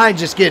outside line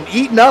just getting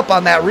eaten up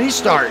on that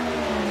restart.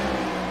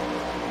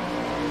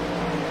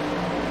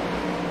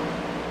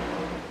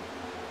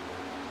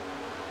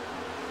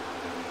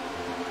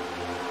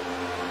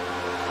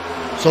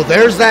 So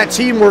there's that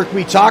teamwork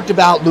we talked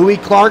about. Louis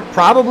Clark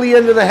probably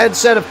into the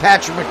headset of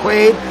Patrick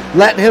McQuaid,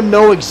 letting him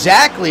know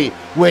exactly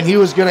when he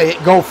was going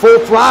to go full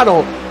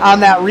throttle on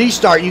that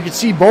restart. You can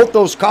see both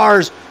those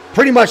cars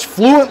pretty much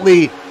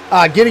fluently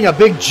getting a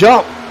big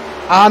jump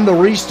on the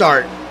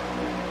restart.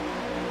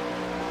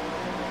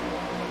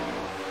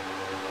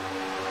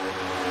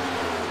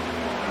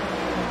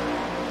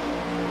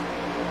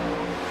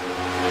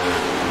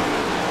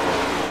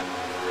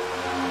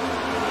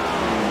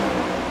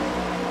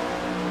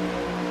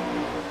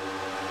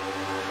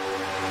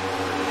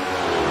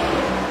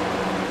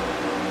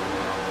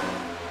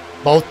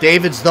 Both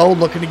Davids, though,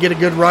 looking to get a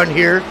good run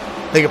here.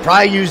 They could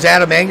probably use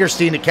Adam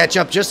Angerstein to catch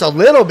up just a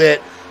little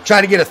bit,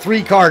 try to get a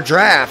 3-car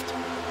draft.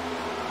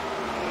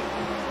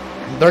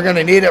 They're going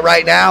to need it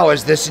right now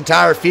as this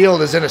entire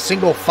field is in a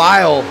single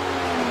file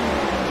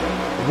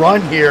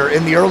run here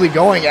in the early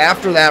going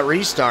after that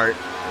restart.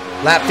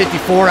 Lap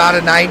 54 out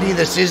of 90.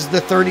 This is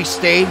the 30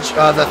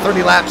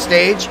 lap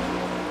stage.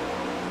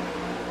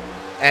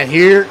 And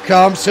here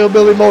comes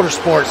Hillbilly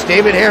Motorsports.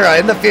 David Hara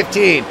in the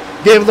 15.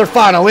 David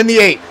Lorfano in the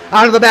 8.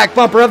 Out of the back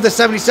bumper of the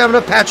 77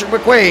 of Patrick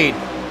McQuaid.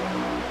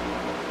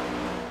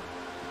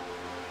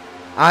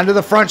 Onto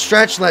the front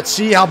stretch. Let's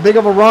see how big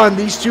of a run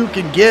these two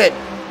can get.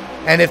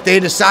 And if they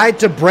decide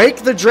to break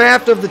the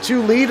draft of the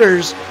 2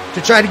 leaders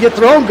to try to get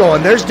their own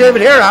going. There's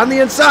David Hara on the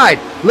inside,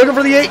 looking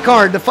for the 8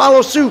 card to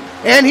follow suit,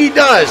 and he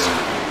does.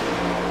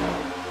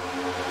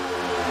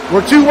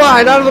 We're too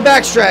wide out of the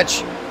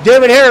backstretch.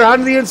 David Hara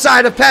on the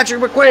inside of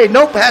Patrick McQuaid.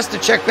 Nope, has to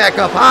check back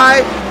up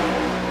high.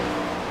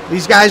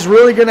 These guys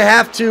really going to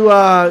have to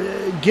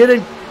get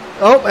in.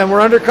 Oh, and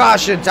we're under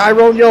caution.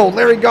 Tyrone Yo,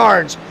 Larry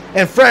Garnes,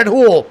 and Fred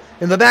Houle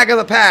in the back of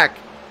the pack.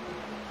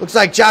 Looks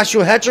like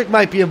Joshua Hetrick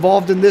might be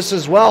involved in this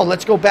as well.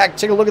 Let's go back and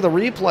take a look at the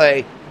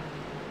replay.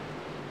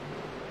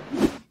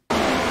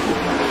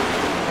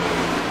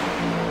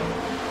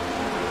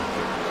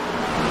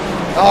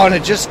 Oh, and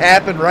it just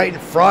happened right in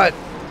front.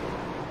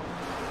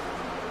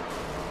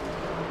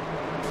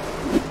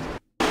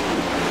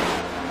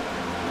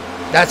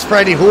 That's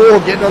Freddie Houle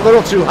getting a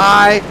little too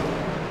high.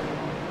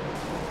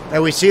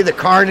 And we see the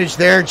carnage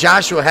there.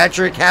 Joshua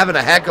Hetrick having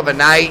a heck of a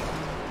night.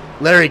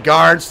 Larry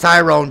Garnes,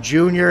 Tyrone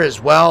Jr.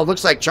 as well.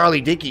 Looks like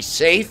Charlie Dickey's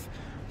safe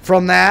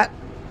from that.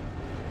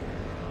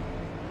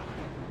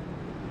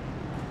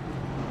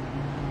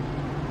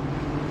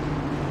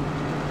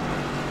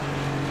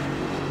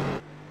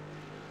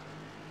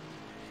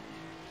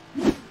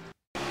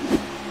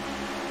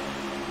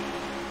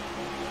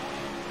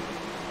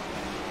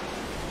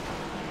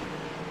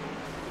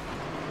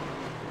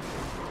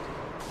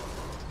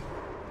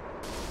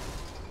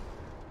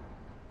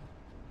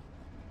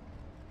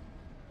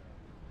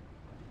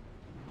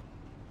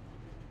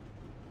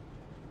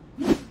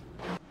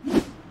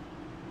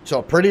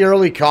 So pretty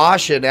early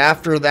caution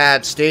after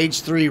that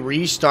stage 3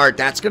 restart.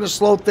 That's going to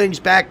slow things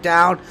back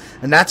down,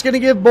 and that's going to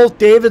give both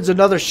Davids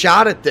another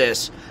shot at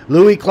this.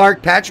 Louis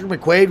Clark, Patrick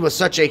McQuaid was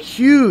such a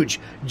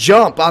huge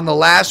jump on the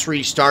last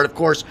restart. Of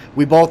course,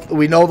 we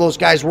know those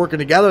guys working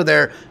together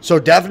there, so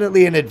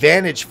definitely an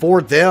advantage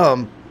for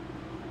them.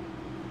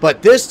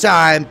 But this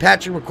time,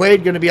 Patrick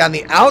McQuaid going to be on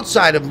the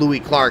outside of Louis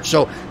Clark.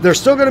 So they're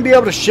still going to be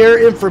able to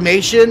share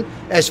information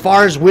as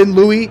far as when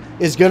Louis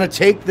is going to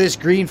take this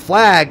green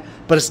flag,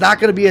 but it's not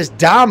going to be as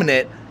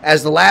dominant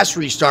as the last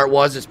restart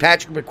was, as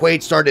Patrick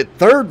McQuaid started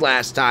 3rd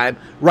last time,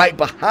 right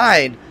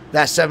behind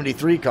that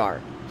 73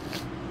 car.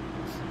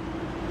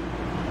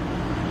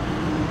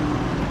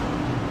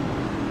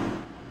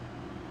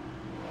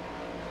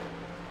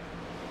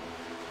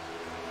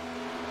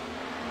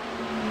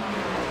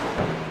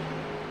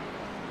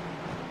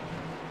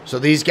 So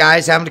these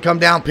guys having to come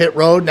down pit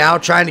road now,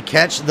 trying to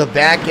catch the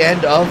back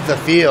end of the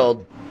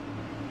field.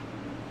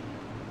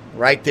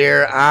 Right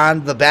there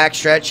on the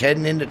backstretch,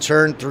 heading into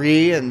turn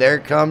 3, and there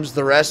comes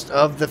the rest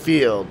of the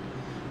field.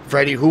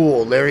 Freddie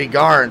Houle, Larry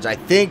Garnes, I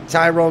think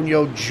Tyrone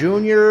Yo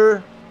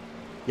Jr.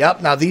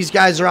 Yep, now these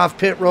guys are off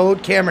pit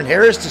road. Cameron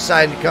Harris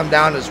decided to come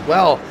down as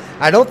well.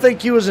 I don't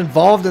think he was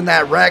involved in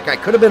that wreck. I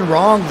could have been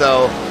wrong,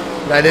 though,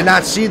 but I did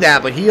not see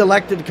that. But he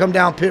elected to come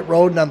down pit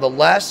road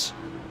nonetheless.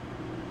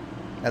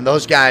 And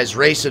those guys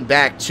racing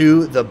back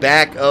to the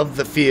back of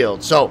the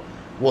field. So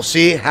we'll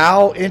see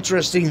how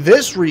interesting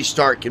this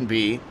restart can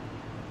be,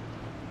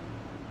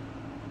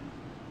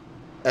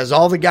 as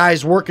all the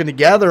guys working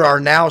together are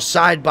now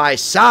side by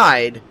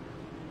side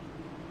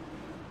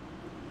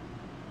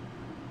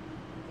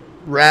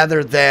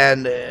rather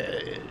than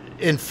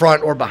in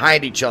front or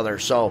behind each other.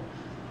 So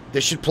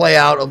this should play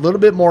out a little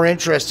bit more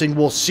interesting.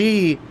 We'll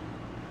see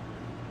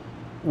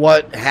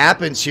what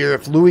happens here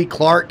if Louis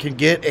Clark can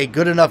get a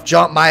good enough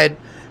jump.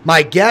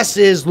 My guess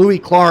is Louis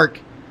Clark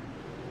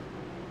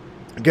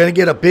going to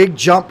get a big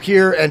jump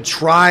here and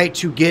try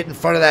to get in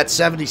front of that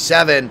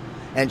 77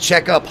 and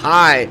check up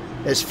high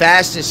as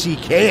fast as he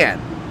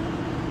can.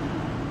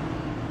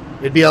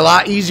 It'd be a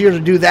lot easier to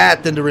do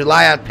that than to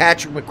rely on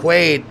Patrick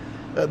McQuaid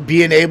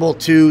being able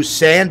to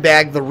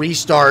sandbag the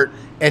restart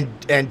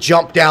and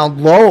jump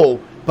down low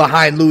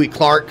behind Louis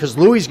Clark, because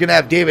Louis is going to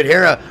have David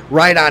Hara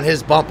right on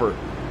his bumper.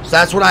 So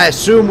that's what I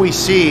assume we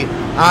see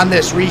on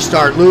this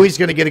restart. Louis is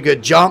going to get a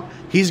good jump.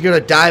 He's going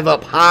to dive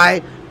up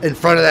high in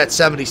front of that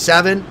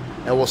 77,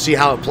 and we'll see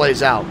how it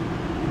plays out.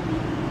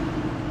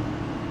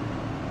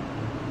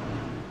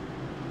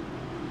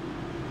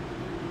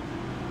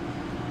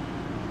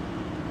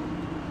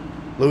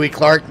 Louis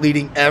Clark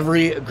leading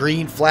every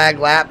green flag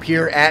lap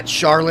here at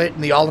Charlotte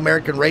in the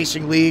All-American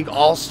Racing League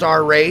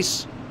All-Star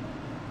Race.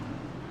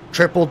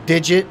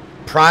 Triple-digit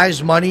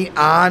prize money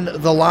on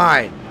the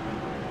line.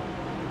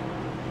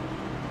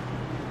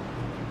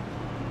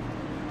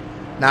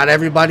 Not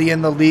everybody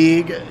in the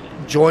league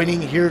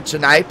joining here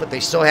tonight, but they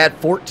still had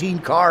 14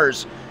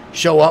 cars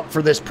show up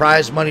for this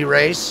prize money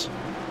race.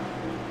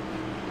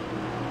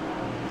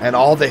 And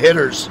all the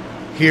hitters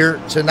here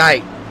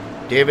tonight: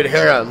 David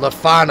Hara,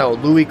 Lafano,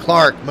 Louis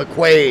Clark,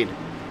 McQuaid,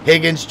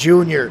 Higgins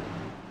Jr.,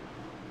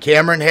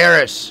 Cameron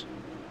Harris.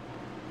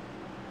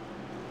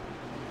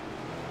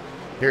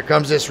 Here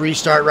comes this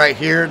restart right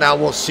here. Now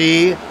we'll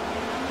see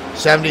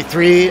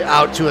 73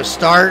 out to a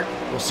start.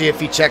 We'll see if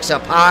he checks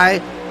up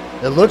high.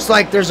 It looks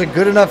like there's a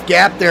good enough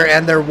gap there,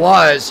 and there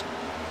was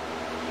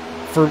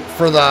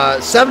for the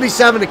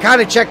 77 to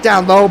kind of check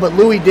down low, but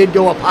Louis did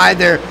go up high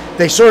there.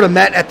 They sort of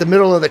met at the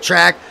middle of the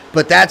track,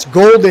 but that's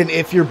golden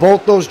if you're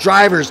both those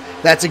drivers.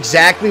 That's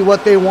exactly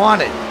what they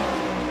wanted.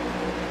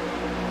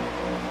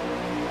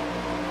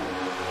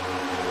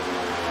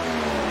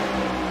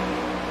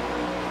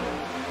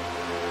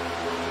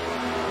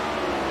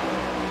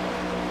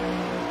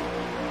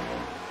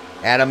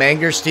 Adam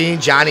Angerstein,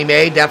 Johnny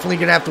May, definitely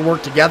going to have to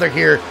work together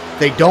here.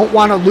 They don't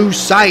want to lose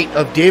sight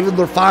of David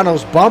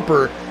Lurfano's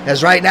bumper,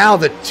 as right now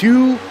the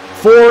 2,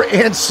 4,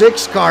 and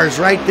 6 cars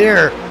right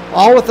there,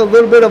 all with a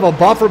little bit of a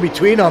buffer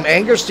between them.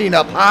 Angerstein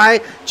up high,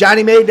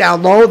 Johnny May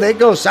down low. They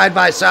go side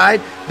by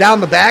side down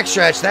the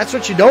backstretch. That's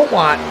what you don't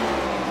want,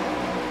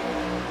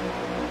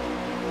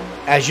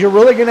 as you're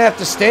really going to have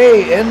to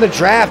stay in the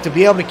draft to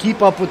be able to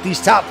keep up with these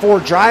top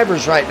 4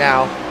 drivers right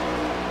now.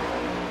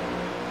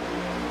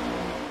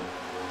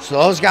 So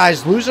those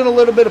guys losing a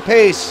little bit of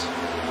pace.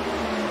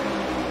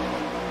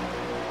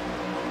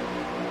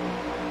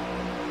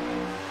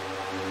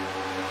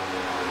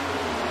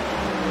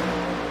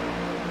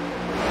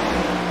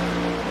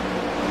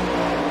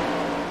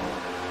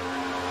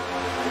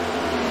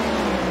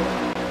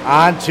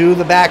 On to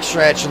the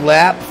backstretch,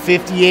 lap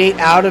 58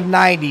 out of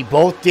 90.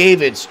 Both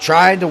Davids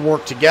trying to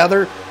work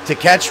together to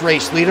catch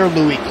race leader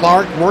Louis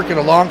Clark, working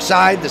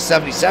alongside the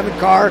 77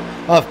 car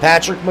of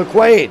Patrick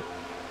McQuaid.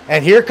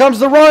 And here comes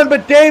the run,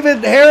 but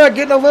David Hara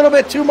getting a little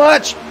bit too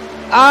much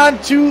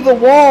onto the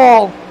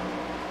wall.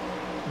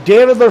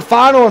 David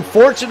Lurfano,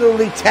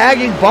 unfortunately,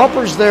 tagging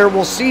bumpers there.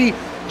 We'll see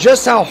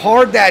just how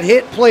hard that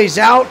hit plays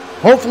out.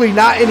 Hopefully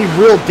not any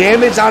real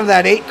damage out of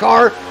that 8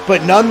 car,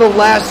 but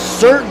nonetheless,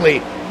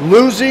 certainly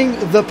losing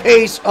the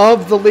pace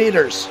of the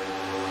leaders.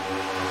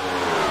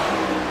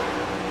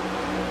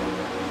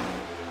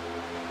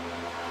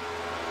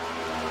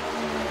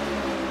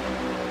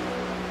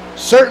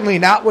 Certainly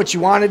not what you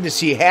wanted to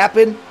see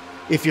happen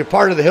if you're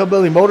part of the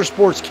Hillbilly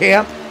Motorsports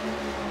camp.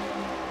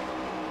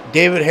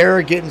 David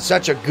Hara getting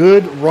such a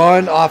good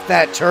run off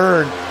that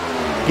turn,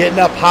 getting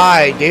up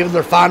high. David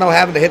Lurfano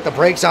having to hit the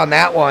brakes on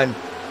that one.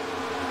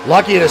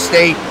 Lucky to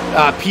stay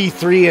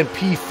P3 and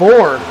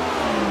P4.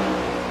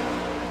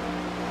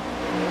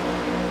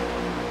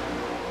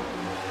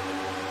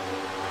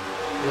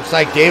 Looks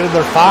like David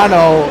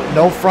Lurfano,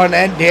 no front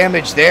end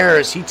damage there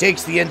as he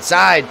takes the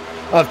inside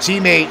of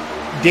teammate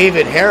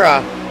David Hara.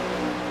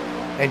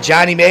 And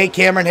Johnny May,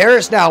 Cameron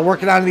Harris now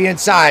working on the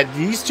inside.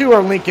 These two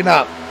are linking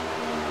up.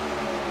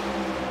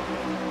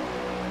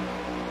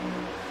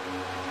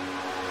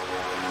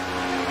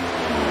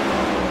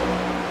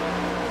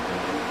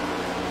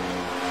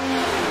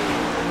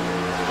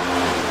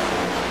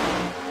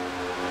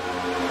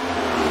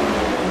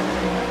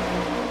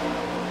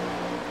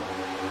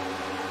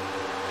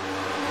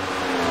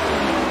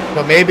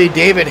 So maybe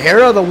David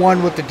Hara the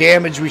one with the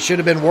damage we should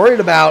have been worried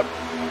about,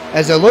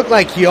 as it looked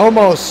like he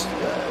almost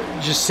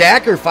just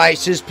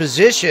sacrificed his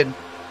position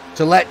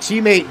to let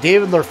teammate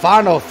David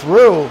Lurfano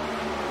through.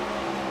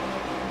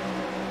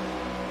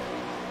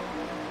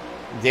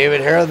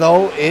 David Hara,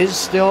 though, is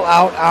still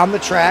out on the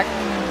track.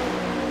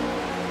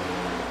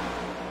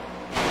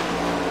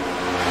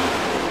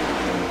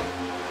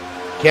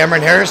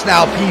 Cameron Harris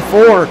now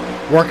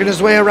P4, working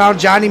his way around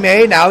Johnny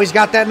May. Now he's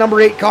got that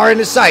number 8 car in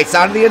his sights,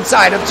 out of the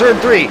inside of turn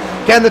 3.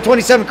 Can the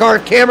 27 car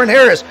of Cameron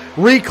Harris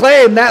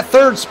reclaim that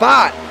 3rd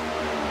spot?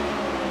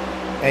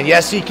 And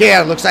yes, he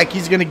can. Looks like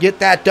he's going to get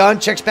that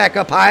done. Checks back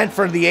up high in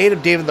front of the 8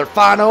 of David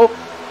Lurfano.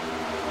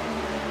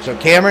 So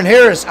Cameron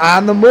Harris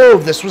on the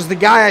move. This was the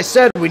guy I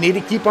said we need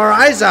to keep our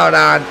eyes out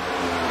on.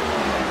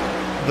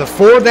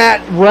 Before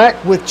that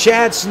wreck with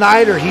Chad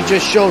Snyder, he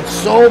just showed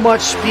so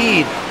much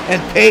speed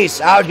and pace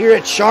out here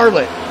at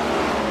Charlotte.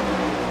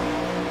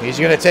 He's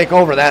going to take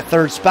over that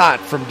 3rd spot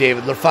from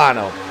David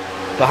Lurfano.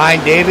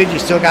 Behind David, you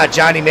still got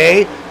Johnny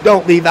May.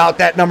 Don't leave out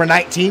that number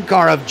 19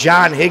 car of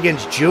John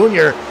Higgins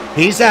Jr.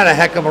 He's had a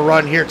heck of a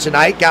run here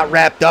tonight. Got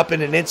wrapped up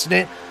in an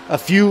incident a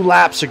few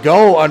laps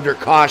ago under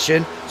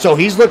caution. So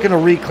he's looking to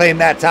reclaim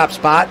that top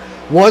spot.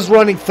 Was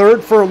running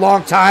 3rd for a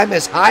long time,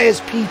 as high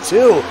as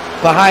P2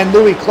 behind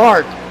Louis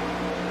Clark.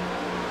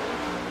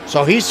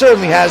 So he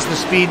certainly has the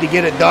speed to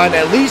get it done,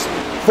 at least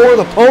for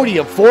the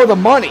podium, for the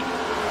money.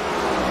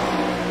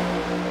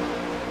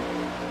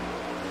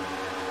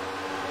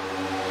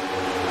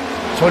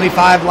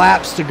 "25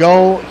 laps to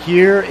go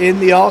here in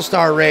the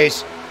All-Star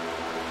race.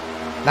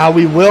 Now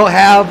we will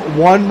have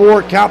one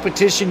more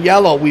competition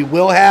yellow. We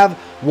will have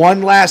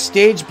one last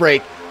stage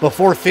break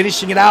before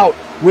finishing it out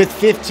with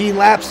 15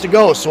 laps to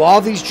go. So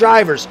all these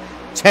drivers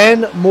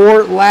 10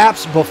 more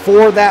laps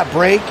before that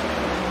break.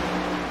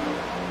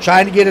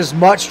 Trying to get as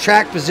much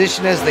track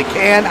position as they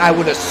can. I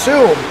would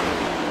assume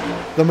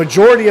the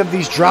majority of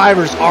these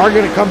drivers are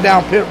going to come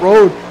down pit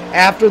road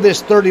after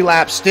this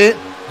 30-lap stint,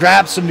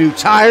 grab some new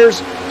tires,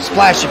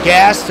 splash of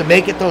gas to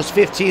make it those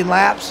 15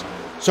 laps.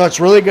 So it's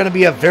really going to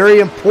be a very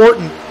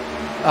important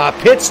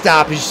pit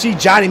stop. As you see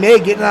Johnny May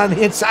getting on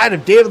the inside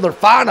of David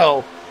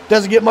Lorfano.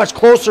 Doesn't get much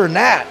closer than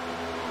that.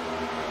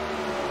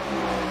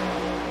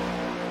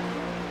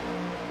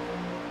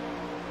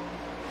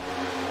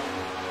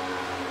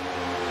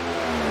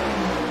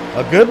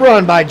 A good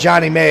run by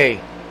Johnny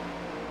May.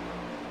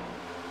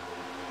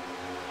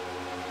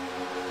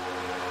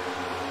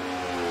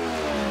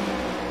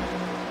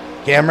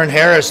 Cameron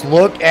Harris,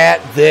 look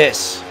at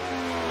this.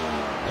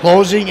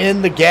 Closing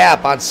in the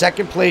gap on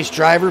second place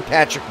driver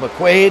Patrick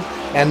McQuaid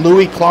and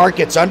Louis Clark.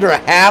 It's under a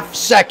half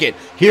second.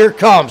 Here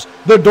comes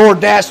the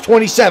DoorDash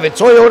 27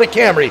 Toyota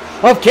Camry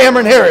of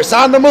Cameron Harris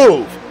on the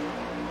move.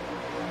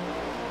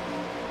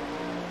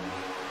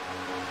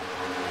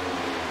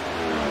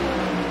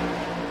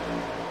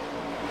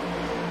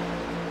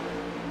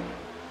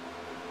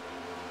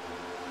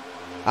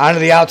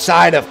 Onto the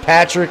outside of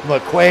Patrick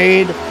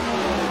McQuaid.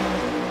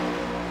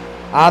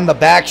 On the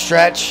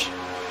backstretch.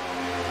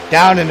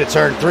 Down into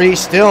turn 3,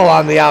 still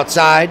on the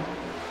outside.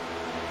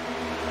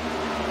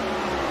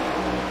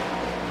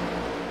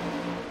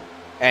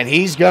 And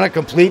he's going to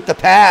complete the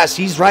pass.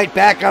 He's right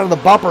back out of the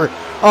bumper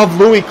of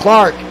Louis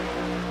Clark.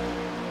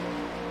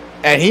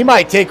 And he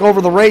might take over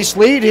the race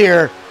lead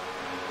here.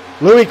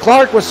 Louis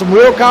Clark with some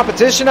real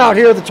competition out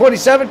here. The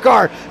 27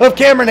 car of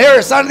Cameron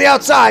Harris onto the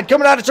outside,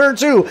 coming out of turn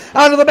 2,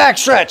 onto the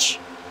backstretch.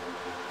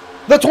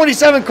 The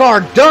 27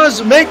 car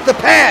does make the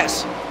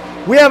pass.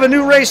 We have a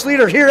new race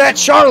leader here at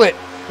Charlotte.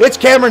 It's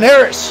Cameron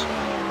Harris.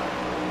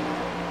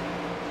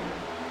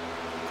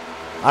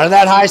 Onto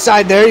that high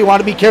side there, you want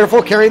to be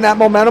careful carrying that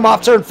momentum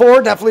off turn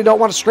 4. Definitely don't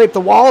want to scrape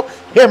the wall.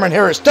 Cameron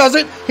Harris does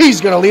it.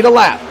 He's going to lead a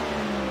lap.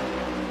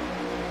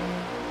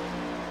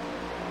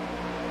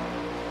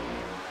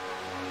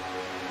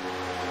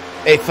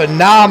 A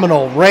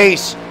phenomenal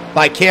race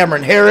by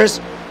Cameron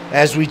Harris.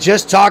 As we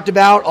just talked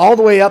about, all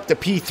the way up to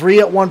P3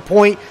 at one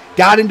point.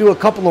 Got into a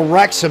couple of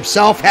wrecks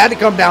himself. Had to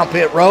come down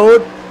pit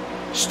road.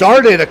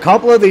 Started a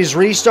couple of these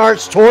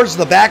restarts towards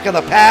the back of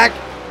the pack.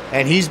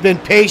 And he's been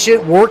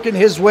patient, working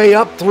his way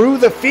up through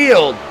the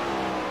field.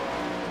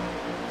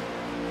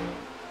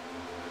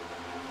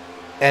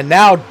 And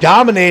now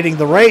dominating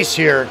the race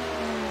here.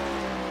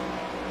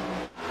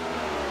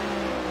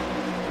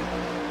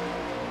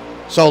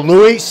 So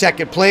Louis,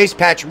 second place.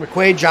 Patrick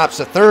McQuaid drops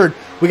to third.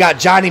 We got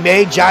Johnny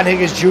May, John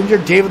Higgins Jr.,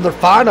 David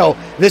Lorfano.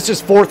 This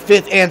is 4th,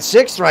 5th, and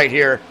 6th right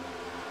here.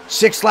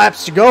 6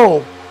 laps to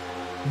go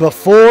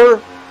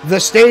before the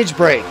stage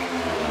break.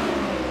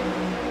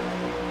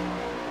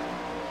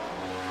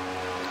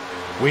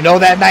 We know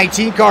that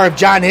 19 car of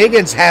John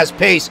Higgins has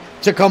pace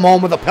to come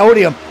home with a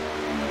podium.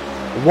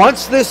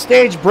 Once this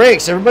stage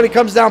breaks, everybody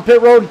comes down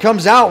pit road and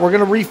comes out. We're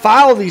going to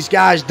refile these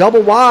guys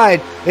double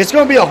wide. It's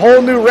going to be a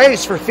whole new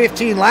race for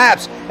 15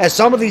 laps as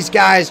some of these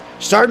guys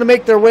starting to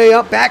make their way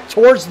up back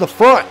towards the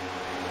front.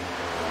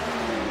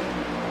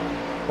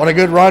 What a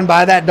good run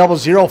by that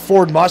 00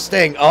 Ford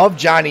Mustang of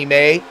Johnny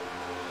May.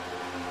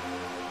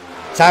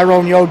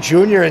 Tyrone Yo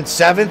Jr. in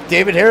 7th.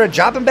 David Harrah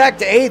dropping back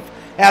to 8th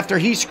after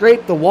he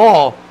scraped the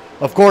wall.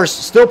 Of course,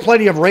 still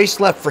plenty of race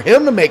left for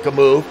him to make a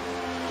move.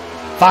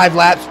 5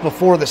 laps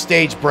before the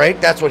stage break.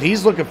 That's what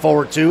he's looking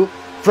forward to.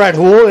 Fred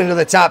Houle into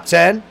the top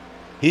 10.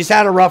 He's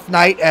had a rough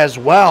night as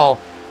well.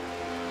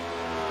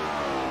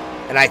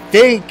 And I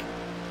think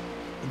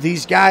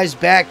these guys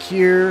back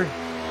here...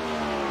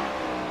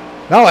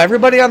 No,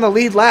 everybody on the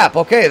lead lap.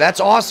 Okay,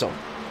 that's awesome.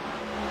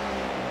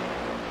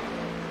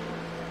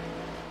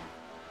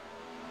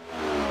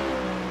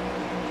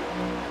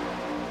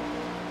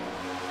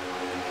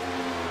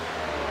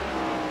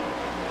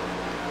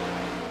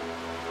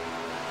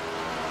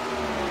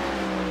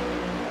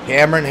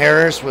 Cameron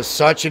Harris with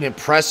such an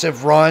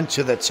impressive run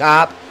to the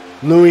top.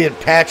 Louis and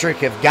Patrick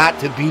have got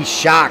to be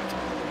shocked.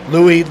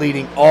 Louis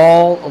leading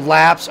all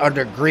laps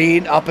under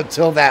green up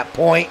until that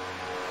point.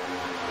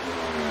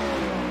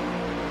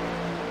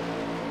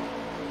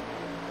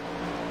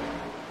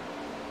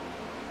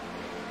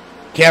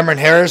 Cameron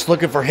Harris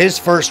looking for his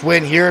first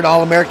win here at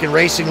All-American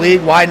Racing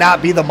League. Why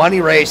not be the money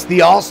race,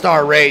 the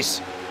All-Star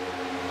race?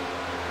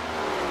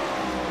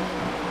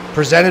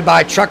 Presented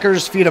by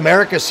Truckers Feed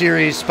America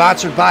Series,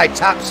 sponsored by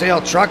Top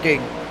Sail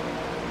Trucking.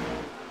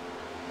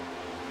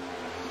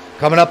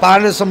 Coming up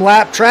onto some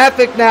lap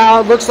traffic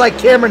now. It looks like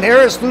Cameron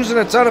Harris losing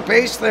a ton of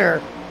pace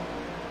there.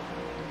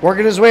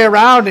 Working his way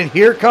around, and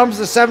here comes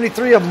the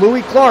 73 of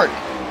Louis Clark.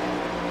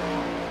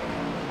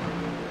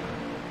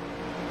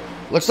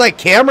 Looks like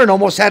Cameron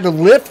almost had to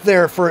lift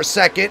there for a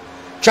second,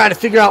 trying to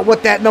figure out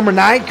what that number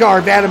 9 car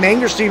of Adam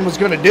Angerstein was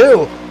going to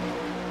do.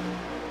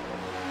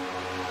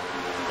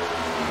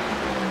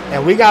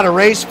 And we got a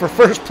race for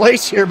first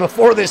place here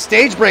before this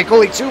stage break.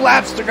 Only 2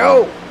 laps to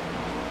go.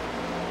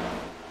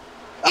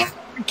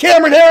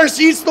 Cameron Harris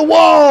eats the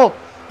wall.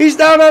 He's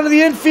down onto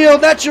the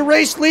infield. That's your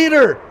race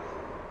leader.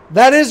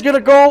 That is going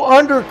to go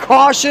under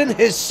caution,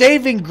 his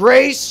saving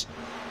grace.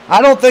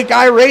 I don't think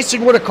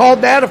iRacing would have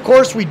called that. Of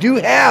course, we do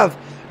have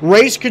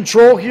race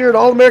control here at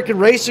All-American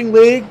Racing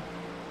League.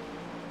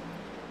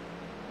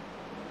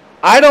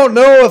 I don't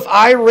know if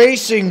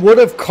iRacing would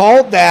have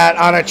called that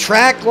on a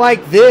track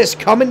like this,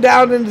 coming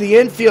down into the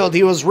infield.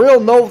 He was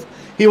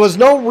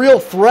no real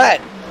threat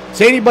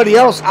to anybody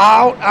else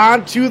out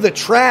onto the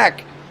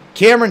track.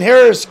 Cameron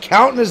Harris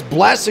counting his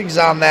blessings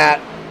on that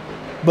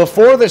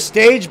before the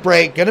stage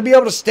break. Going to be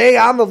able to stay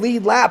on the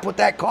lead lap with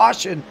that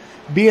caution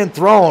being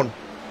thrown.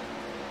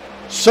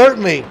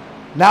 Certainly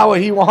not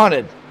what he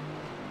wanted.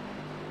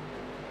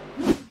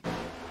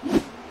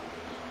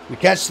 We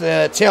catch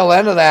the tail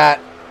end of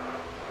that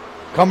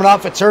coming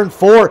off at turn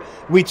 4.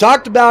 We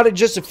talked about it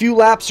just a few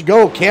laps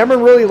ago.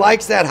 Cameron really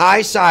likes that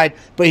high side,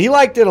 but he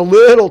liked it a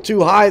little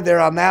too high there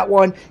on that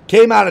one.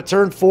 Came out of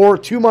turn 4,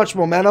 too much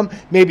momentum,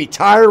 maybe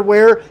tire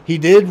wear. He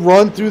did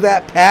run through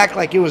that pack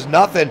like it was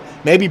nothing.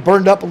 Maybe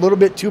burned up a little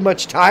bit too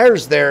much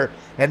tires there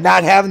and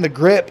not having the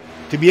grip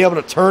to be able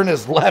to turn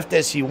as left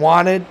as he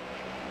wanted.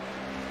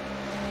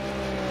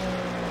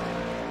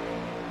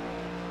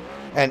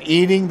 And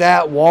eating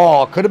that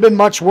wall. Could have been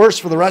much worse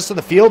for the rest of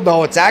the field,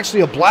 though. It's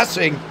actually a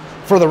blessing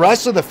for the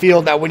rest of the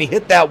field that when he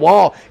hit that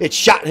wall, it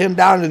shot him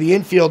down to the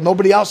infield.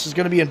 Nobody else is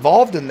going to be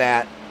involved in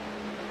that.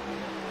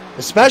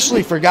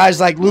 Especially for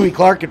guys like Louis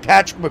Clark and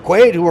Patrick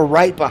McQuaid who are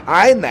right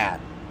behind that.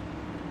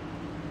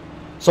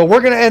 So we're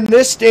going to end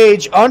this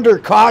stage under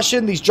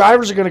caution. These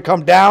drivers are going to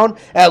come down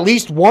at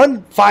least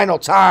one final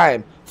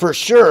time for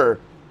sure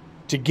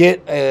to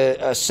get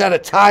a set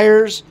of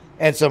tires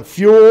and some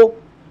fuel.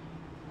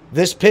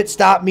 This pit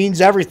stop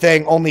means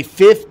everything. Only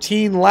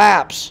 15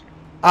 laps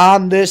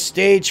on this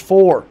stage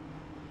 4.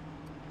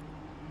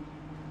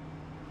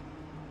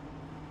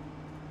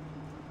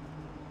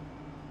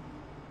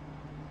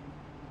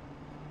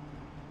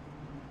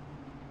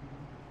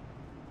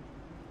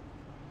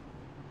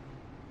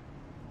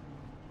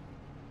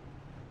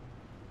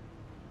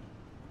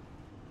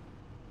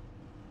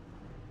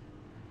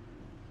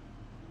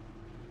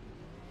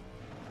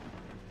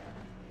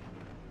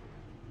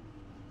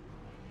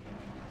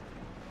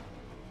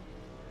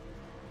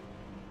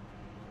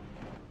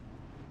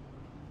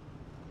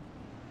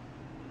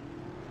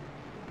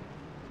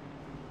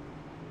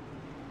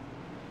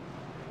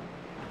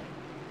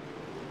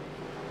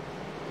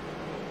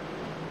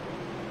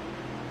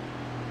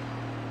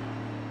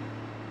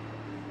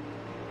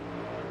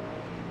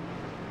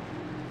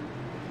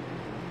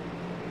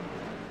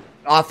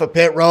 Off of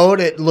pit road,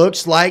 it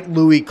looks like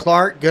Louis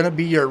Clark going to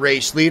be your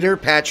race leader.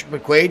 Patrick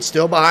McQuaid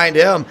still behind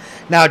him.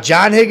 Now,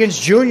 John Higgins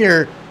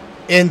Jr.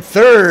 in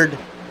third.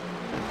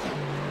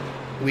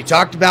 We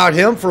talked about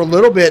him for a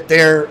little bit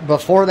there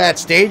before that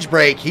stage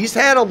break. He's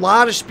had a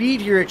lot of speed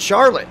here at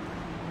Charlotte.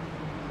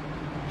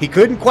 He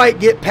couldn't quite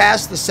get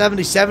past the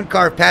 77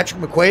 car of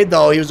Patrick McQuaid,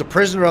 though. He was a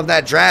prisoner of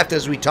that draft,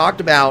 as we talked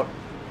about.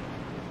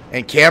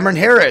 And Cameron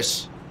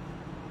Harris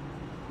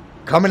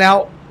coming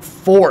out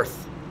 4th.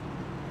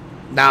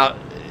 Now,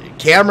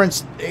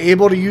 Cameron's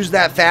able to use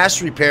that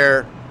fast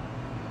repair,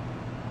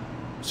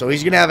 so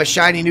he's going to have a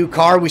shiny new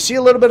car. We see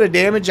a little bit of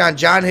damage on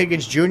John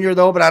Higgins Jr.,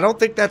 though, but I don't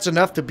think that's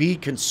enough to be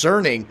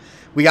concerning.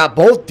 We got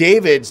both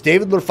Davids,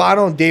 David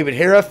Lurfano and David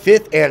Hera,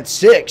 5th and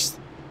 6th.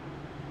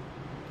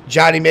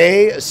 Johnny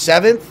May,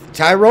 7th.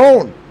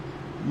 Tyrone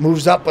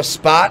moves up a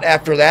spot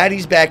after that.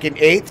 He's back in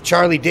 8th.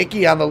 Charlie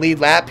Dickey on the lead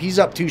lap. He's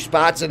up 2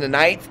 spots in the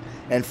 9th.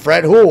 And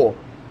Fred Houle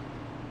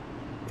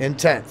in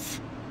 10th.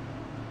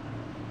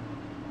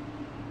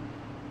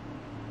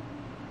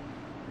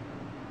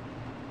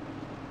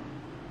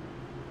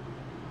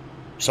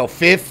 So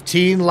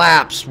 15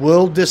 laps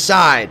will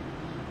decide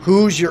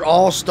who's your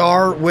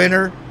all-star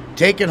winner,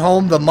 taking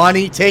home the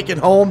money, taking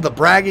home the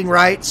bragging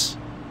rights.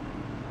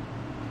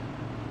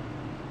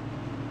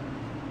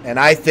 And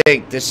I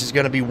think this is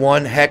going to be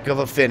one heck of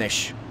a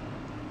finish.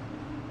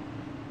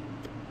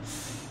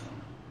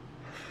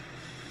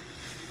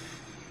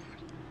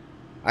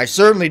 I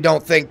certainly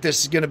don't think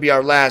this is going to be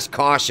our last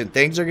caution.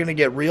 Things are going to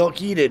get real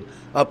heated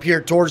up here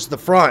towards the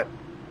front,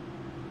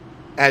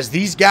 as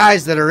these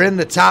guys that are in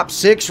the top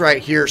 6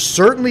 right here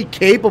certainly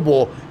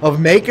capable of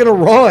making a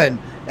run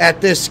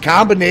at this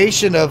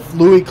combination of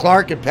Louis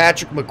Clark and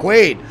Patrick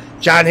McQuaid.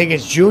 John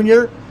Higgins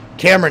Jr.,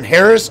 Cameron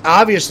Harris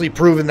obviously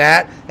proven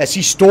that as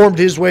he stormed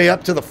his way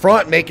up to the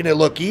front, making it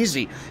look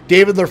easy.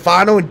 David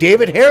Lurfano and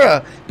David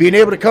Hera being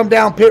able to come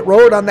down pit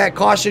road on that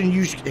caution and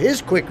use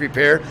his quick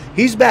repair.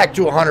 He's back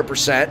to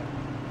 100%.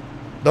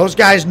 Those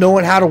guys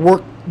knowing how to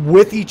work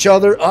with each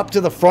other up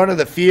to the front of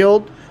the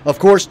field. Of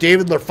course,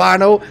 David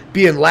Lurfano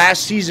being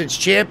last season's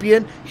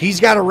champion. He's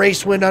got a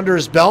race win under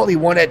his belt. He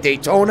won at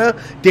Daytona.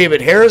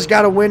 David Hera's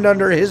got a win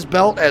under his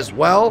belt as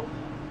well.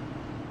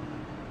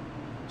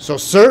 So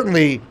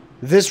certainly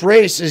this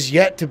race is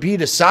yet to be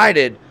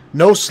decided.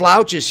 No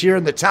slouches here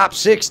in the top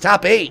 6,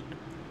 top 8.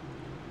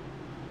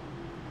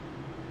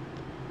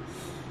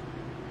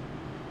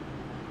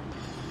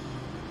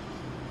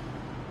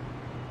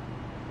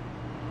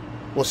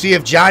 We'll see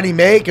if Johnny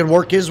May can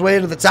work his way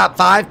into the top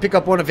 5, pick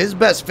up one of his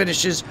best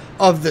finishes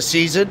of the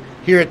season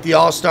here at the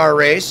All-Star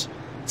race.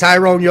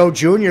 Tyrone Yo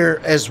Jr.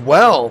 as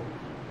well.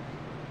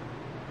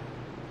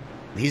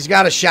 He's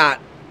got a shot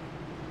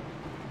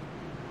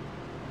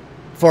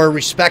for a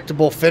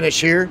respectable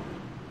finish here.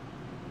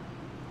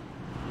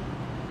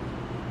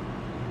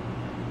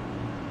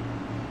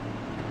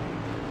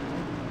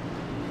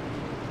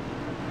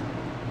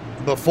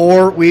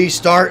 Before we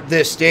start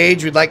this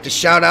stage, we'd like to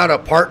shout out a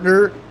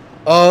partner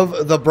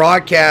of the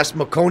broadcast,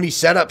 McConey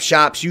Setup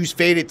Shops. Use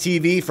Faded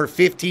TV for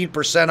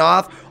 15%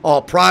 off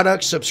all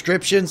products,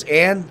 subscriptions,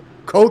 and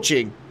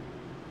coaching.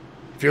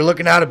 If you're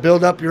looking how to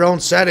build up your own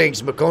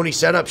settings, McConey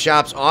Setup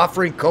Shops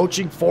offering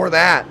coaching for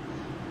that.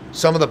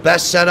 Some of the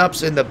best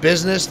setups in the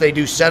business. They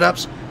do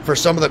setups for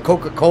some of the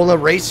Coca-Cola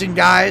racing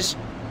guys.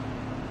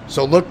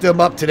 So look them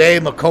up today,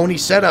 McConey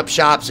Setup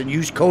Shops, and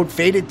use code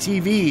Faded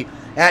TV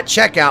at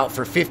checkout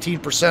for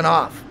 15%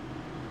 off.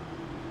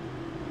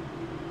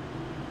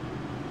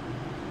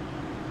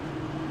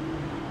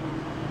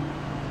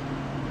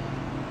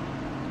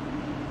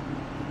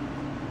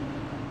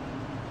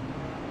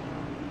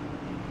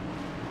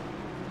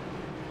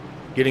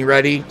 Getting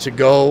ready to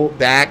go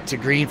back to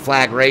green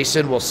flag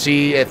racing. We'll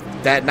see if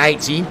that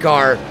 19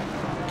 car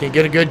can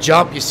get a good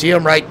jump. You see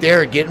them right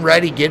there, getting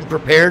ready, getting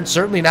prepared.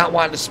 Certainly not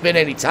wanting to spin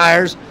any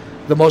tires.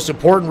 The most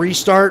important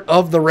restart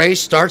of the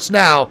race starts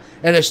now,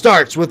 and it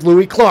starts with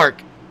Louis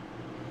Clark.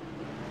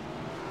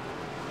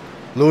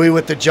 Louis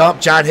with the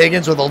jump. John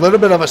Higgins with a little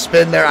bit of a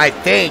spin there, I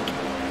think.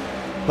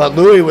 But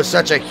Louis with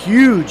such a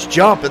huge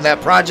jump in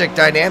that Project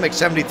Dynamic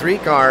 73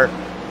 car.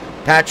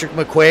 Patrick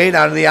McQuaid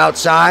out of the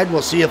outside.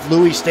 We'll see if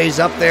Louis stays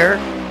up there.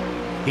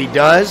 He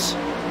does.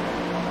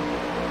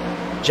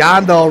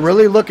 John, though,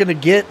 really looking to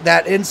get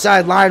that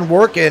inside line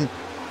working.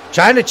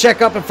 Trying to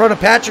check up in front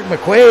of Patrick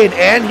McQuaid,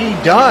 and he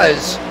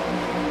does.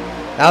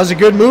 That was a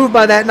good move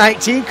by that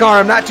 19 car.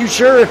 I'm not too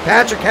sure if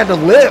Patrick had to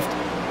lift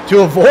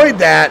to avoid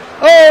that.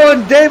 Oh,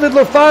 and David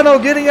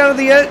Lofano getting out of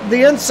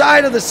the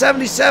inside of the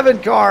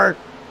 77 car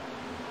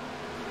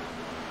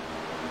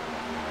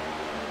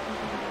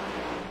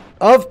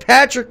of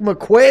Patrick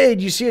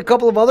McQuaid. You see a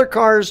couple of other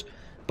cars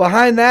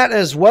behind that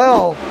as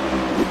well.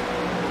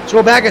 Let's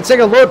go back and take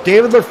a look.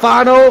 David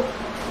Lofano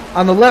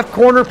on the left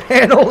corner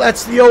panel.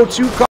 That's the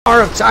 02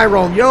 car of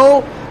Tyrone Yo.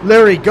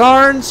 Larry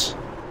Garnes.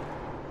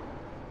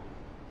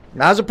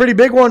 That was a pretty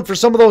big one for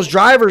some of those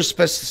drivers,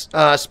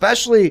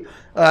 especially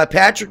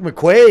Patrick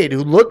McQuaid,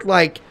 who looked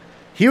like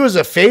he was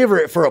a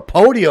favorite for a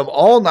podium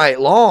all night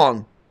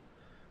long.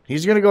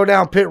 He's going to go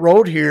down pit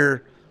road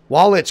here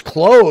while it's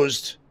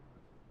closed.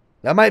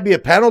 That might be a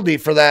penalty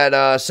for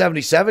that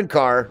 77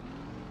 car.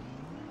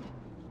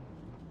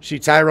 See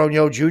Tyrone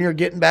Yo Jr.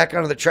 getting back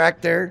onto the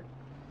track there.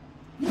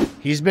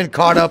 He's been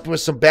caught up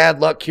with some bad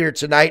luck here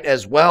tonight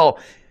as well.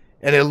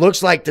 And it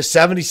looks like the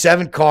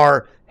 77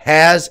 car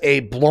has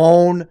a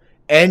blown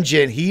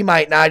engine. He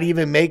might not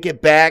even make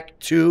it back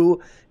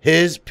to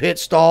his pit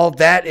stall.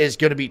 That is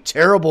going to be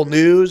terrible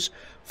news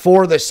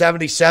for the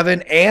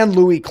 77 and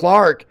Louis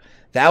Clark.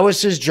 That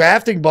was his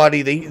drafting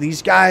buddy.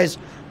 These guys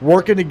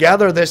working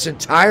together this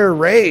entire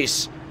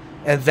race.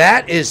 And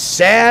that is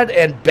sad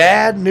and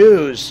bad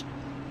news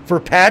for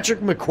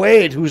Patrick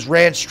McQuaid, who's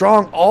ran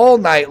strong all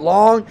night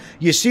long.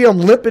 You see him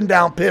limping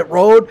down pit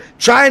road,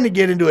 trying to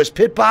get into his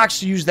pit box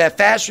to use that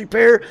fast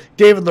repair.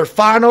 David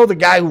Lofano, the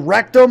guy who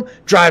wrecked him,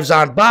 drives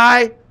on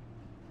by.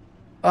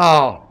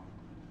 Oh.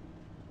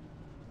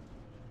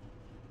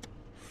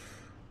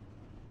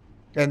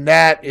 And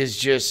that is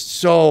just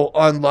so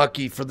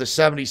unlucky for the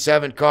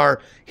 77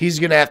 car. He's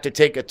going to have to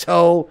take a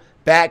tow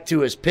back to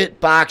his pit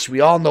box.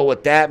 We all know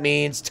what that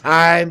means.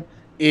 Time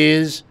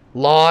is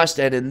lost,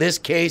 and in this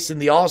case, in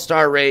the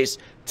All-Star race,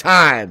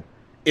 time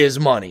is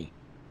money.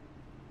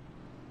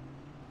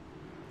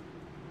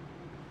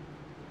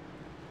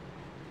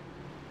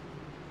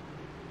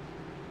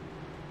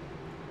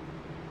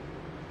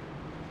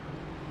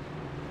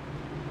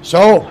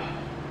 So,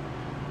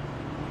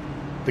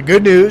 the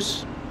good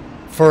news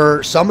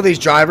for some of these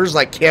drivers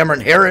like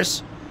Cameron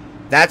Harris,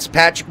 that's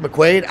Patrick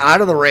McQuaid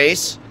out of the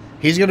race.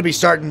 He's going to be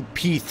starting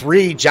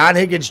P3. John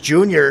Higgins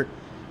Jr.,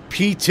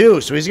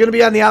 P2. So he's going to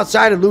be on the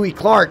outside of Louis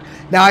Clark.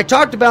 Now, I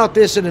talked about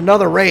this in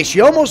another race.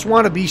 You almost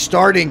want to be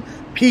starting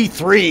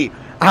P3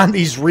 on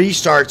these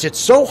restarts. It's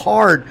so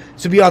hard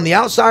to be on the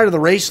outside of the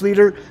race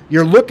leader.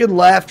 You're looking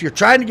left. You're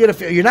trying to get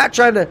you're not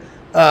trying to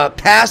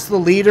pass the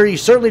leader. You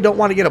certainly don't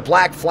want to get a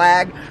black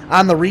flag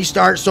on the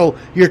restart. So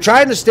you're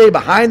trying to stay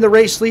behind the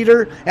race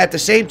leader. At the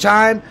same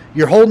time,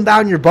 you're holding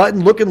down your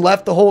button, looking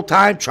left the whole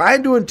time,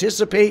 trying to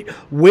anticipate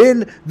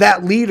when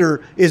that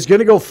leader is going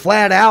to go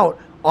flat out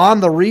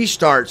on the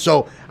restart.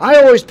 So I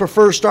always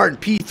prefer starting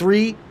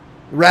P3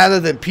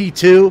 rather than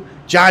P2.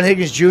 John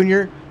Higgins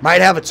Jr.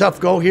 might have a tough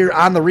go here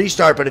on the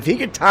restart, but if he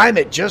can time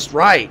it just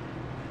right,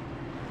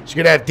 he's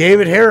going to have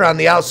David Hare on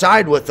the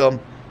outside with him.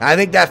 I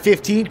think that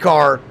 15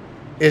 car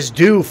is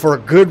due for a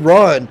good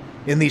run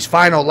in these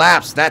final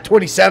laps. That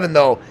 27,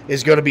 though,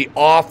 is going to be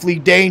awfully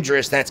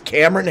dangerous. That's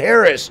Cameron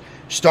Harris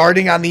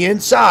starting on the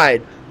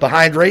inside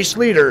behind race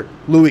leader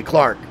Louis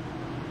Clark.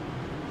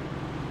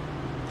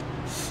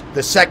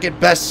 The second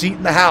best seat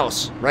in the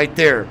house right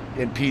there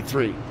in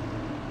P3.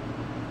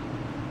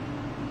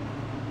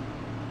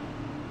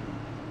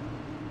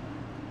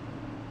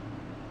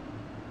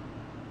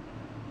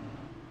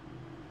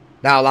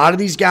 Now, a lot of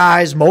these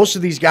guys, most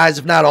of these guys,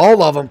 if not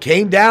all of them,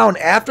 came down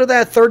after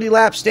that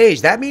 30-lap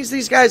stage. That means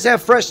these guys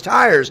have fresh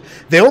tires.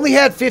 They only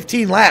had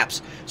 15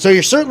 laps, so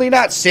you're certainly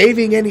not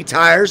saving any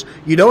tires.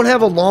 You don't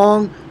have a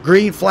long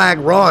green flag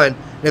run.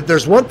 If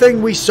there's one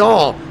thing we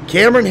saw,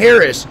 Cameron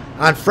Harris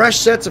on fresh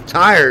sets of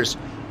tires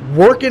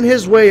working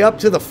his way up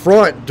to the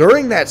front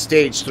during that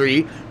stage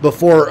 3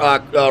 before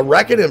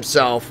wrecking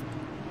himself.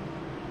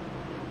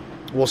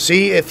 We'll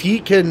see if he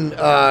can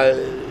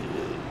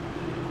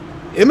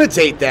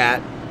imitate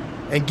that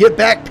and get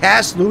back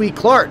past Louis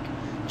Clark.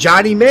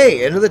 Johnny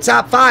May into the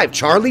top 5.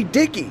 Charlie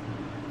Dickey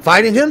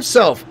finding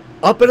himself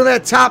up into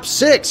that top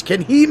 6.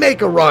 Can he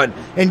make a run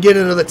and get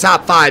into the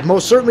top 5?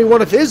 Most certainly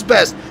one of his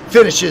best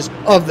finishes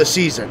of the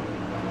season.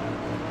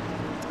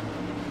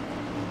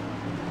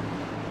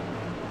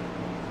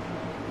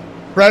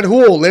 Fred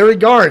Houle, Larry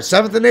Garn,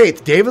 7th and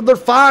 8th. David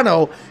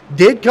Lurfano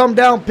did come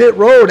down pit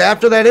road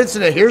after that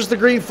incident. Here's the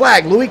green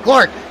flag. Louis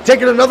Clark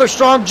taking another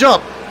strong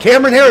jump.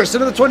 Cameron Harris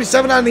into the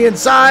 27 on the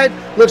inside.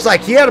 Looks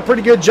like he had a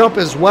pretty good jump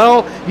as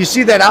well. You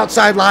see that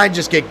outside line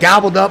just get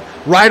gobbled up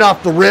right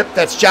off the rip.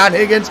 That's John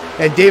Higgins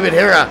and David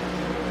Hera.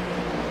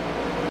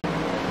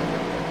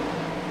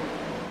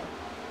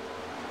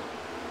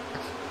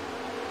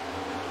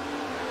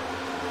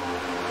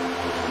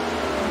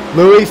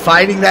 Louis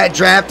fighting that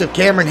draft of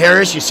Cameron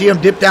Harris. You see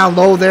him dip down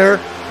low there.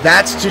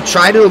 That's to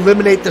try to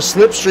eliminate the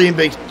slipstream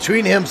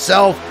between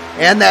himself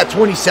and that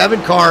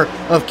 27 car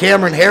of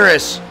Cameron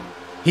Harris.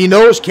 He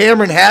knows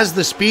Cameron has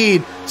the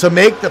speed to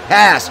make the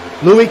pass.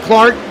 Louis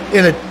Clark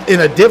in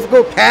a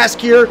difficult task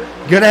here.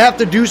 Going to have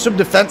to do some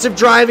defensive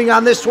driving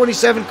on this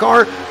 27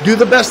 car. Do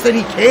the best that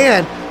he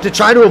can to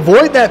try to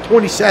avoid that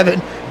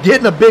 27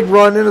 getting a big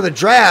run into the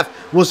draft.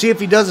 We'll see if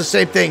he does the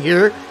same thing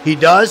here. He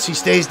does. He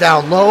stays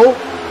down low.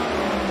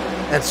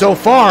 And so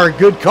far,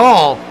 good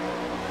call.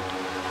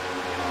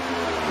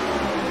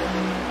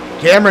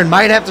 Cameron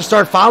might have to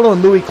start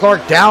following Louis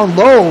Clark down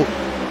low,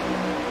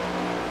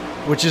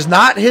 which is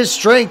not his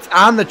strength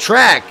on the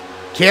track.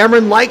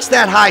 Cameron likes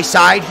that high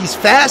side. He's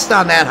fast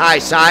on that high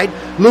side.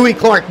 Louis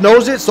Clark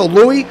knows it, so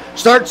Louis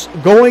starts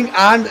going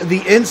on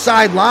the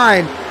inside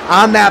line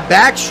on that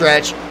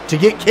backstretch to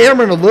get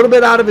Cameron a little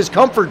bit out of his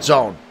comfort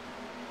zone.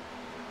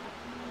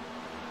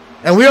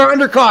 And we are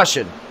under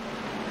caution.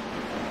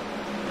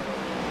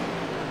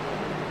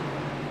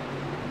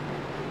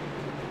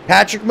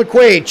 Patrick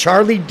McQuaid,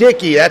 Charlie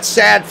Dickey. That's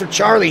sad for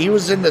Charlie. He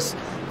was in the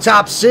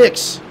top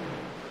 6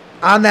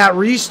 on that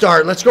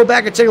restart. Let's go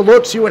back and take a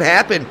look, see what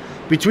happened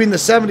between the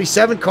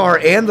 77 car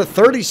and the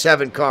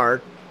 37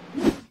 car.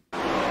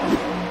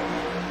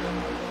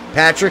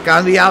 Patrick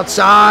on the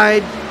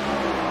outside.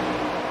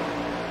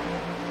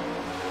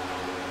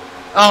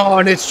 Oh,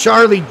 and it's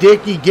Charlie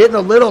Dickey getting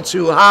a little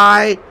too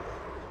high.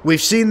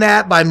 We've seen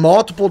that by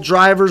multiple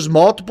drivers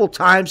multiple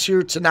times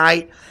here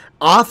tonight.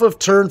 Off of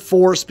turn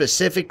 4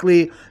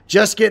 specifically,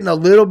 just getting a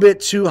little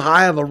bit too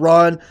high of a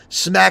run,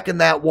 smacking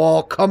that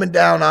wall, coming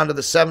down onto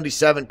the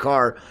 77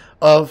 car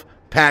of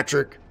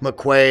Patrick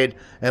McQuaid.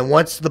 And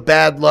once the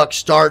bad luck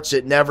starts,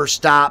 it never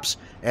stops.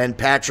 And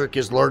Patrick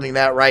is learning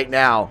that right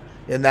now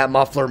in that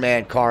Muffler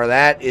Man car.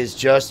 That is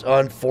just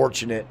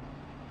unfortunate.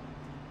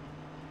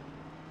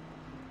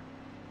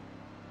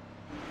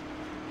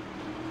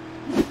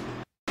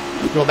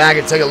 Go back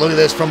and take a look at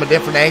this from a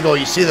different angle.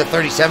 You see the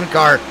 37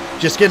 car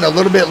just getting a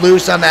little bit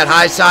loose on that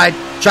high side,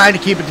 trying to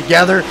keep it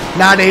together,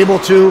 not able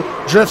to,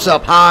 drifts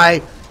up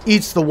high,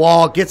 eats the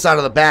wall, gets out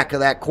of the back of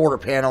that quarter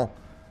panel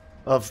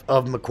of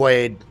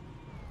McQuaid.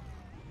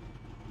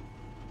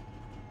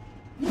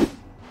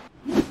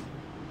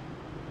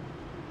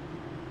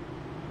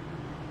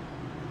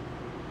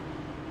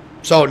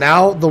 So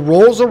now the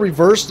roles are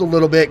reversed a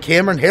little bit.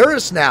 Cameron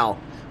Harris now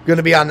going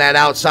to be on that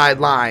outside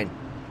line,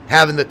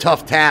 having the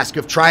tough task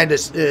of trying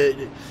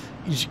to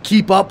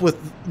keep up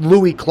with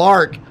Louis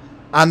Clark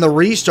on the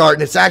restart.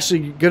 And it's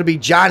actually going to be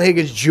John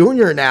Higgins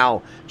Jr.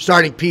 now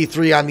starting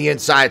P3 on the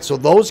inside. So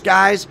those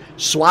guys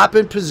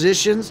swapping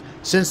positions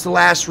since the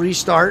last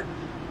restart.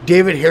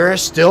 David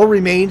Harris still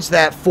remains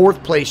that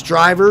 4th place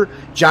driver.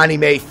 Johnny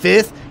May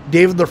 5th.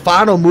 David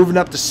Lurfano moving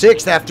up to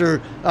 6th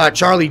after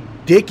Charlie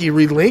Dickey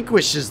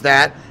relinquishes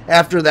that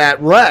after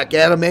that wreck.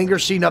 Adam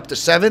Angerstein up to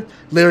 7th.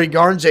 Larry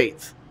Garns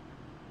 8th.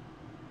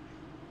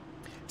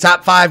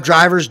 Top 5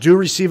 drivers do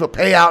receive a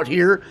payout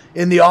here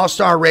in the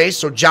All-Star race.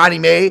 So Johnny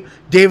May,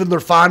 David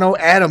Lurfano,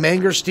 Adam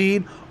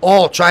Angerstein,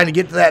 all trying to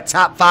get to that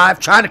top 5,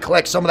 trying to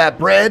collect some of that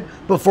bread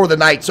before the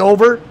night's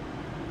over.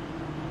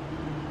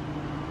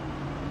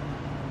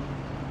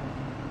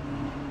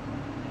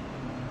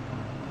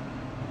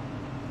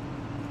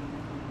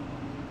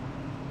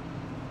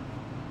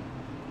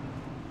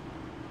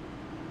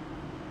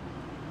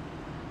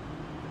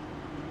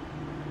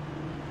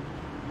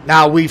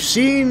 Now, we've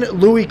seen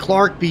Louis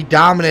Clark be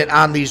dominant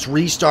on these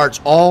restarts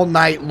all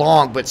night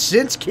long, but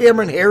since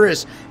Cameron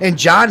Harris and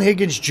John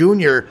Higgins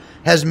Jr.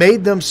 has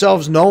made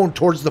themselves known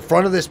towards the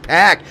front of this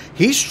pack,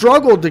 he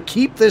struggled to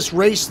keep this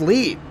race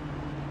lead.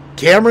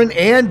 Cameron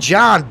and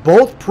John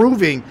both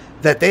proving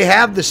that they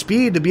have the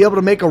speed to be able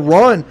to make a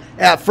run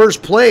at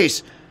first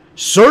place.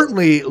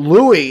 Certainly,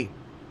 Louis,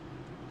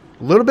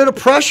 a little bit of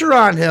pressure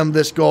on him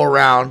this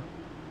go-around.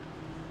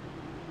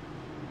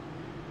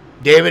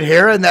 David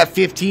Hara in that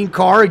 15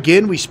 car,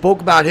 again, we spoke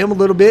about him a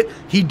little bit.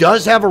 He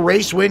does have a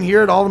race win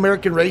here at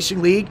All-American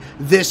Racing League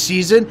this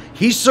season.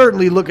 He's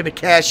certainly looking to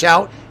cash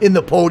out in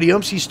the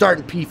podiums. He's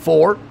starting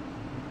P4.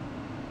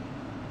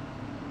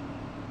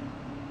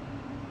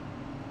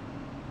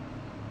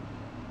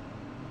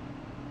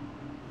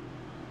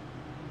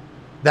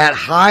 That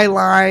high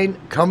line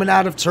coming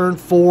out of turn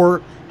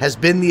 4 has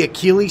been the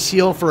Achilles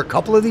heel for a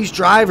couple of these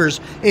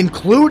drivers,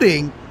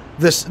 including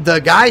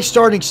the guy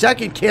starting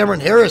second, Cameron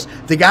Harris,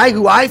 the guy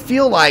who I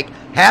feel like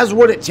has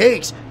what it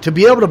takes to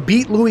be able to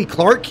beat Louis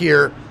Clark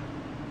here,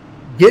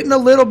 getting a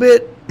little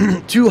bit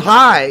too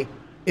high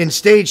in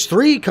stage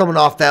 3 coming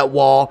off that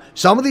wall.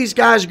 Some of these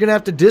guys are going to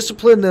have to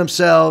discipline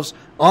themselves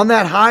on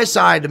that high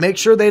side to make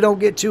sure they don't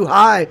get too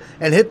high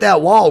and hit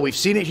that wall. We've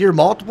seen it here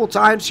multiple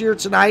times here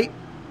tonight.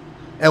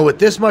 And with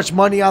this much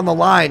money on the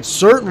line,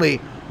 certainly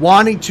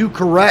wanting to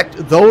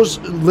correct those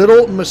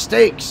little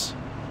mistakes.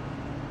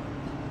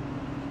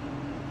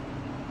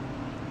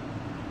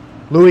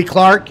 Louis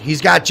Clark, he's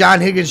got John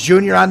Higgins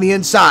Jr. on the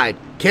inside.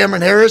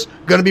 Cameron Harris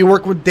going to be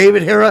working with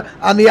David Hara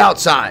on the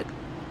outside.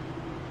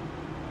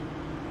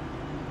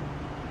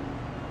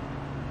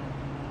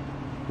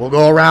 We'll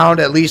go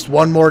around at least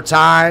one more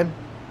time.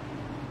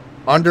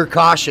 Under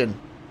caution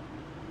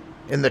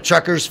in the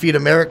Truckers Feed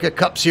America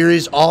Cup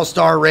Series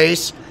All-Star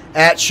Race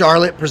at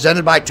Charlotte,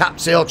 presented by Top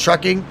Sail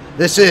Trucking.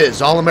 This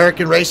is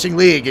All-American Racing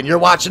League, and you're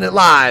watching it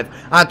live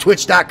on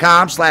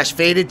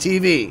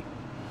twitch.com/FadedTV.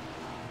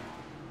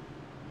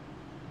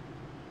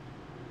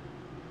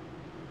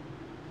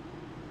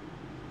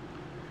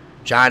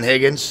 John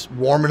Higgins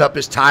warming up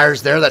his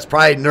tires there. That's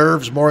probably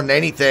nerves more than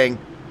anything.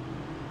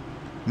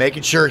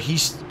 Making sure he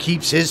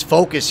keeps his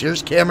focus.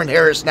 Here's Cameron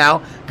Harris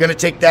now. Going to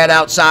take that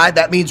outside.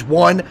 That means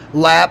one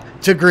lap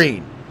to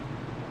green.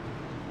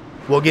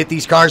 We'll get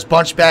these cars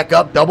bunched back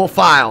up, double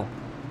file.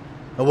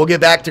 And we'll get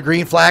back to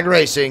green flag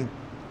racing.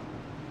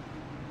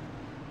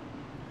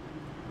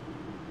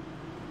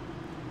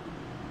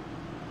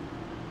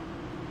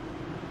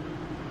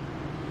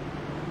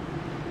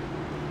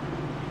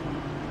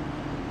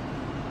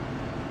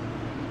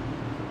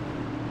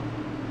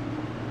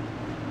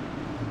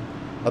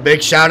 A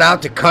big shout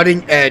out to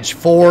Cutting Edge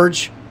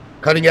Forge,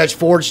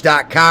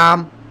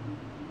 cuttingedgeforge.com,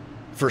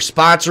 for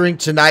sponsoring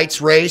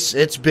tonight's race.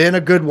 It's been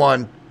a good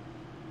one.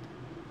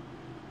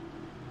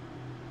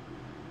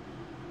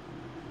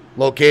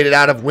 Located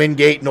out of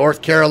Wingate,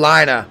 North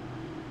Carolina.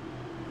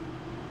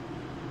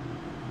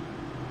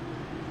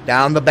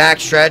 Down the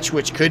backstretch,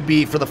 which could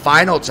be for the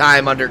final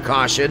time under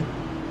caution.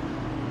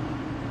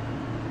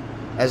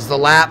 As the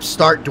laps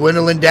start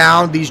dwindling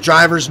down, these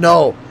drivers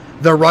know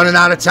they're running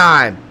out of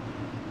time.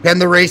 Can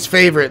the race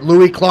favorite,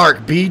 Louis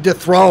Clark, be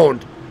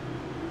dethroned?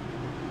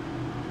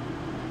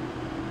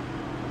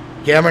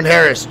 Cameron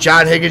Harris,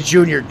 John Higgins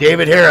Jr.,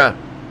 David Hara.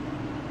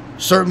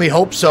 Certainly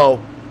hope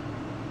so.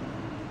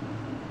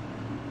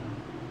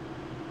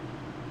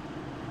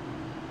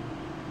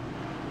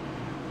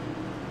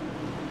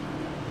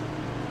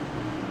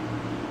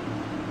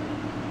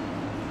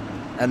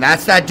 And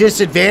that's that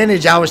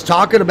disadvantage I was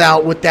talking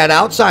about with that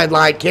outside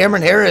line.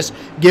 Cameron Harris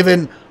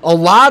given a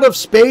lot of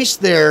space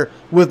there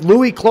with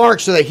Louis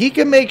Clark so that he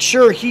can make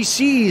sure he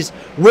sees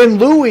when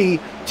Louis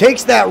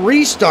takes that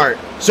restart.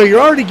 So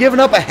you're already giving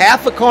up a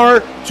half a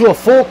car to a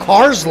full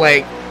car's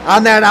length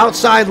on that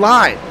outside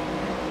line.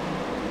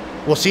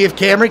 We'll see if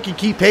Cameron can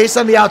keep pace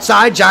on the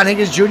outside. John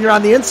Higgins Jr.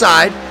 on the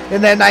inside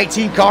in that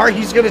 19 car.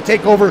 He's going to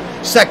take over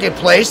second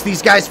place.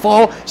 These guys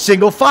fall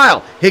single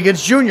file.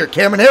 Higgins Jr.,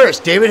 Cameron Harris,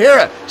 David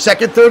Hara,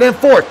 second, third, and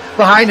fourth.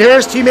 Behind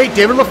Harris, teammate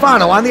David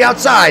Lafano on the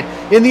outside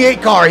in the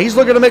 8 car. He's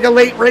looking to make a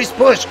late race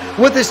push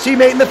with his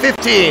teammate in the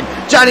 15.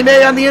 Johnny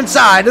May on the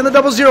inside in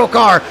the 00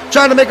 car,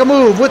 trying to make a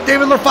move with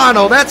David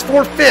Lafano. That's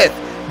for 5th.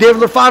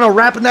 David Lafano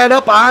wrapping that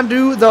up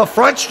onto the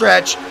front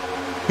stretch.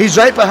 He's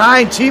right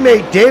behind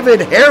teammate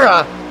David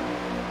Hara.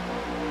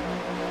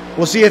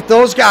 We'll see if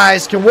those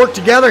guys can work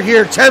together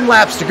here. 10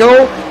 laps to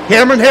go.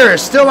 Cameron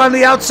Harris still on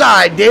the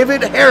outside.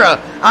 David Hara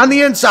on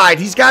the inside.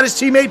 He's got his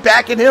teammate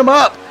backing him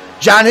up.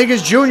 John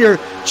Higgins Jr.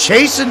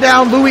 chasing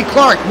down Louis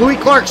Clark. Louis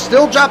Clark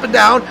still dropping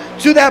down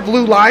to that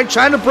blue line,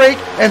 trying to break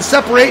and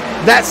separate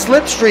that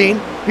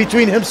slipstream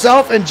between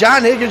himself and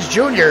John Higgins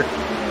Jr.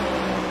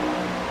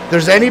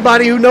 There's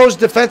anybody who knows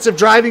defensive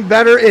driving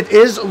better, it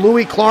is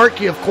Louis Clark.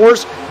 He, of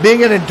course,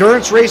 being an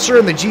endurance racer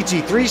in the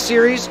GT3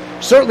 series,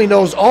 certainly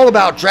knows all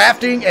about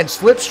drafting and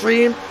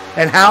slipstream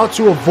and how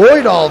to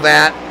avoid all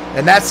that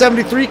And that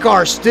 73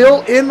 car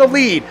still in the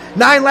lead.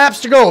 9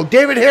 laps to go.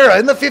 David Hera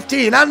in the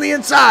 15 on the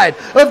inside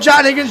of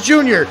John Higgins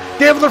Jr.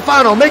 David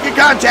Lofano making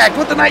contact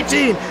with the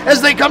 19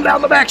 as they come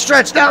down the back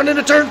stretch, down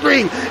into turn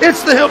 3.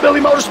 It's the Hillbilly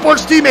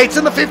Motorsports teammates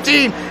in the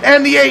 15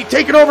 and the 8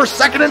 taking over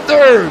second and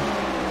third.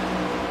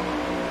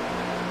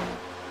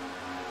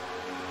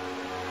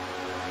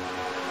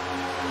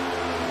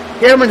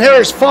 Cameron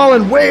Harris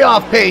falling way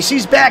off pace.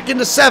 He's back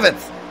into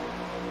 7th.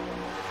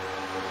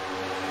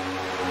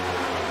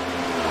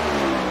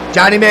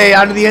 Johnny May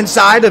onto the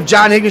inside of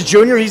John Higgins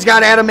Jr. He's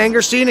got Adam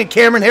Angerstein and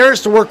Cameron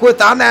Harris to work with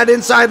on that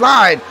inside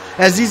line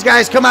as these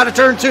guys come out of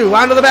turn 2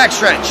 onto the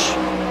backstretch.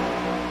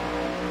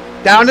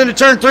 Down into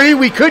turn 3,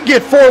 we could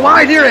get 4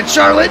 wide here at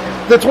Charlotte.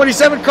 The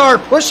 27 car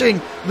pushing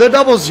the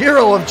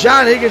 00 of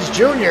John Higgins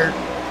Jr.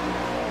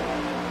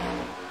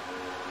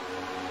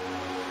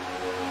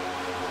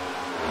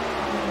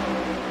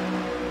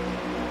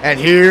 And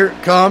here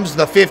comes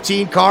the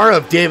 15 car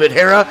of David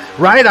Hera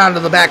right onto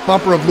the back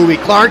bumper of Louis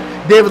Clark.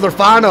 David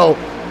Lofano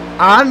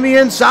on the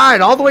inside,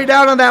 all the way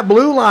down on that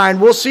blue line.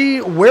 We'll see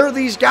where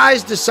these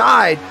guys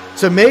decide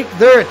to make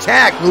their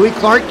attack. Louis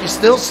Clark, you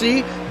still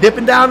see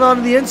dipping down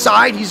on the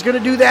inside. He's going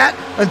to do that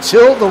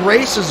until the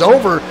race is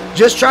over,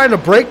 just trying to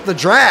break the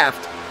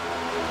draft.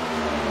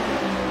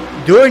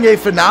 Doing a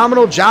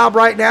phenomenal job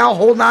right now,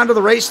 holding on to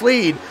the race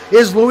lead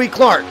is Louis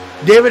Clark.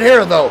 David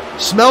Hera, though,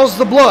 smells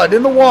the blood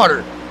in the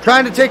water,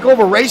 trying to take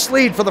over race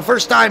lead for the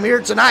first time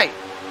here tonight.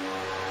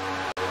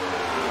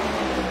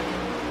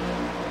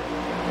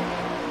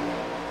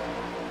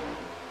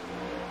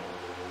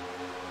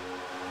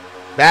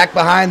 Back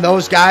behind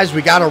those guys,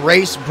 we got a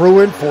race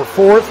brewing for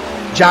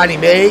 4th. Johnny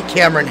May,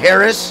 Cameron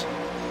Harris,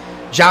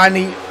 John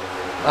Higgins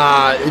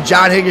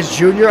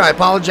Jr., I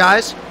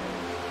apologize.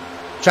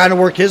 Trying to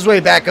work his way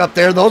back up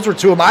there. Those were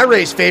 2 of my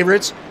race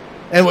favorites.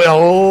 And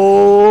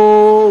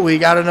we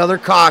got another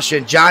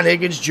caution. John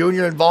Higgins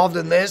Jr. involved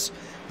in this.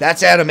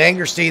 That's Adam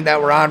Angerstein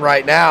that we're on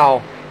right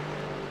now.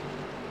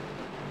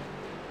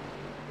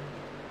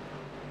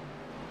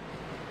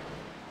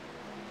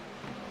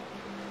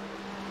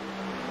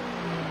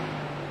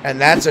 And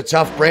that's a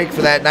tough break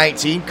for that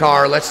 19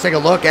 car. Let's take a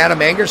look. Adam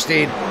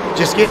Angerstein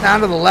just getting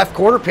onto the left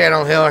quarter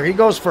panel here. He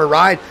goes for a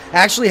ride.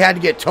 Actually had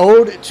to get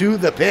towed to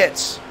the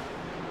pits.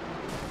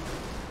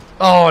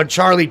 Oh, and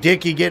Charlie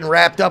Dickey getting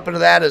wrapped up into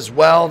that as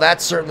well.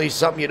 That's certainly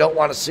something you don't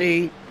want to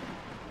see.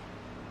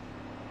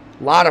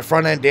 A lot of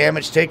front end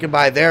damage taken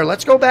by there.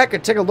 Let's go back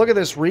and take a look at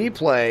this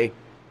replay.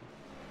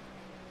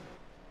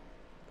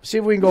 See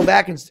if we can go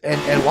back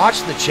and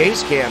watch the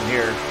chase cam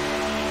here.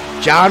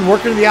 John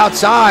working to the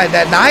outside.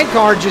 That 9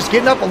 car just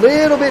getting up a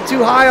little bit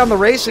too high on the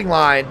racing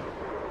line.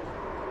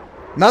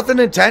 Nothing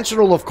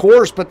intentional, of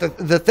course, but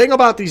the thing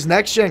about these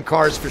next-gen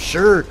cars for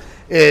sure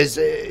is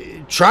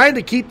trying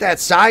to keep that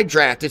side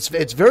draft.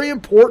 It's very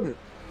important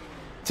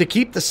to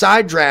keep the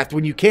side draft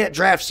when you can't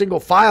draft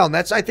single file, and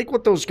that's, I think,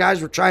 what those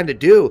guys were trying to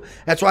do.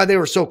 That's why they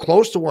were so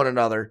close to one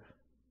another.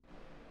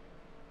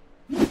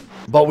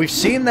 But we've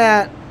seen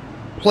that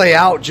play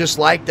out just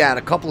like that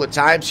a couple of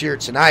times here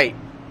tonight.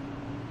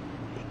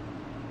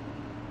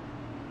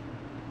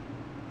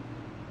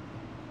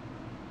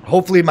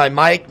 Hopefully my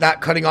mic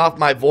not cutting off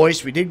my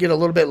voice. We did get a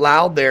little bit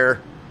loud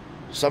there.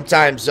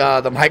 Sometimes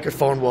the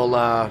microphone will,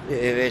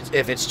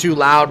 if it's too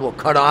loud, will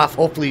cut off.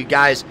 Hopefully you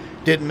guys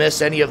didn't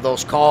miss any of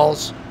those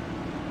calls.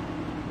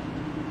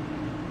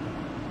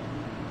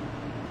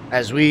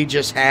 As we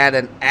just had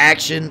an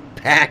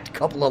action-packed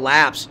couple of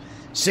laps.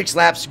 6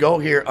 laps to go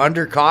here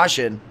under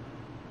caution.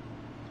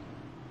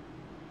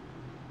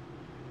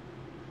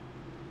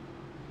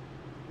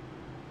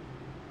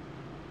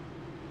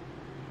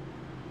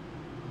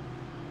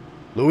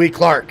 Louis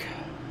Clark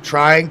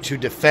trying to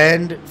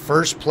defend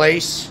first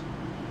place.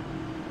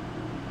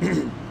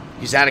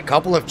 He's had a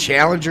couple of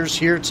challengers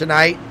here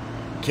tonight.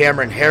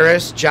 Cameron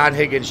Harris, John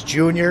Higgins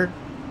Jr.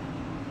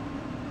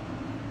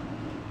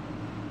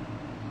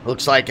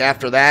 Looks like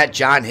after that,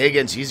 John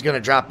Higgins, he's going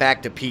to drop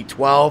back to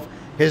P12.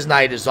 His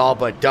night is all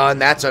but done.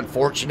 That's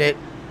unfortunate.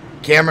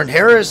 Cameron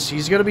Harris,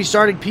 he's going to be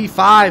starting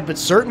P5, but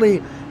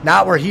certainly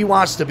not where he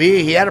wants to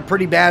be. He had a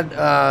pretty bad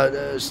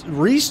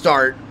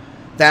restart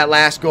that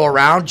last go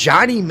around.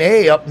 Johnny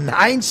May up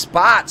 9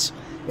 spots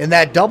in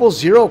that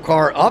 00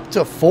 car up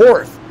to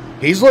 4th.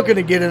 He's looking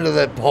to get into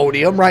the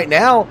podium right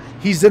now.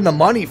 He's in the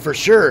money for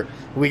sure.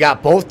 We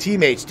got both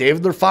teammates,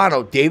 David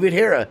Lofano, David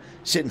Hera,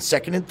 sitting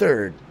 2nd and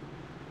 3rd.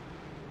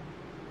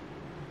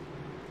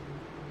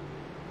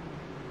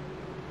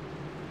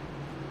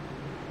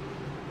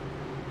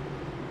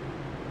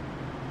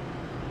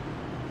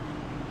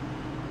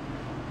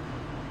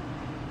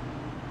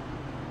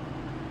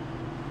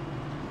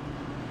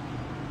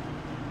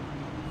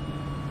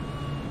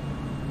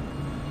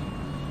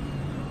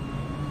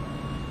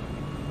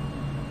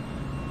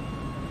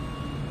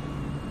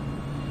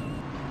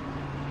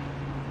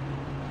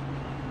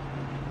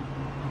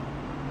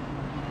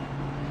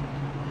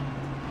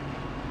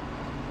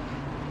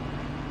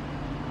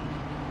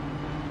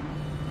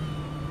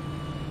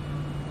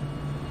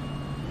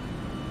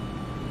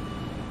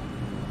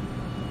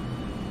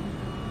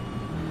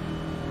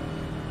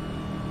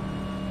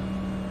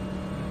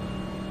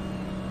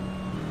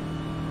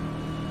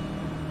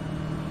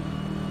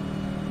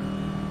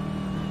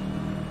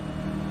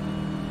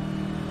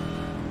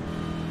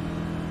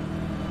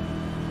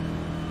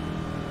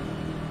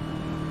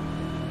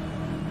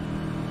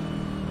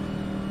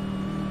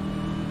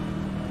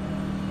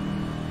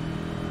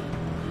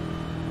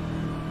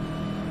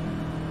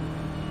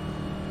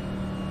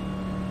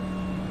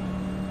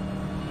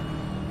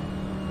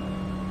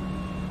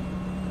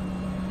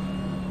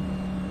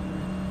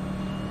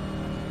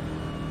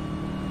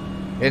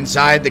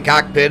 Inside the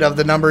cockpit of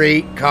the number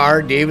 8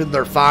 car, David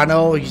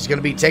Lurfano. He's going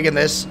to be taking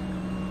this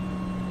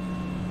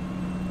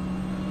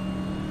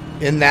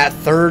in that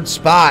 3rd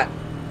spot.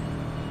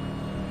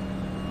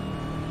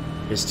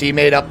 His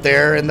teammate up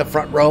there in the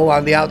front row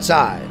on the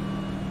outside.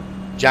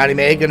 Johnny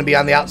May going to be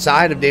on the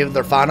outside of David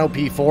Lurfano,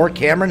 P4.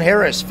 Cameron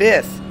Harris,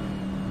 5th.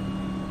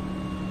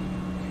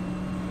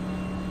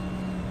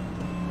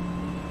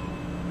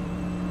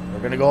 We're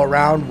going to go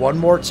around one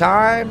more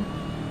time.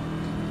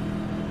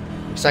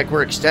 Looks like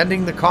we're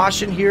extending the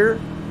caution here.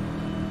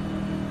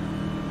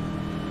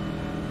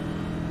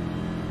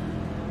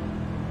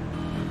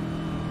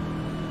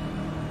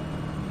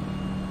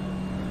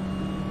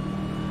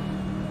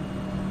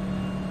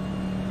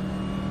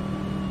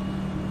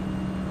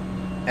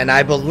 And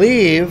I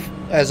believe,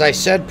 as I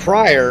said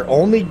prior,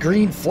 only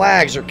green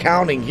flags are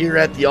counting here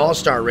at the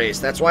All-Star race.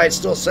 That's why it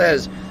still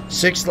says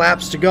 6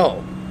 laps to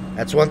go.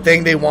 That's one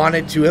thing they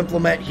wanted to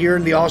implement here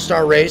in the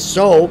All-Star race.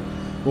 So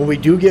when we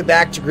do get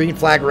back to green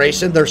flag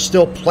racing, there's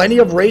still plenty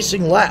of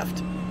racing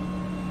left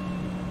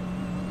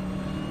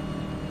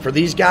for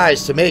these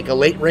guys to make a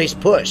late race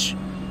push.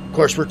 Of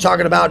course, we're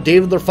talking about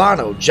David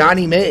Lurfano,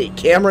 Johnny May,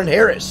 Cameron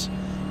Harris,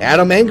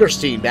 Adam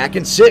Angerstein back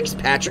in 6th,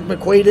 Patrick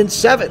McQuaid in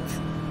 7th.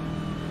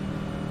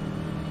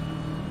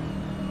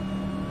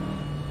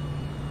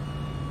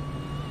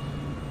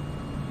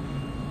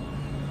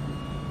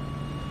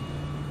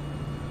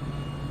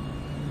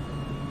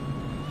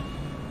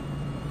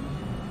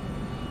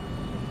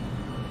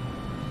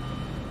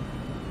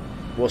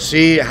 We'll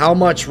see how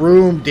much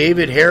room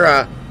David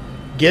Hara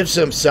gives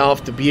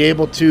himself to be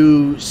able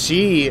to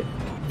see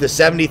the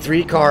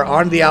 73 car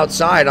on the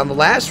outside. On the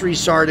last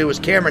restart, it was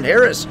Cameron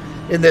Harris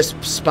in this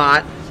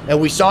spot, and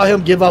we saw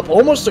him give up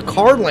almost a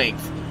car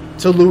length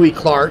to Louis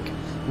Clark.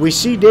 We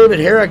see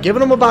David Hara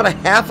giving him about a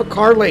half a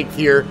car length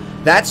here.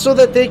 That's so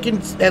that they can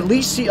at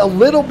least see a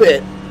little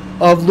bit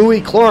of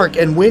Louis Clark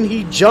and when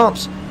he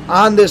jumps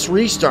on this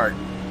restart.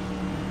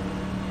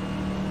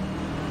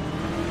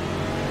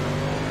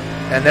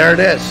 And there it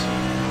is.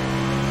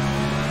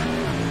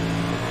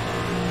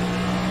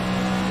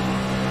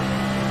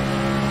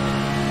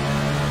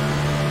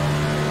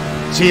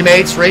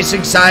 Teammates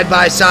racing side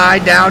by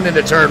side down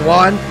into turn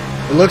 1.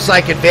 It looks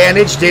like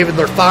advantage, David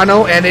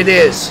Lurfano, and it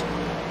is.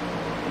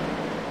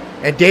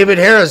 And David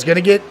Hara is going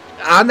to get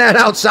on that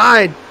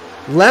outside.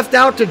 Left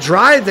out to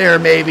dry there,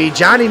 maybe.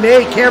 Johnny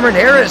May, Cameron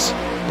Harris,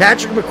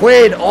 Patrick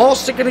McQuaid all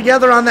sticking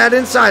together on that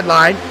inside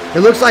line. It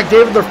looks like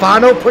David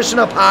Lurfano pushing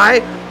up high,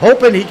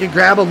 hoping he can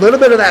grab a little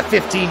bit of that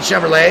 15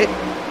 Chevrolet.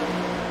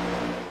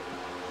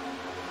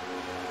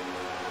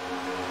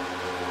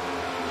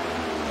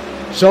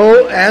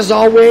 So, as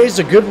always,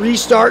 a good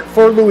restart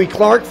for Louis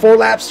Clark. 4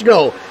 laps to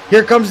go.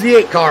 Here comes the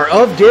 8 car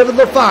of David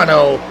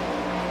Lurfano,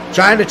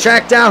 trying to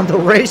track down the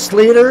race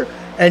leader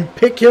and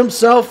pick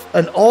himself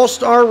an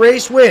all-star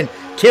race win.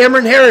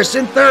 Cameron Harris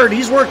in 3rd.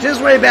 He's worked his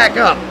way back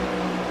up.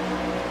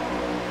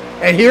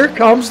 And here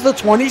comes the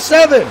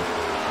 27.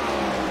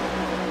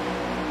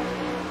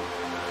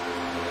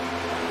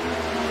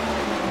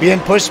 Being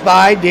pushed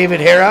by David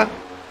Hara.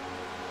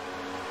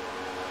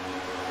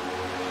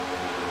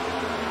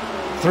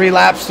 3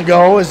 laps to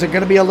go. Is it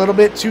going to be a little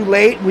bit too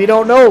late? We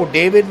don't know.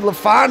 David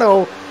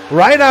Lurfano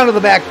right onto the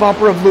back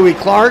bumper of Louis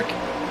Clark.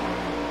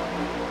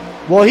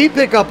 Will he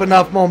pick up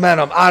enough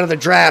momentum out of the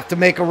draft to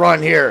make a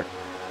run here?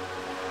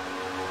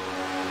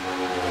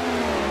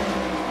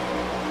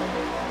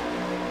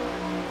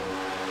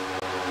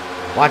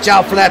 Watch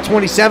out for that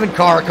 27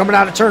 car coming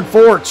out of turn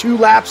 4. 2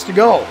 laps to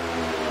go.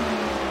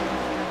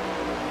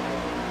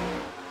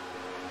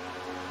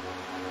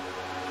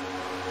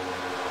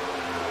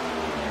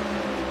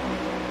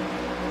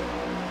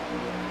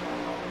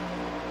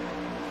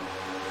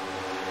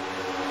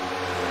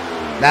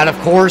 That, of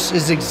course,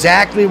 is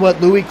exactly what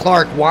Louis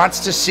Clark wants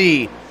to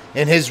see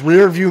in his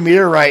rear view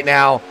mirror right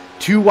now.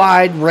 Too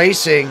wide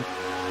racing.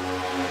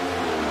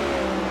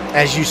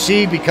 As you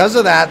see, because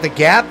of that, the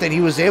gap that he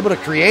was able to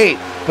create.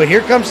 But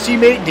here comes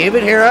teammate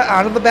David Hara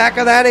out of the back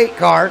of that 8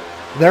 car.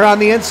 They're on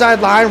the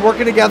inside line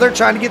working together,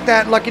 trying to get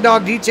that Lucky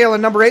Dog Detail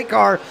and number 8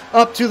 car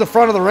up to the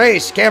front of the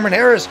race. Cameron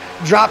Harris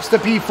drops to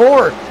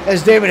P4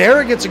 as David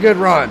Hara gets a good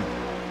run.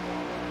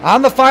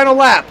 On the final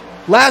lap,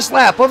 last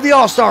lap of the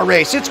All-Star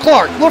race, it's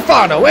Clark,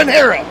 Lurfano, and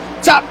Hara,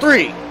 top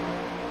 3.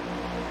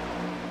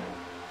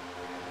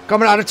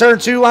 Coming out of turn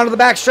 2 onto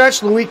the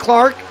backstretch, Louis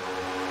Clark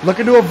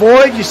looking to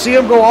avoid. You see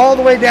him go all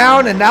the way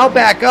down and now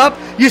back up.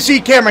 You see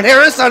Cameron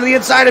Harris on the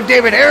inside of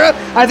David Hara.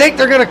 I think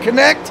they're going to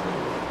connect.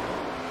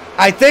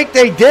 I think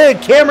they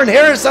did. Cameron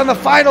Harris on the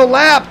final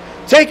lap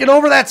taking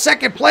over that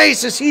 2nd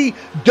place as he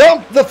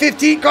dumped the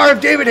 15 car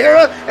of David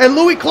Hara. And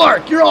Louis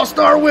Clark, your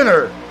All-Star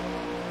winner.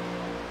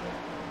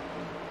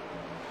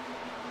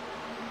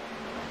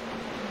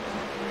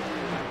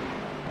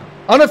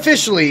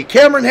 Unofficially,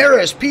 Cameron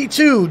Harris,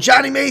 P2,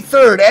 Johnny May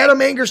 3rd, Adam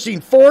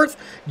Angerstein 4th,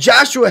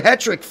 Joshua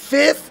Hetrick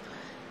 5th,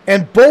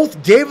 and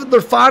both David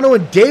Lurfano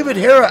and David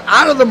Hara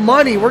out of the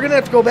money. We're going to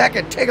have to go back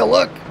and take a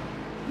look.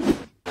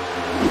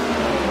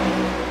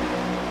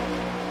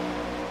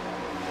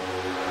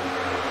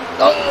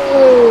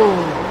 Oh,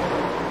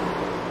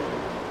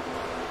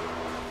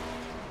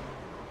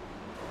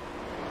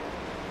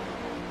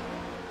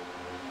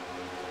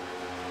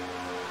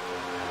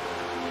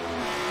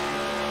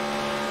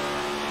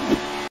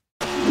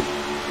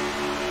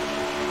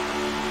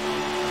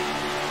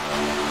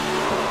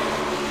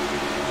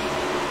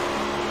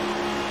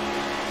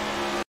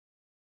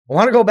 I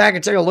want to go back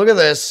and take a look at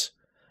this.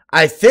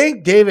 I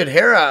think David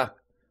Hara,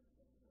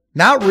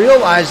 not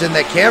realizing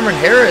that Cameron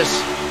Harris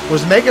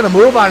was making a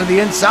move onto the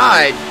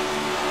inside.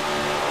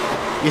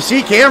 You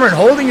see Cameron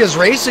holding his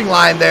racing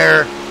line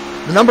there.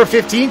 The number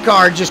 15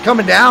 car just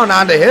coming down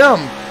onto him.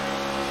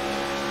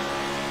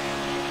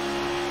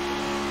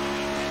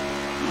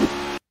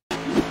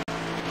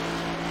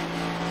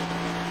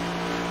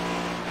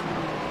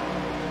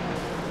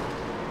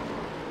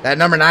 That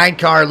number 9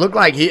 car looked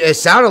like it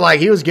sounded like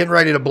he was getting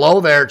ready to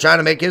blow there, trying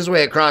to make his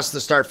way across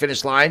the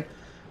start-finish line.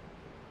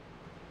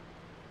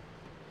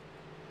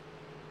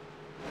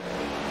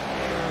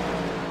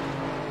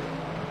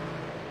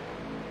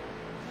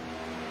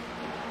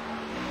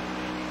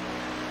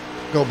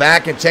 Go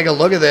back and take a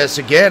look at this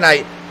again.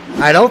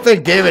 I don't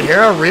think David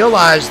Hara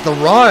realized the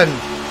run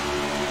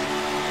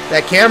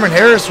that Cameron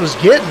Harris was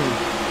getting.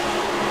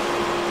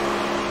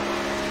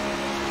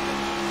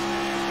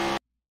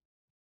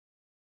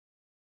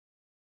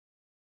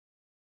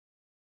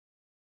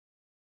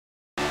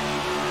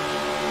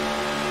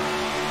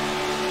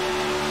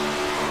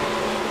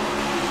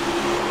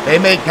 They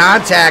made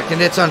contact,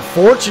 and it's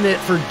unfortunate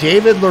for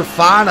David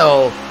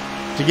Lurfano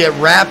to get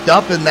wrapped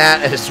up in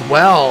that as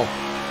well.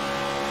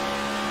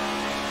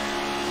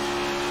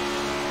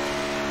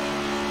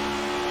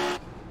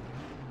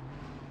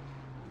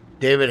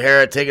 David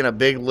Hara taking a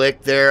big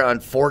lick there.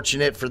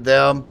 Unfortunate for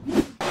them.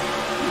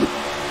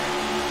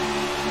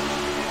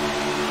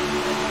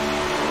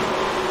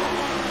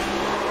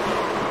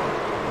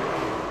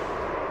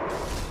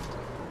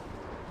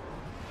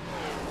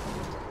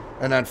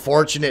 An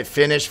unfortunate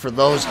finish for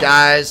those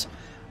guys.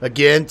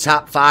 Again,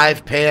 top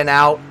 5 paying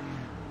out.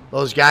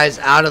 Those guys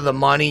out of the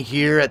money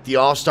here at the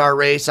All-Star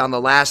race on the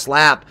last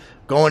lap,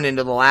 going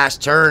into the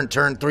last turn,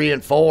 turn 3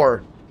 and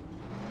 4.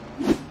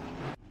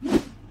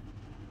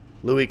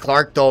 Louis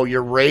Clark, though,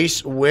 your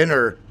race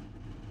winner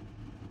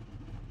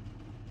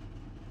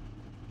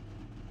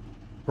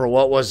for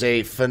what was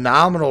a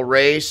phenomenal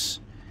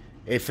race,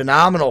 a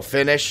phenomenal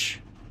finish.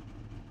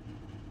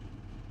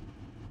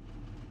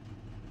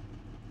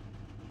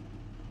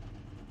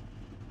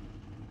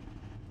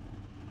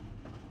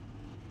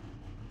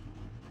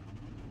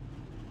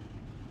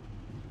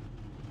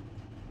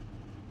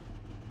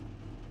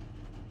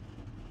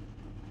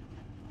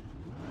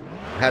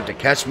 Have to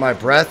catch my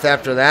breath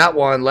after that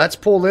one. Let's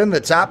pull in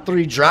the top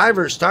 3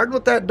 drivers, starting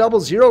with that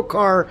 00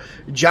 car,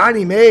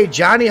 Johnny May.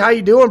 Johnny, how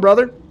you doing,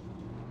 brother?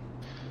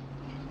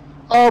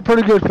 Oh,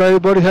 pretty good, Faye,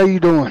 buddy. How you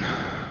doing?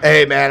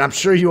 Hey, man, I'm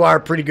sure you are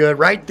pretty good.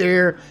 Right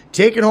there,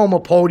 taking home a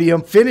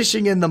podium,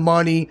 finishing in the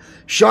money.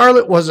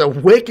 Charlotte was a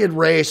wicked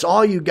race.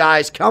 All you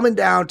guys coming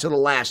down to the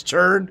last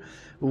turn.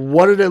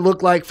 What did it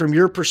look like from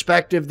your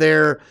perspective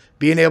there,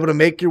 being able to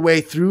make your way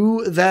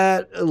through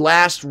that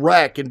last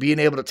wreck and being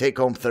able to take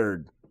home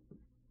 3rd?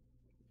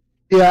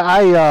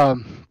 Yeah,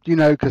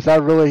 because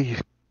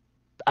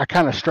I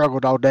kind of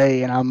struggled all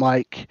day, and I'm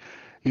like,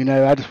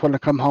 I just want to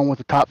come home with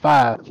the top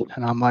 5,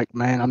 and I'm like,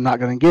 man, I'm not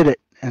going to get it.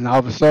 And all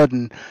of a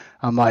sudden,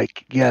 I'm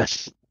like,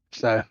 yes.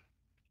 So.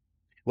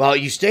 Well,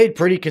 you stayed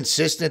pretty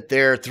consistent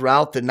there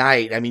throughout the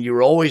night. I mean, you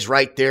were always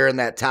right there in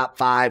that top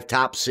 5,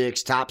 top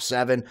 6, top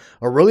 7.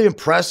 A really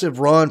impressive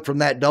run from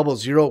that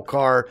 00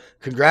 car.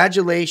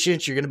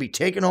 Congratulations. You're going to be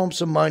taking home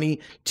some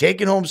money,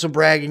 taking home some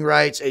bragging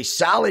rights, a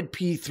solid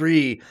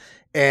P3.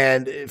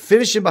 And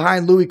finishing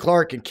behind Louis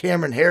Clark and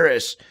Cameron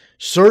Harris,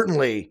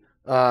 certainly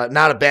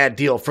not a bad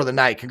deal for the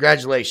night.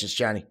 Congratulations,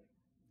 Johnny.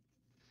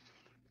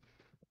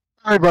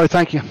 All right, brother.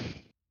 Thank you.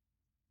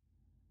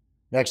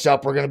 Next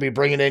up, we're going to be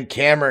bringing in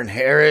Cameron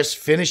Harris,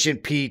 finishing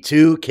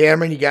P2.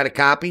 Cameron, you got a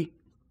copy?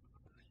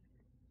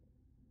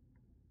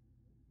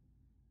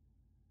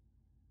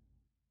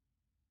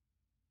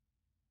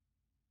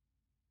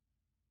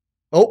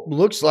 Oh,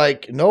 looks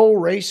like no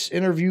race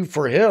interview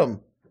for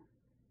him.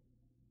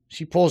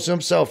 She pulls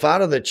himself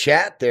out of the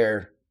chat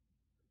there.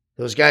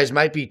 Those guys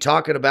might be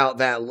talking about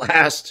that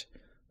last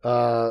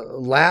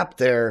lap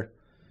there.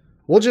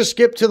 We'll just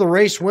skip to the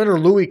race winner,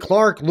 Louis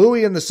Clark.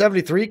 Louis in the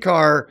 73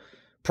 car,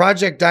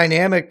 Project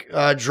Dynamic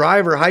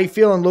driver. How you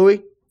feeling,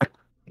 Louis?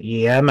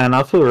 Yeah, man,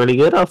 I feel really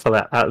good after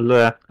that.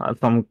 That's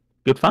some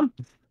good fun.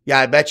 Yeah,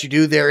 I bet you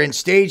do there. In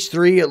stage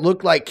 3, it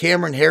looked like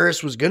Cameron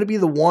Harris was going to be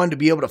the one to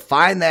be able to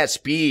find that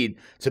speed,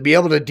 to be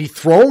able to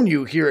dethrone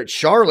you here at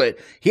Charlotte.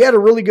 He had a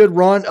really good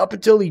run up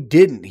until he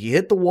didn't. He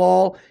hit the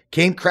wall,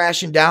 came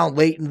crashing down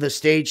late in the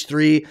stage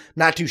 3.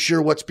 Not too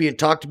sure what's being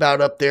talked about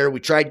up there. We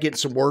tried getting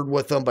some word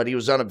with him, but he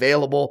was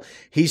unavailable.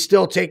 He's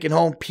still taking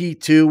home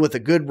P2 with a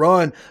good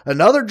run.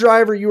 Another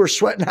driver you were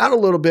sweating out a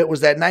little bit was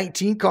that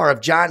 19 car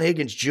of John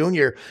Higgins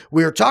Jr.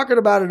 We were talking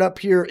about it up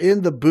here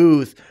in the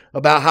booth,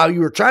 about how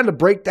you were trying to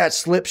break that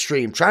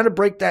slipstream, trying to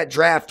break that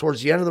draft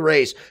towards the end of the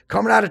race,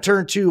 coming out of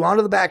turn 2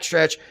 onto the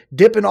backstretch,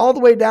 dipping all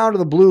the way down to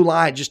the blue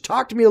line. Just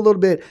talk to me a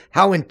little bit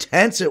how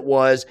intense it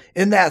was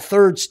in that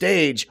 3rd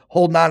stage,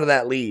 holding on to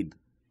that lead.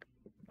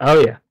 Oh,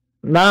 yeah.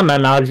 No,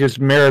 man, I was just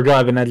mirror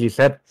driving, as you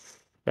said.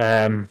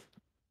 The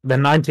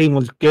 19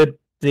 was good.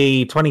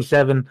 The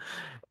 27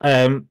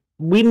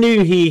 we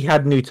knew he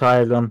had new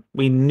tires on.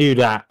 We knew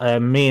that.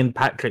 Me and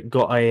Patrick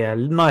got a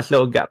nice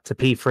little gap to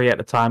P3 at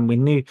the time. We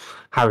knew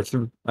Harris,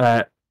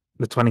 the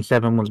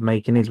 27 was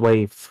making his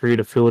way through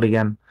the field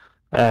again.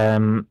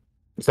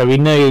 So we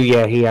knew,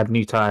 yeah, he had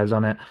new tires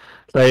on it.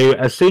 So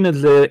as soon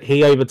as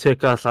he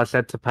overtook us, I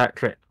said to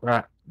Patrick,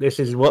 right, this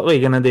is what we're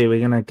going to do. We're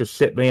going to just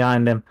sit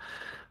behind him.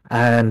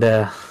 And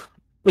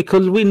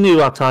because we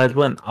knew our tires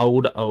weren't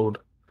old.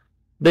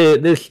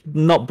 They're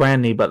not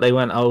brand new, but they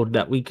weren't old,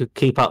 that we could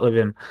keep up with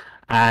him.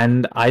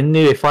 And I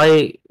knew if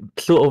I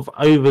sort of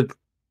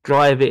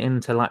overdrive it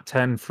into like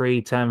turn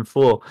 3, turn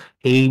 4,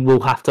 he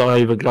will have to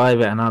overdrive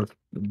it. And I was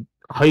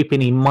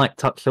hoping he might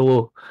touch the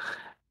wall.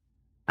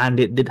 And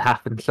it did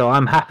happen. So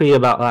I'm happy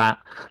about that.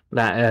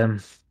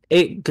 That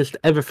it just,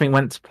 everything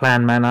went to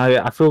plan, man.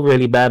 I feel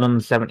really bad on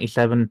the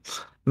 77.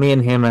 Me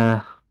and him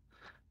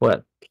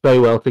work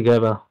so well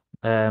together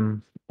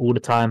all the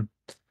time.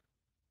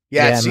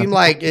 Yeah,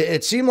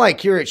 it seemed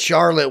like here at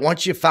Charlotte,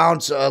 once you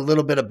found a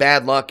little bit of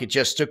bad luck, it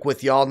just stuck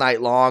with you all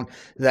night long.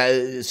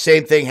 The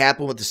same thing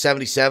happened with the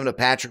 77 of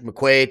Patrick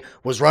McQuaid.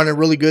 Was running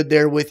really good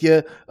there with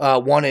you,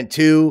 1 and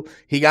 2.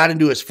 He got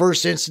into his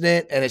first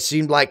incident, and it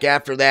seemed like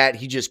after that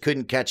he just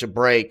couldn't catch a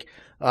break.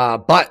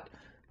 But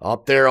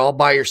up there all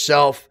by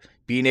yourself,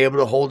 being able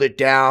to hold it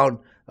down,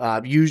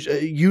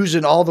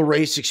 using all the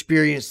race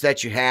experience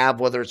that you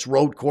have, whether it's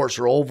road course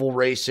or oval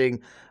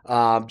racing.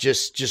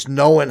 Just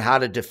knowing how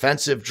to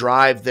defensive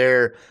drive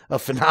there, a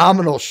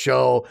phenomenal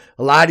show.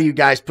 A lot of you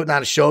guys putting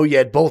on a show. You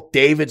had both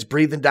Davids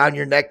breathing down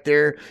your neck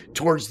there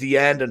towards the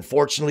end.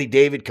 Unfortunately,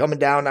 David coming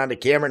down onto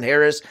Cameron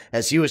Harris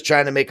as he was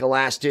trying to make a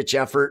last-ditch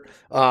effort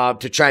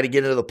to try to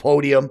get into the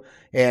podium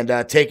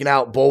and taking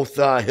out both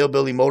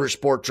Hillbilly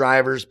Motorsport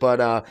drivers.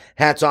 But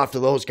hats off to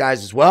those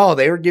guys as well.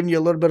 They were giving you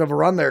a little bit of a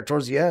run there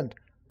towards the end.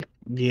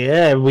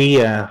 Yeah,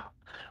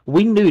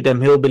 we knew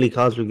them Hillbilly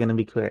cars were going to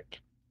be quick.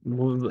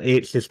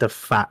 It's just a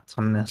fact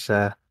on this.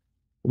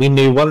 We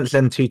knew once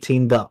them two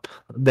teamed up,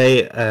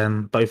 they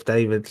both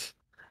Davids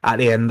at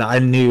the end, I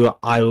knew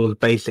I was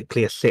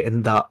basically a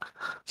sitting duck.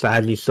 So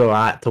as you saw,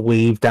 I had to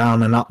weave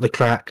down and up the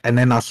track, and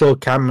then I saw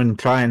Cameron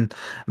try and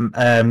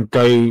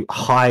go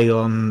high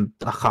on,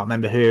 I can't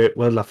remember who it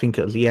was, I think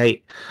it was the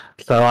 8.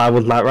 So I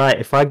was like, right,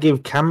 if I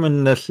give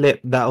Cameron the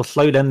slip, that'll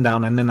slow them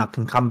down, and then I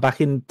can come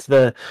back into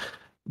the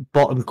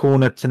bottom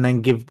corner to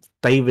then give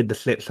David the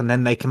slips, and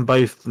then they can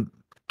both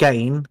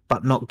gain,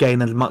 but not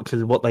gain as much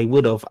as what they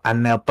would have,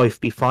 and they'll both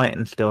be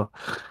fighting still,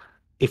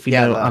 if you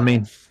know what I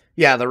mean.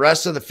 Yeah, the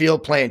rest of the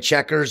field playing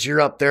checkers. You're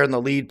up there in the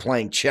lead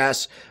playing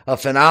chess. A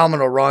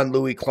phenomenal run,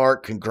 Louis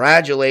Clark.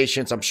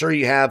 Congratulations. I'm sure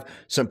you have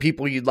some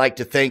people you'd like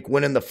to thank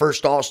winning the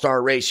first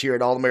All-Star race here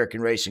at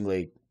All-American Racing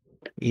League.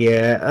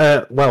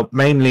 Yeah, well,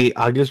 mainly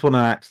I just want to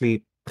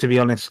actually, to be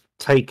honest,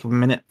 take a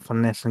minute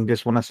from this and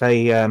just want to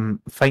say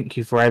thank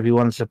you for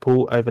everyone's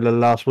support over the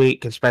last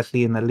week,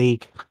 especially in the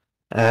league.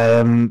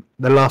 The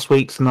last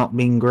week's not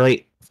been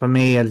great for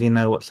me, as you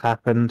know what's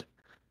happened.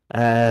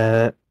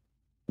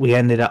 We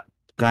ended up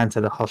going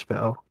to the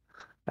hospital.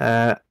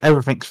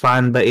 Everything's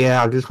fine, but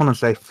yeah, I just want to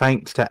say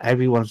thanks to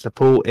everyone's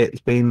support.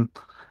 It's been,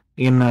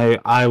 you know,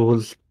 I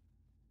was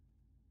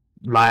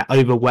like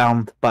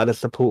overwhelmed by the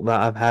support that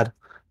I've had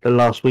the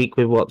last week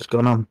with what's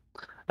gone on.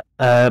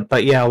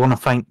 But yeah, I want to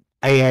thank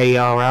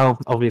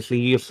AARL, obviously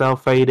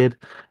yourself, Faded,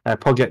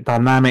 Project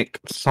Dynamic,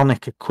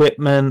 Sonic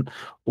Equipment,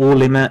 All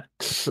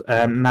Limits,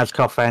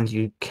 NASCAR Fans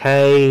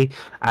UK,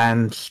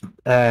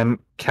 and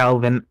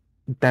Calvin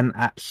Dent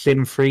at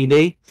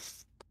Sim3D.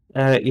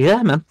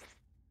 Yeah, man.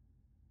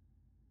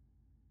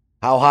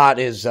 How hot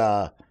is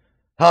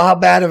how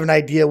bad of an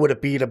idea would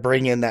it be to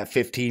bring in that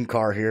 15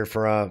 car here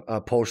for a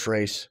post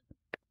race?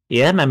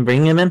 Yeah, man,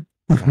 bring him in.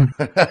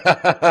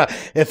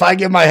 If I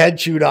get my head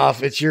chewed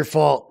off, it's your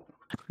fault.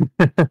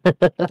 All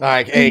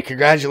right, hey,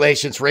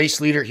 congratulations, race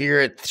leader here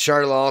at the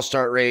Charlotte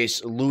All-Star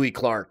Race, Louis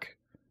Clark.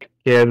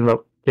 Yeah,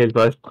 cheers,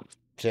 boys.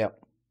 Yeah.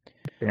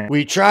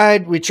 We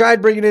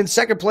tried bringing in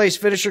second place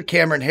finisher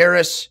Cameron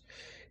Harris.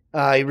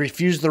 He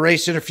refused the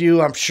race interview.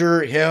 I'm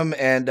sure him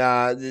and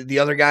the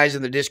other guys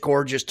in the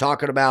Discord just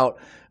talking about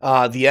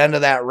the end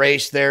of that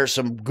race there.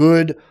 Some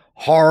good,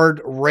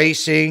 hard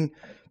racing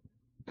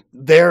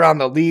there on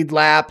the lead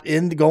lap,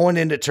 going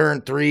into turn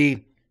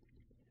 3.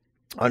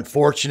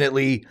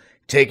 Unfortunately,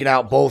 taking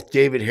out both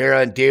David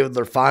Hera and David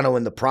Lorfano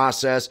in the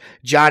process.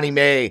 Johnny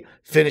May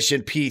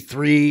finishing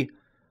P3. A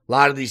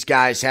lot of these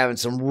guys having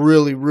some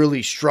really,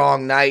 really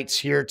strong nights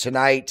here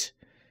tonight.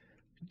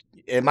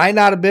 It might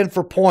not have been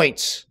for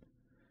points,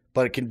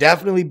 but it can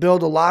definitely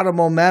build a lot of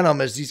momentum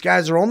as these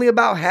guys are only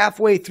about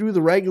halfway through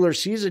the regular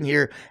season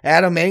here.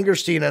 Adam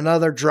Angerstein,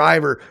 another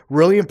driver,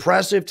 really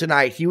impressive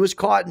tonight. He was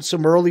caught in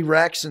some early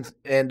wrecks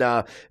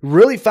and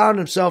really found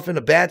himself in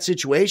a bad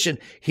situation.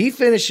 He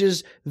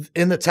finishes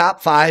in the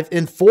top 5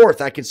 in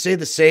 4th. I can say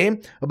the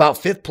same about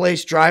 5th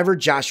place driver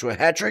Joshua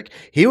Hetrick.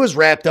 He was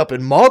wrapped up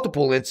in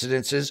multiple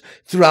incidences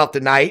throughout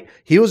the night.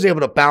 He was able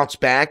to bounce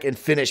back and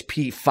finish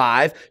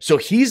P5, so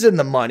he's in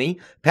the money.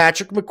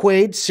 Patrick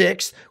McQuaid,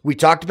 6th. We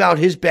talked about about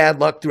his bad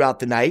luck throughout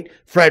the night.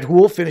 Fred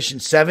Houle finishing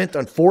 7th.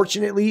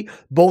 Unfortunately,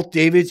 both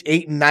Davids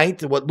 8th and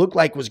 9th, and what looked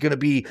like was going to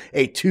be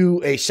a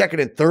 2nd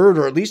and 3rd,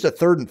 or at least a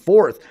 3rd and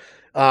 4th.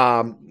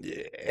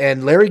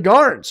 And Larry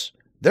Garnes,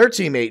 their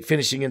teammate,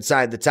 finishing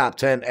inside the top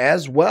 10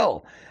 as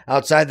well.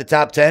 Outside the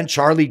top 10,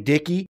 Charlie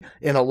Dickey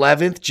in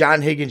 11th,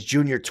 John Higgins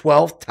Jr.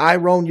 12th,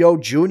 Tyrone Yo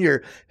Jr.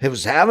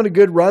 was having a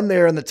good run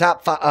there in the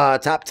top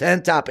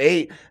 10, top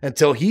 8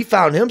 until he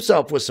found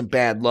himself with some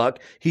bad luck.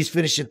 He's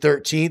finishing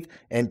 13th,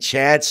 and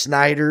Chad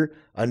Snyder,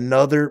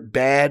 another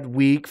bad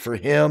week for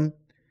him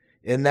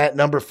in that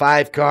number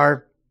 5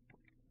 car.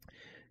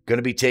 Going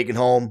to be taking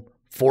home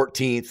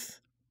 14th,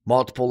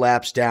 multiple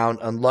laps down.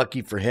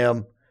 Unlucky for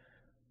him,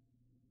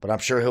 but I'm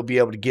sure he'll be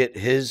able to get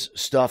his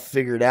stuff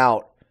figured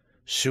out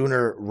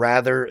sooner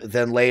rather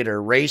than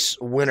later. Race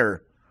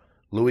winner,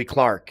 Louis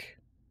Clark.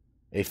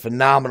 A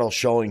phenomenal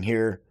showing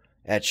here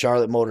at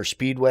Charlotte Motor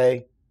Speedway.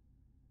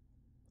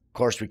 Of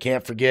course, we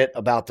can't forget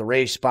about the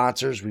race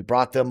sponsors. We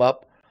brought them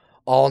up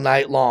all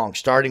night long,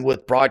 starting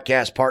with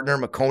broadcast partner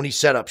McConey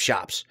Setup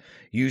Shops.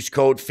 Use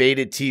code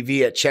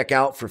FADEDTV at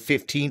checkout for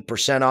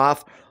 15%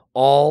 off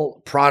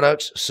all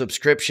products,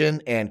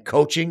 subscription, and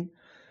coaching.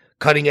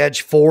 Cutting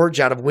Edge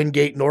Forge out of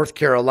Wingate, North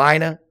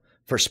Carolina,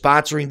 for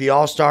sponsoring the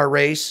All-Star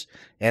Race.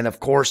 And,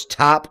 of course,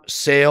 Top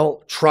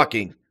Sail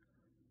Trucking,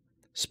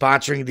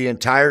 sponsoring the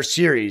entire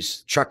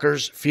series,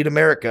 Truckers Feed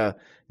America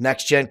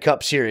Next Gen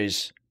Cup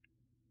Series,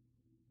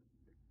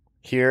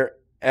 here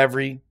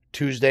every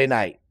Tuesday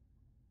night.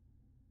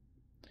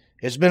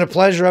 It's been a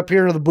pleasure up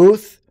here in the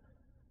booth.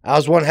 That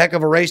was one heck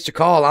of a race to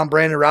call. I'm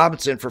Brandon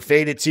Robinson for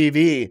Faded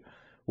TV.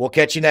 We'll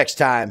catch you next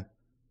time.